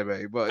watches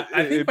anime. But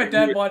I think my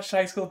dad watched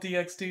High School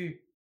DxD.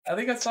 I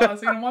think I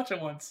seen him watch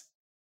it once.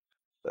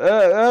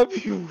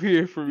 That'd be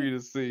weird for me to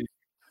see.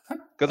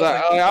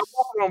 Because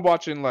I'm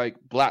watching like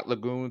Black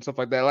Lagoon, stuff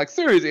like that, like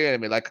serious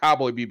anime, like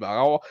Cowboy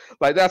Bebop.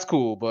 Like that's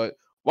cool, but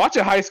Watch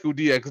a High School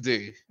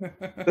DxD.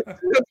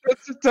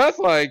 That's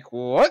like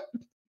what?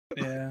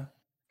 Yeah.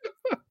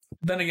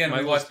 Then again, Might we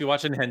as well watched just be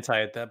watching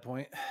hentai at that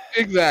point.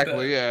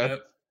 Exactly. Yeah.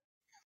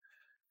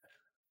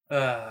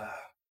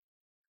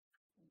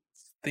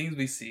 Things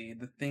we see.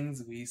 The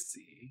things we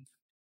see.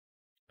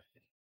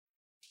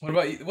 What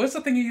about you? What's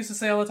the thing you used to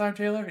say all the time,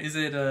 Taylor? Is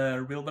it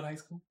Real But High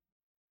School?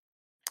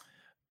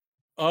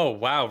 Oh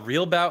wow,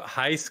 Real About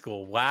High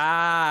School.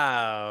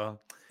 Wow.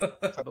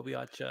 But we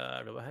watch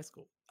Real About High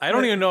School. I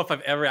don't even know if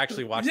I've ever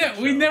actually watched that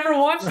show. We never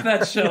watched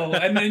that show.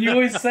 And then you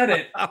always said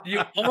it.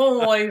 You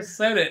always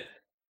said it.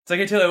 It's like,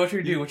 hey Taylor, what should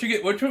we do? What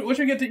should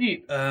we get to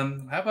eat? How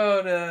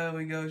about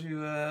we go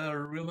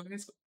to Real But High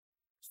School?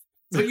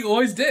 That's what you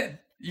always did.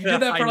 You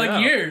did that for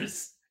like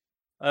years.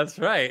 That's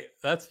right.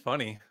 That's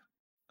funny.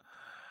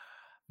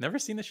 Never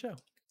seen the show.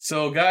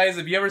 So, guys,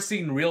 if you ever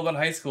seen Real About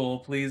High School,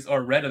 please,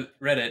 or read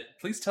it,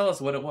 please tell us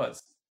what it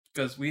was,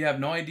 because we have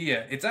no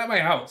idea. It's at my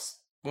house,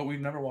 but we've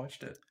never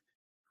watched it.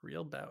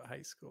 Real About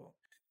High School.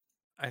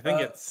 I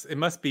think it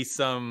must be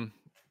some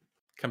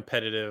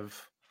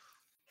competitive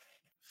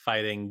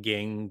fighting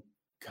gang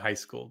high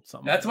school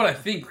something. That's what I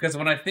think, because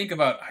when I think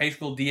about High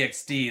School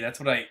DxD,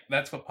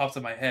 that's what pops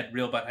in my head.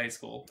 Real About High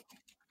School.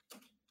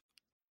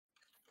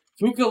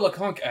 Fuka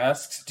LeConk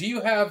asks, do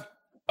you have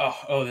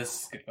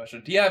this is a good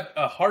question. Do you have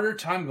a harder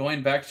time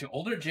going back to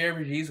older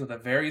JRPGs with a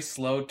very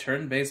slow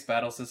turn-based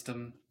battle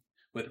system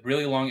with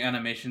really long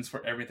animations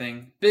for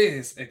everything?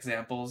 Biggest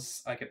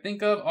examples I could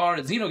think of are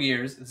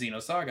Xenogears,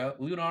 Xenosaga,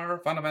 Lunar,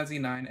 Final Fantasy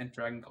IX, and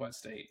Dragon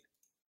Quest VIII.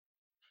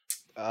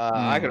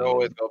 I could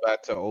always go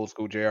back to old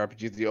school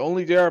JRPGs. The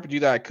only JRPG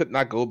that I could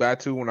not go back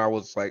to when I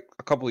was like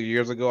a couple of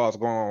years ago, I was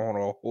going on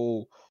a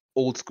whole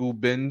old school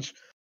binge.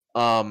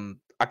 I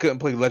couldn't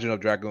play Legend of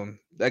Dragoon.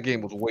 That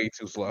game was way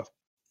too slow.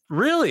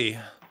 Really?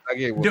 That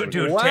game was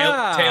dude,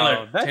 wow.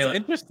 Taylor, that's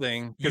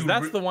interesting, because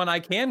that's the one I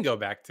can go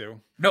back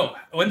to. No,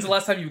 when's the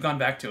last time you've gone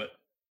back to it?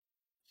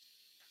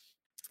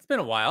 It's been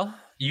a while.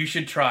 You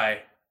should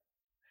try.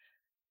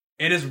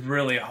 It is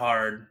really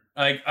hard.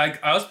 Like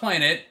I was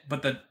playing it,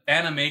 but the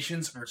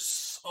animations are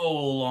so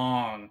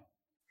long.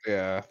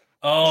 Yeah.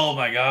 Oh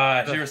my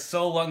gosh, they were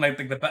so long. Like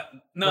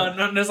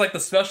no, there's like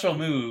the special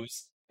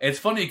moves. It's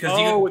funny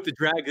because with the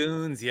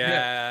dragoons,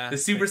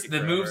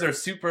 the moves are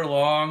super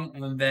long,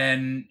 and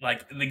then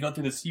like they go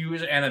through this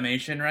huge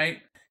animation, right?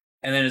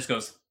 And then it just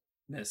goes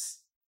this.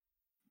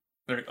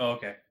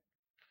 Okay.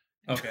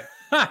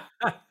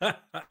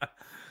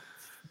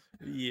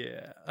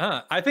 Yeah,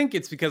 I think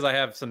it's because I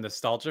have some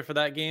nostalgia for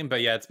that game,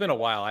 but yeah, it's been a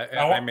while.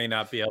 I may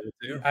not be able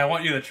to. I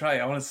want you to try.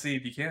 I want to see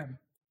if you can,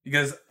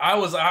 because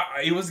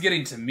it was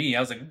getting to me. I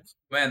was like,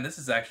 man,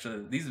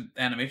 these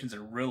animations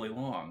are really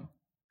long.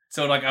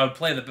 So like I would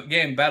play the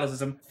game battle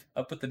system,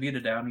 I'll put the Vita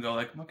down and go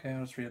like, okay,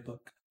 I'll just read a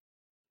book.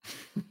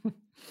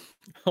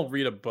 I'll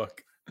read a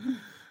book.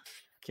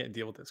 Can't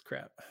deal with this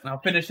crap. And I'll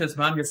finish this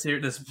manga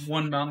series, this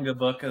one manga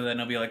book, and then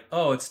I'll be like,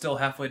 oh, it's still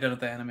halfway done with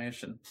the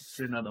animation. Let's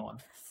do another one.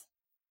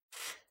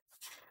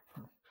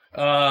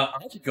 I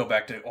could go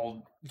back to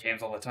old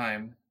games all the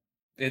time.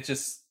 It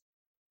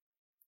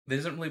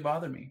doesn't really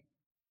bother me.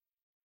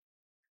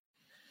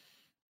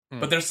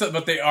 But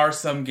there are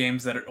some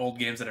games that are old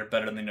games that are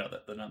better than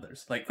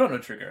others. Like Chrono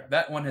Trigger,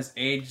 that one has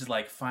aged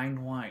like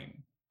fine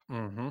wine.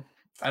 Mm-hmm.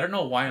 I don't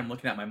know why I'm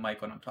looking at my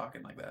mic when I'm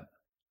talking like that.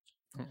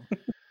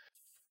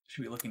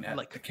 Should be looking at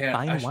like the cam.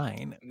 Fine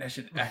wine. I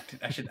should act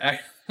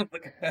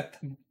look at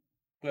the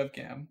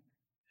webcam.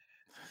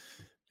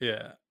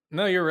 Yeah.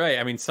 No, you're right.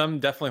 I mean, some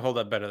definitely hold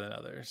up better than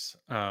others.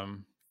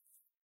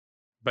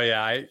 But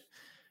yeah,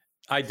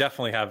 I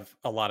definitely have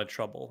a lot of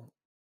trouble.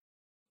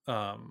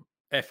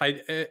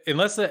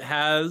 Unless it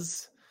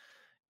has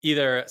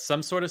either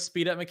some sort of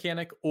speed up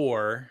mechanic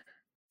or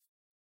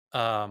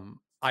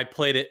I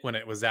played it when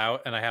it was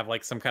out and I have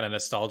like some kind of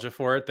nostalgia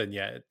for it, then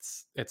yeah,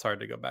 it's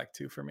hard to go back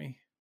to for me.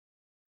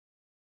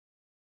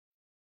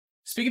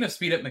 Speaking of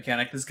speed up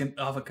mechanic, this is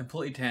off a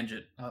complete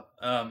tangent.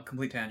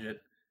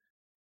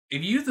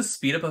 If you use the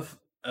speed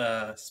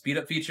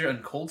up feature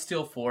on Cold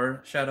Steel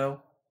 4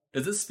 Shadow,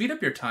 does it speed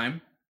up your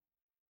time?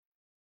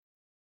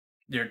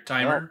 Your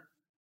timer?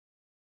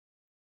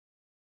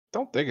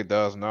 Don't think it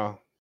does, no.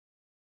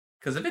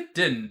 Because if it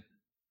didn't,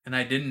 and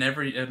I didn't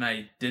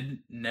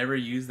never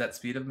use that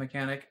speed up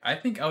mechanic, I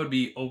think I would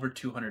be over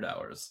 200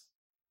 hours.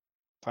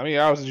 How many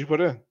hours did you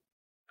put in?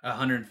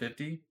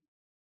 150.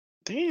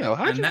 Damn,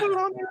 how'd you put it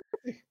on there?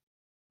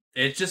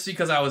 It's just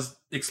because I was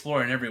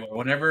exploring everywhere.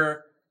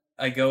 Whenever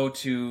I go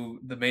to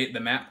the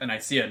map and I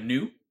see a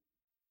new,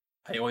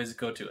 I always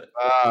go to it.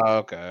 Oh,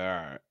 okay,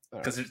 all right.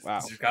 Because there's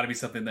got to be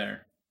something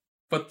there.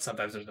 But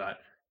sometimes there's not.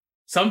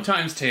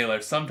 Sometimes,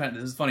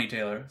 this is funny,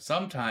 Taylor.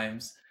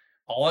 Sometimes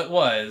all it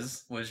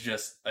was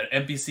just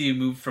an NPC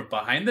moved from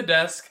behind the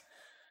desk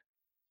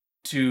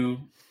to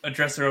a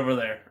dresser over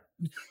there.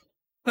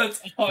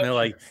 That's all. And they're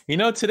like,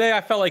 today I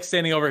felt like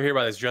standing over here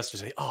by this dresser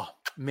saying, oh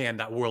man,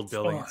 that world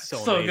building is so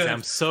amazing. Good.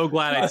 I'm so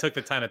glad I took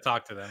the time to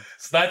talk to them.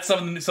 So that's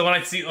something. So when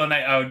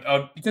I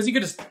would because you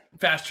could just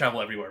fast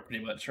travel everywhere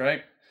pretty much,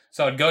 right?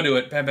 So I'd go to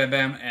it, bam, bam,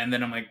 bam, and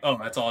then I'm like, oh,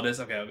 that's all it is?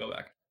 Okay, I'll go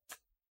back.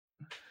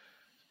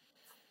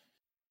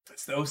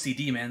 It's the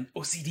OCD, man.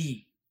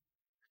 OCD.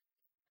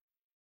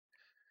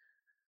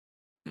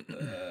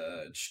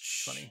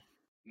 Funny.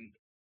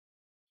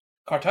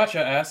 Kartacha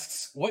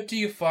asks, what do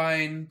you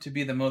find to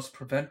be the most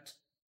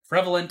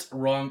prevalent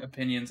wrong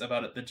opinions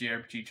about the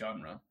JRPG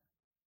genre?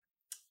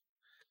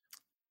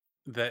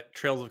 That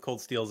Trails of Cold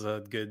Steel is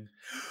a good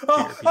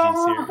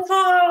JRPG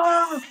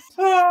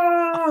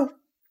series.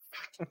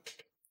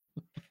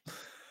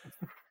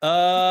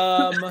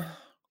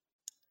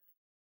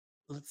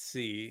 Let's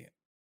see.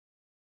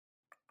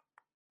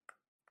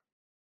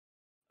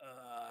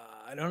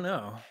 I don't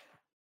know.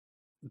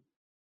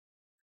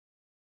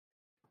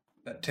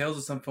 That Tales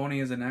of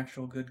Symphonia is an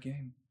actual good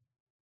game.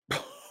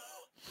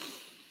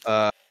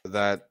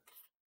 That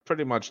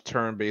pretty much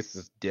turn-based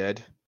is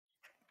dead.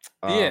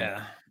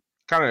 Yeah.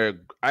 Kind of.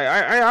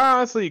 I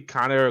honestly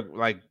kind of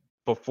like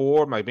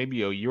before, like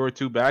maybe a year or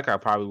two back, I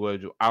probably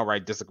would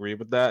outright disagree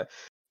with that.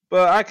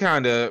 But I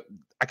kind of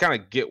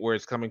get where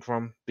it's coming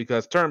from,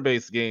 because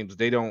turn-based games,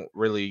 they don't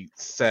really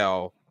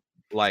sell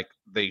like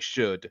they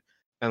should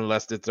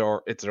unless it's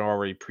an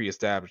already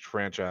pre-established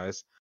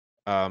franchise.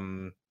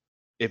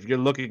 If you're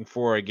looking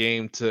for a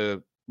game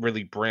to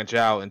really branch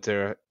out and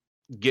to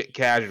get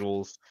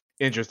casuals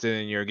interested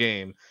in your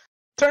game,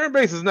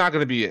 turn-based is not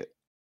going to be it.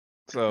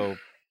 So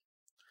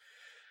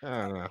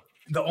I don't know.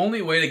 The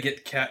only way to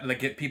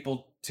get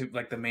people to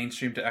like the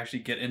mainstream to actually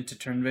get into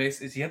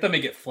turn-based is you have to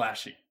make it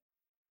flashy.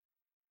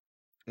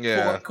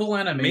 Yeah. Cool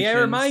animations. May I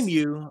remind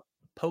you,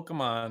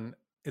 Pokemon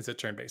is a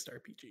turn-based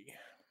RPG.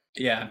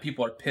 Yeah, and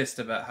people are pissed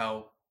about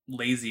how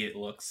lazy it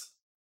looks.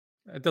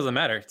 It doesn't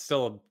matter. It's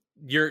still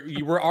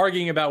you were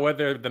arguing about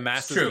whether the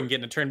masses can get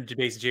into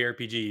turn-based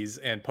JRPGs,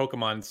 and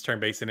Pokemon's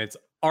turn-based, and it's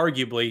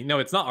arguably, no,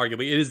 it's not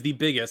arguably, it is the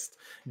biggest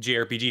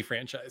JRPG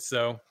franchise.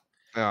 So,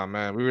 oh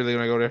man, we really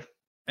gonna go there?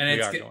 And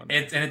it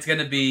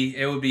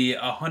would be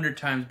 100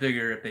 times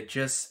bigger if they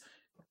just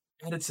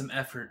added some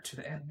effort to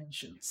the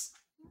animations.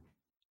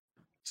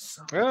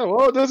 So. Yeah,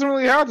 well, it doesn't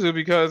really have to,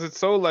 because it's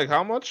sold like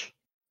how much?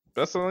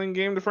 Best-selling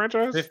game the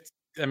franchise?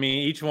 I mean,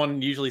 each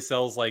one usually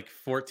sells like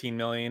 14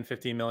 million,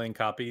 15 million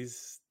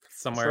copies,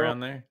 somewhere around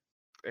there.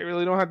 They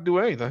really don't have to do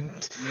anything.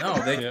 No,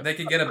 they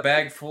could get a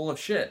bag full of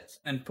shit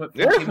and put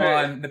the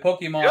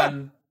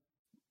Pokemon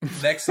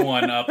next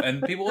one up,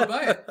 and people would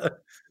buy it.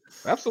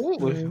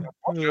 Absolutely.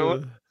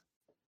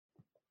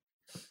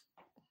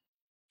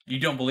 You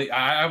don't believe?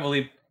 I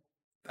believe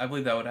that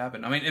would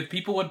happen. I mean, if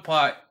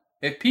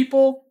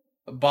people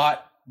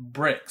bought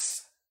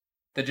bricks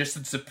that just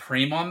said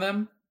Supreme on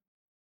them,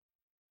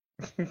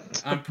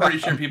 I'm pretty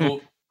sure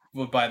people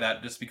would buy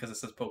that just because it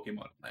says Pokemon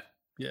on it.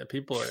 Yeah,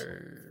 people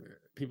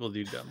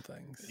do dumb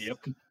things. Yep.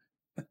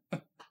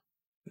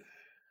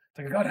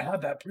 I gotta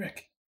have that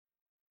brick.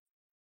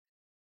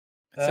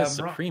 It says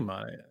Supreme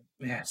on it.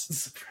 Yeah, it's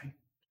Supreme.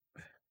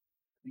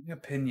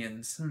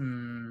 Opinions.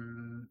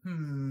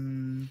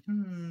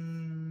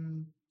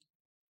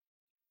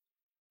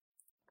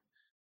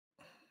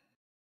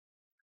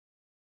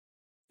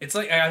 It's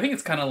like, I think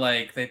it's kind of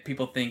like that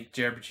people think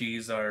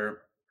JRPGs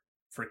are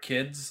for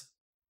kids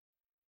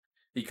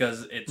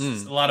because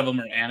it's a lot of them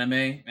are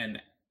anime, and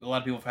a lot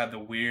of people have had the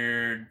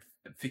weird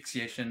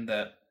fixation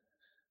that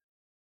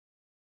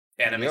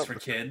anime's for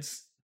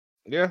kids.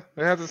 Yeah,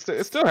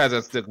 it still has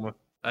that stigma.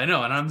 I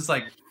know, and I'm just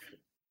like,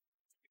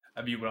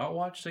 have you not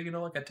watched,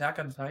 like Attack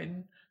on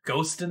Titan,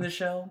 Ghost in the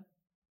Shell?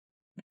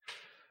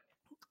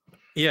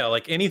 Yeah,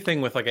 like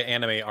anything with like an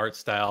anime art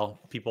style,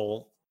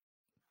 people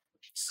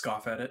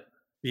scoff at it.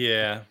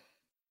 Yeah,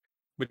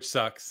 which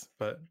sucks,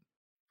 but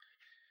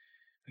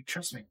like,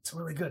 trust me, it's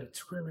really good.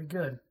 It's really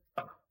good.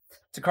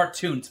 It's a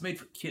cartoon. It's made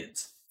for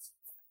kids.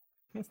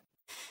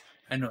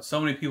 I know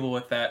so many people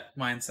with that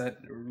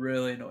mindset. It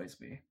really annoys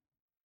me.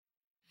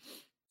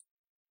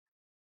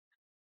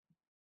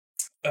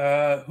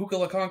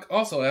 Hookalakonk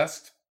also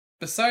asked,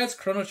 besides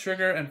Chrono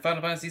Trigger and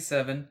Final Fantasy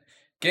VII,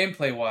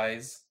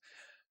 gameplay-wise,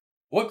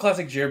 what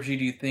classic JRPG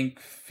do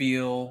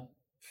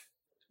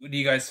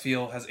you guys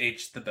feel has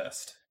aged the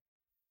best?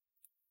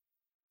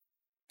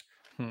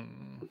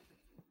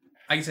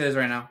 I can say this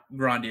right now.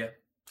 Grandia.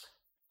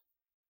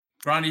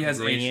 Grandia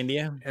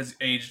has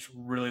aged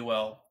really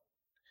well.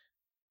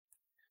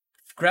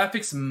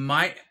 Graphics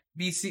might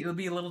be a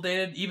little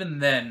dated. Even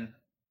then,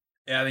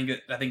 yeah,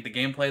 I think the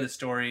gameplay, the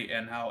story,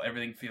 and how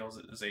everything feels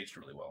is aged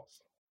really well.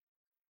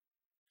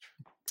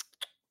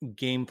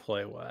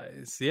 Gameplay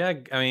wise, yeah.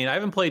 I mean, I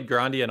haven't played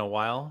Grandia in a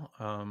while,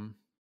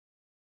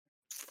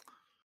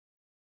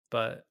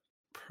 but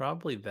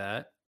probably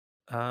that.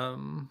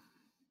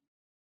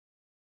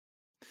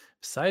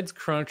 Besides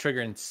Chrono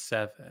Trigger and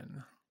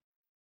 7,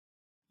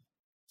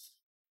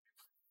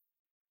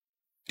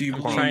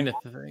 I'm trying to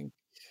think.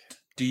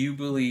 Do you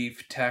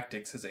believe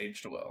Tactics has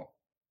aged well?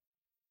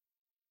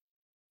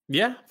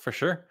 Yeah, for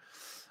sure.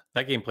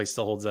 That gameplay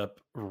still holds up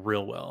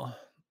real well.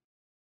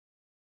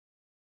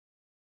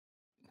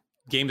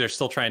 Games are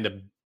still trying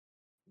to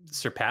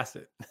surpass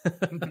it.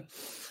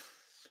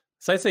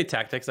 So I'd say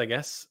Tactics, I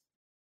guess.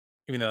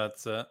 Even though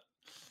that's the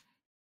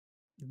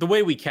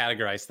way we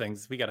categorize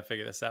things. We got to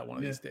figure this out one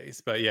of these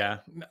days. But yeah,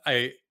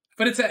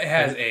 But it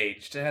has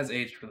aged. It has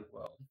aged really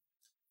well.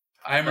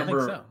 I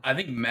remember. I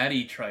think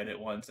Maddie tried it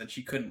once and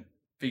she couldn't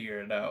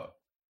figure it out.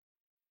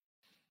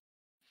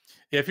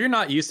 Yeah, if you're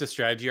not used to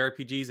strategy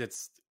RPGs,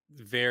 it's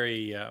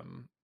very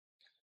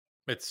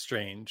it's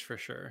strange for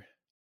sure.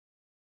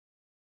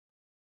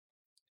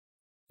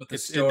 But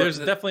there's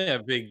definitely a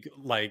big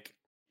like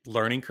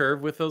learning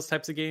curve with those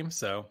types of games.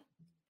 So,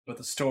 but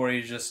the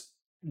story is just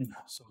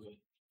so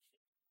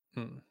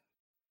good.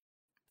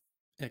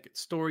 Yeah, good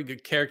story,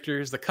 good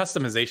characters, the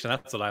customization.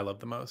 That's what I love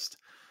the most.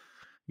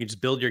 You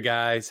just build your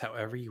guys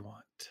however you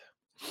want.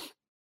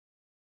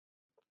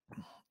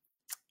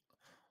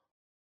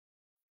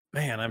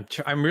 Man,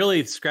 I'm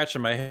really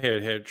scratching my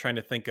head here trying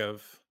to think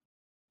of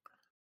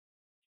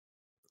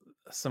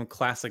some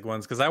classic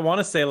ones because I want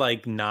to say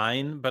like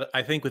 9, but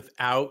I think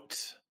without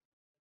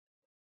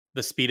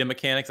the speed and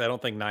mechanics, I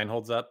don't think 9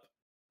 holds up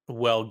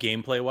well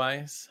gameplay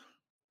wise.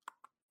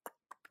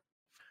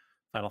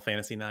 Final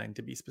Fantasy 9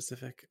 to be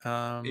specific.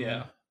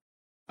 Yeah,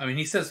 I mean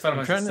he says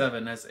Final Fantasy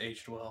 7 has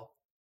aged well.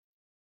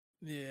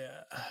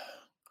 Yeah.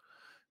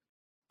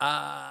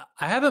 I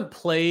haven't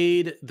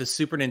played the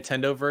Super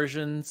Nintendo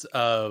versions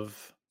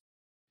of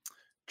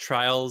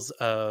Trials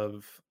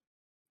of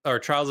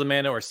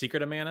Mana or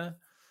Secret of Mana.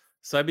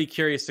 So I'd be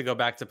curious to go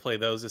back to play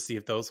those to see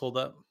if those hold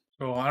up.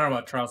 Oh, I don't know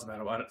about Trials of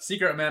Mana. About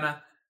Secret of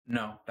Mana,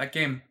 no. That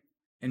game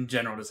in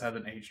general just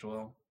hasn't aged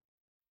well.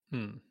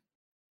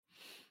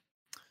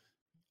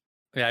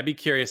 Yeah, I'd be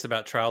curious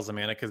about Trials of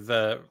Mana because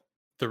the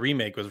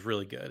remake was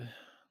really good.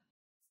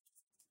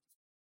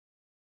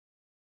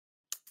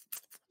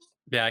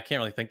 Yeah, I can't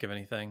really think of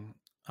anything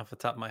off the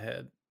top of my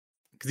head.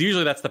 Because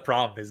usually that's the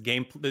problem is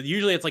game.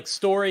 Usually it's like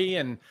story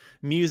and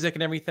music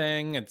and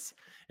everything.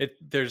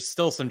 There's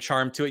still some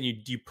charm to it,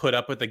 and you put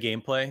up with the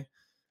gameplay.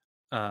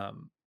 But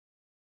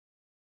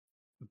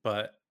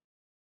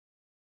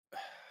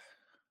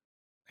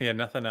yeah,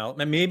 nothing else.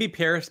 And maybe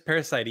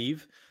Parasite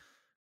Eve,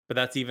 but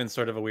that's even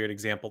sort of a weird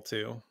example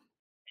too.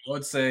 I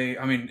would say,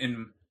 I mean,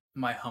 in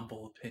my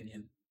humble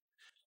opinion,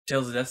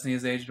 Tales of Destiny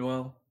has aged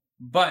well.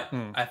 But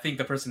I think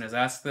the person who's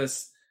asked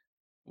this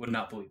would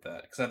not believe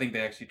that because I think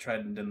they actually tried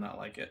and did not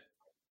like it.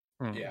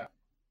 Yeah.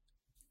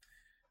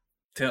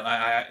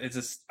 It's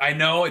just I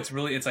know it's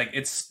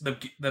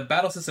the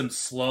battle system's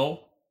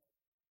slow.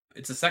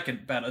 It's a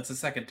second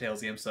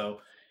Tales game,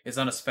 so it's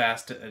not as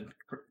fast and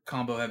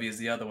combo heavy as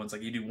the other ones.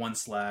 Like you do 1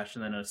 slash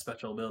and then a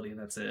special ability and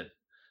that's it.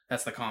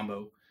 That's the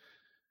combo.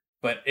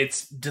 But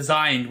it's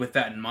designed with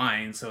that in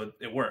mind, so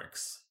it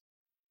works.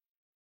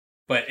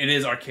 But it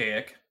is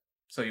archaic.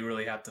 So you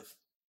really have to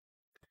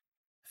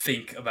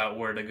think about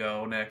where to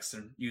go next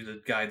and use a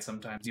guide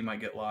sometimes. You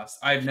might get lost.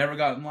 I've never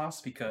gotten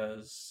lost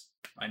because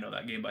I know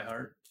that game by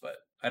heart, but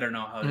I don't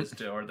know how it is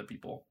to other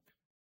people.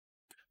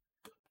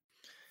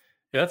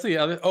 Yeah, that's the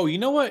other... Oh, you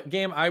know what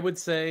game I would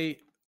say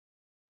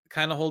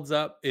kind of holds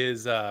up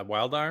is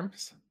Wild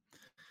Arms.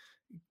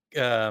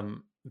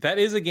 That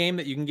is a game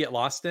that you can get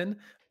lost in,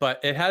 but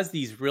it has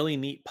these really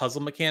neat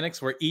puzzle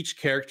mechanics where each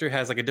character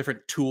has like a different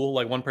tool.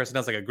 Like one person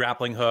has like a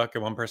grappling hook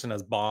and one person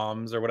has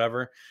bombs or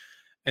whatever.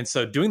 And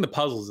so doing the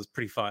puzzles is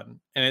pretty fun.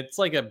 And it's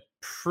like a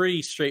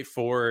pretty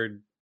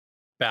straightforward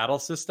battle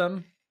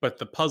system, but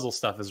the puzzle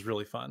stuff is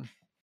really fun.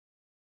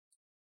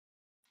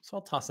 So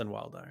I'll toss in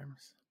Wild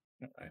Arms.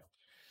 All right.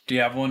 Do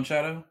you have one,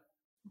 Shadow?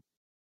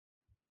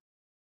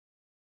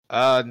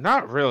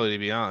 Not really, to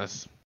be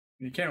honest.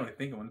 You can't really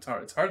think of one.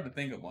 It's hard to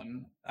think of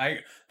one.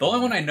 The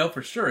only one I know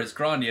for sure is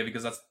Grandia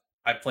because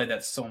I played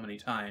that so many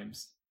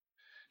times.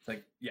 It's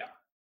like, yeah,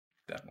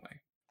 definitely.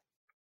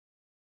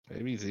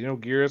 Maybe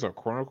Xenogears or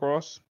Chrono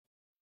Cross.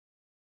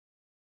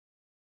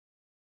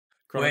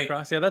 Chrono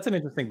Cross, yeah, that's an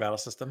interesting battle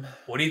system.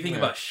 What do you think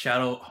about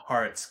Shadow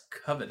Hearts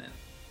Covenant?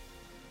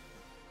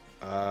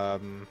 I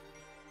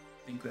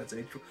think that's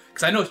aged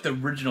because I know the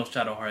original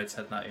Shadow Hearts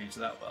has not aged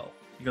that well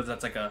because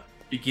that's like a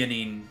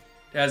beginning.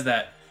 It has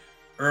that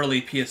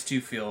early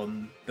PS2 feel,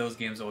 and those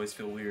games always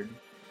feel weird.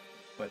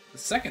 But the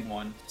second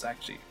one is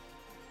actually...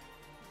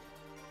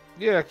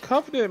 Yeah,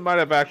 Covenant might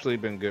have actually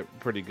been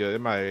pretty good. It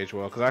might have aged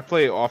well, because I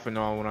play it off and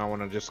on when I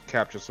want to just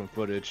capture some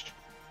footage.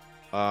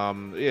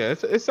 Yeah,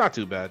 it's not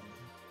too bad.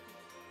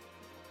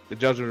 The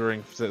Judgment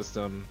Ring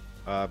system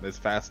is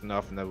fast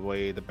enough in the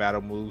way the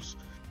battle moves.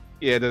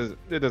 Yeah,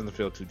 it doesn't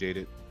feel too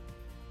dated.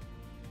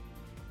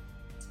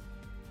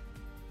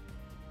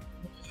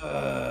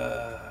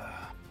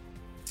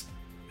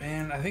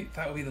 Man, I think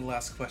that will be the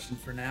last question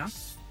for now.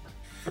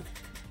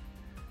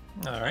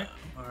 All right.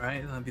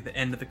 That'll be the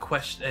end of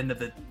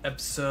the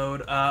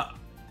episode.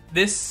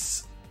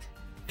 This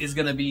is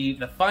gonna be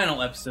the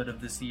final episode of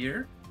this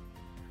year.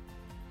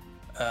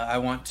 I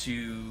want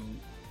to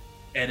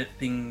edit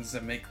things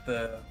and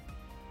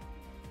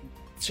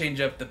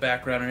change up the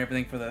background and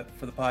everything for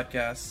the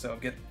podcast. So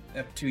I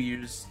have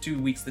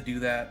 2 weeks to do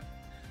that.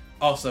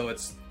 Also,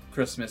 it's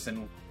Christmas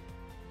and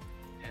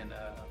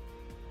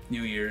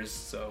New Year's,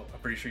 so I'm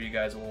pretty sure you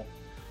guys will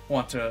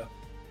want to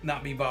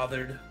not be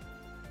bothered.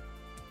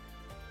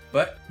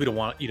 But we don't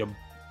want to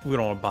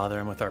bother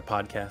them with our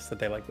podcast that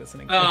they like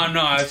listening to. Oh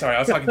no, I'm sorry. I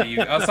was talking to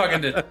you. I was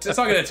talking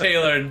to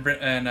Taylor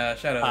and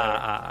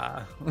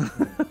Shadow.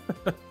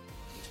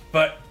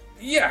 But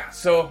yeah,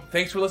 so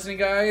thanks for listening,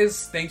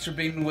 guys. Thanks for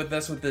being with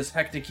us with this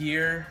hectic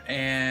year,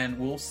 and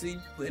we'll see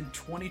you in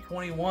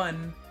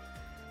 2021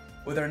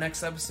 with our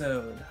next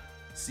episode.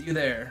 See you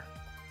there.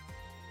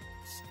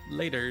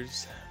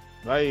 Laters.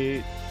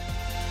 Bye.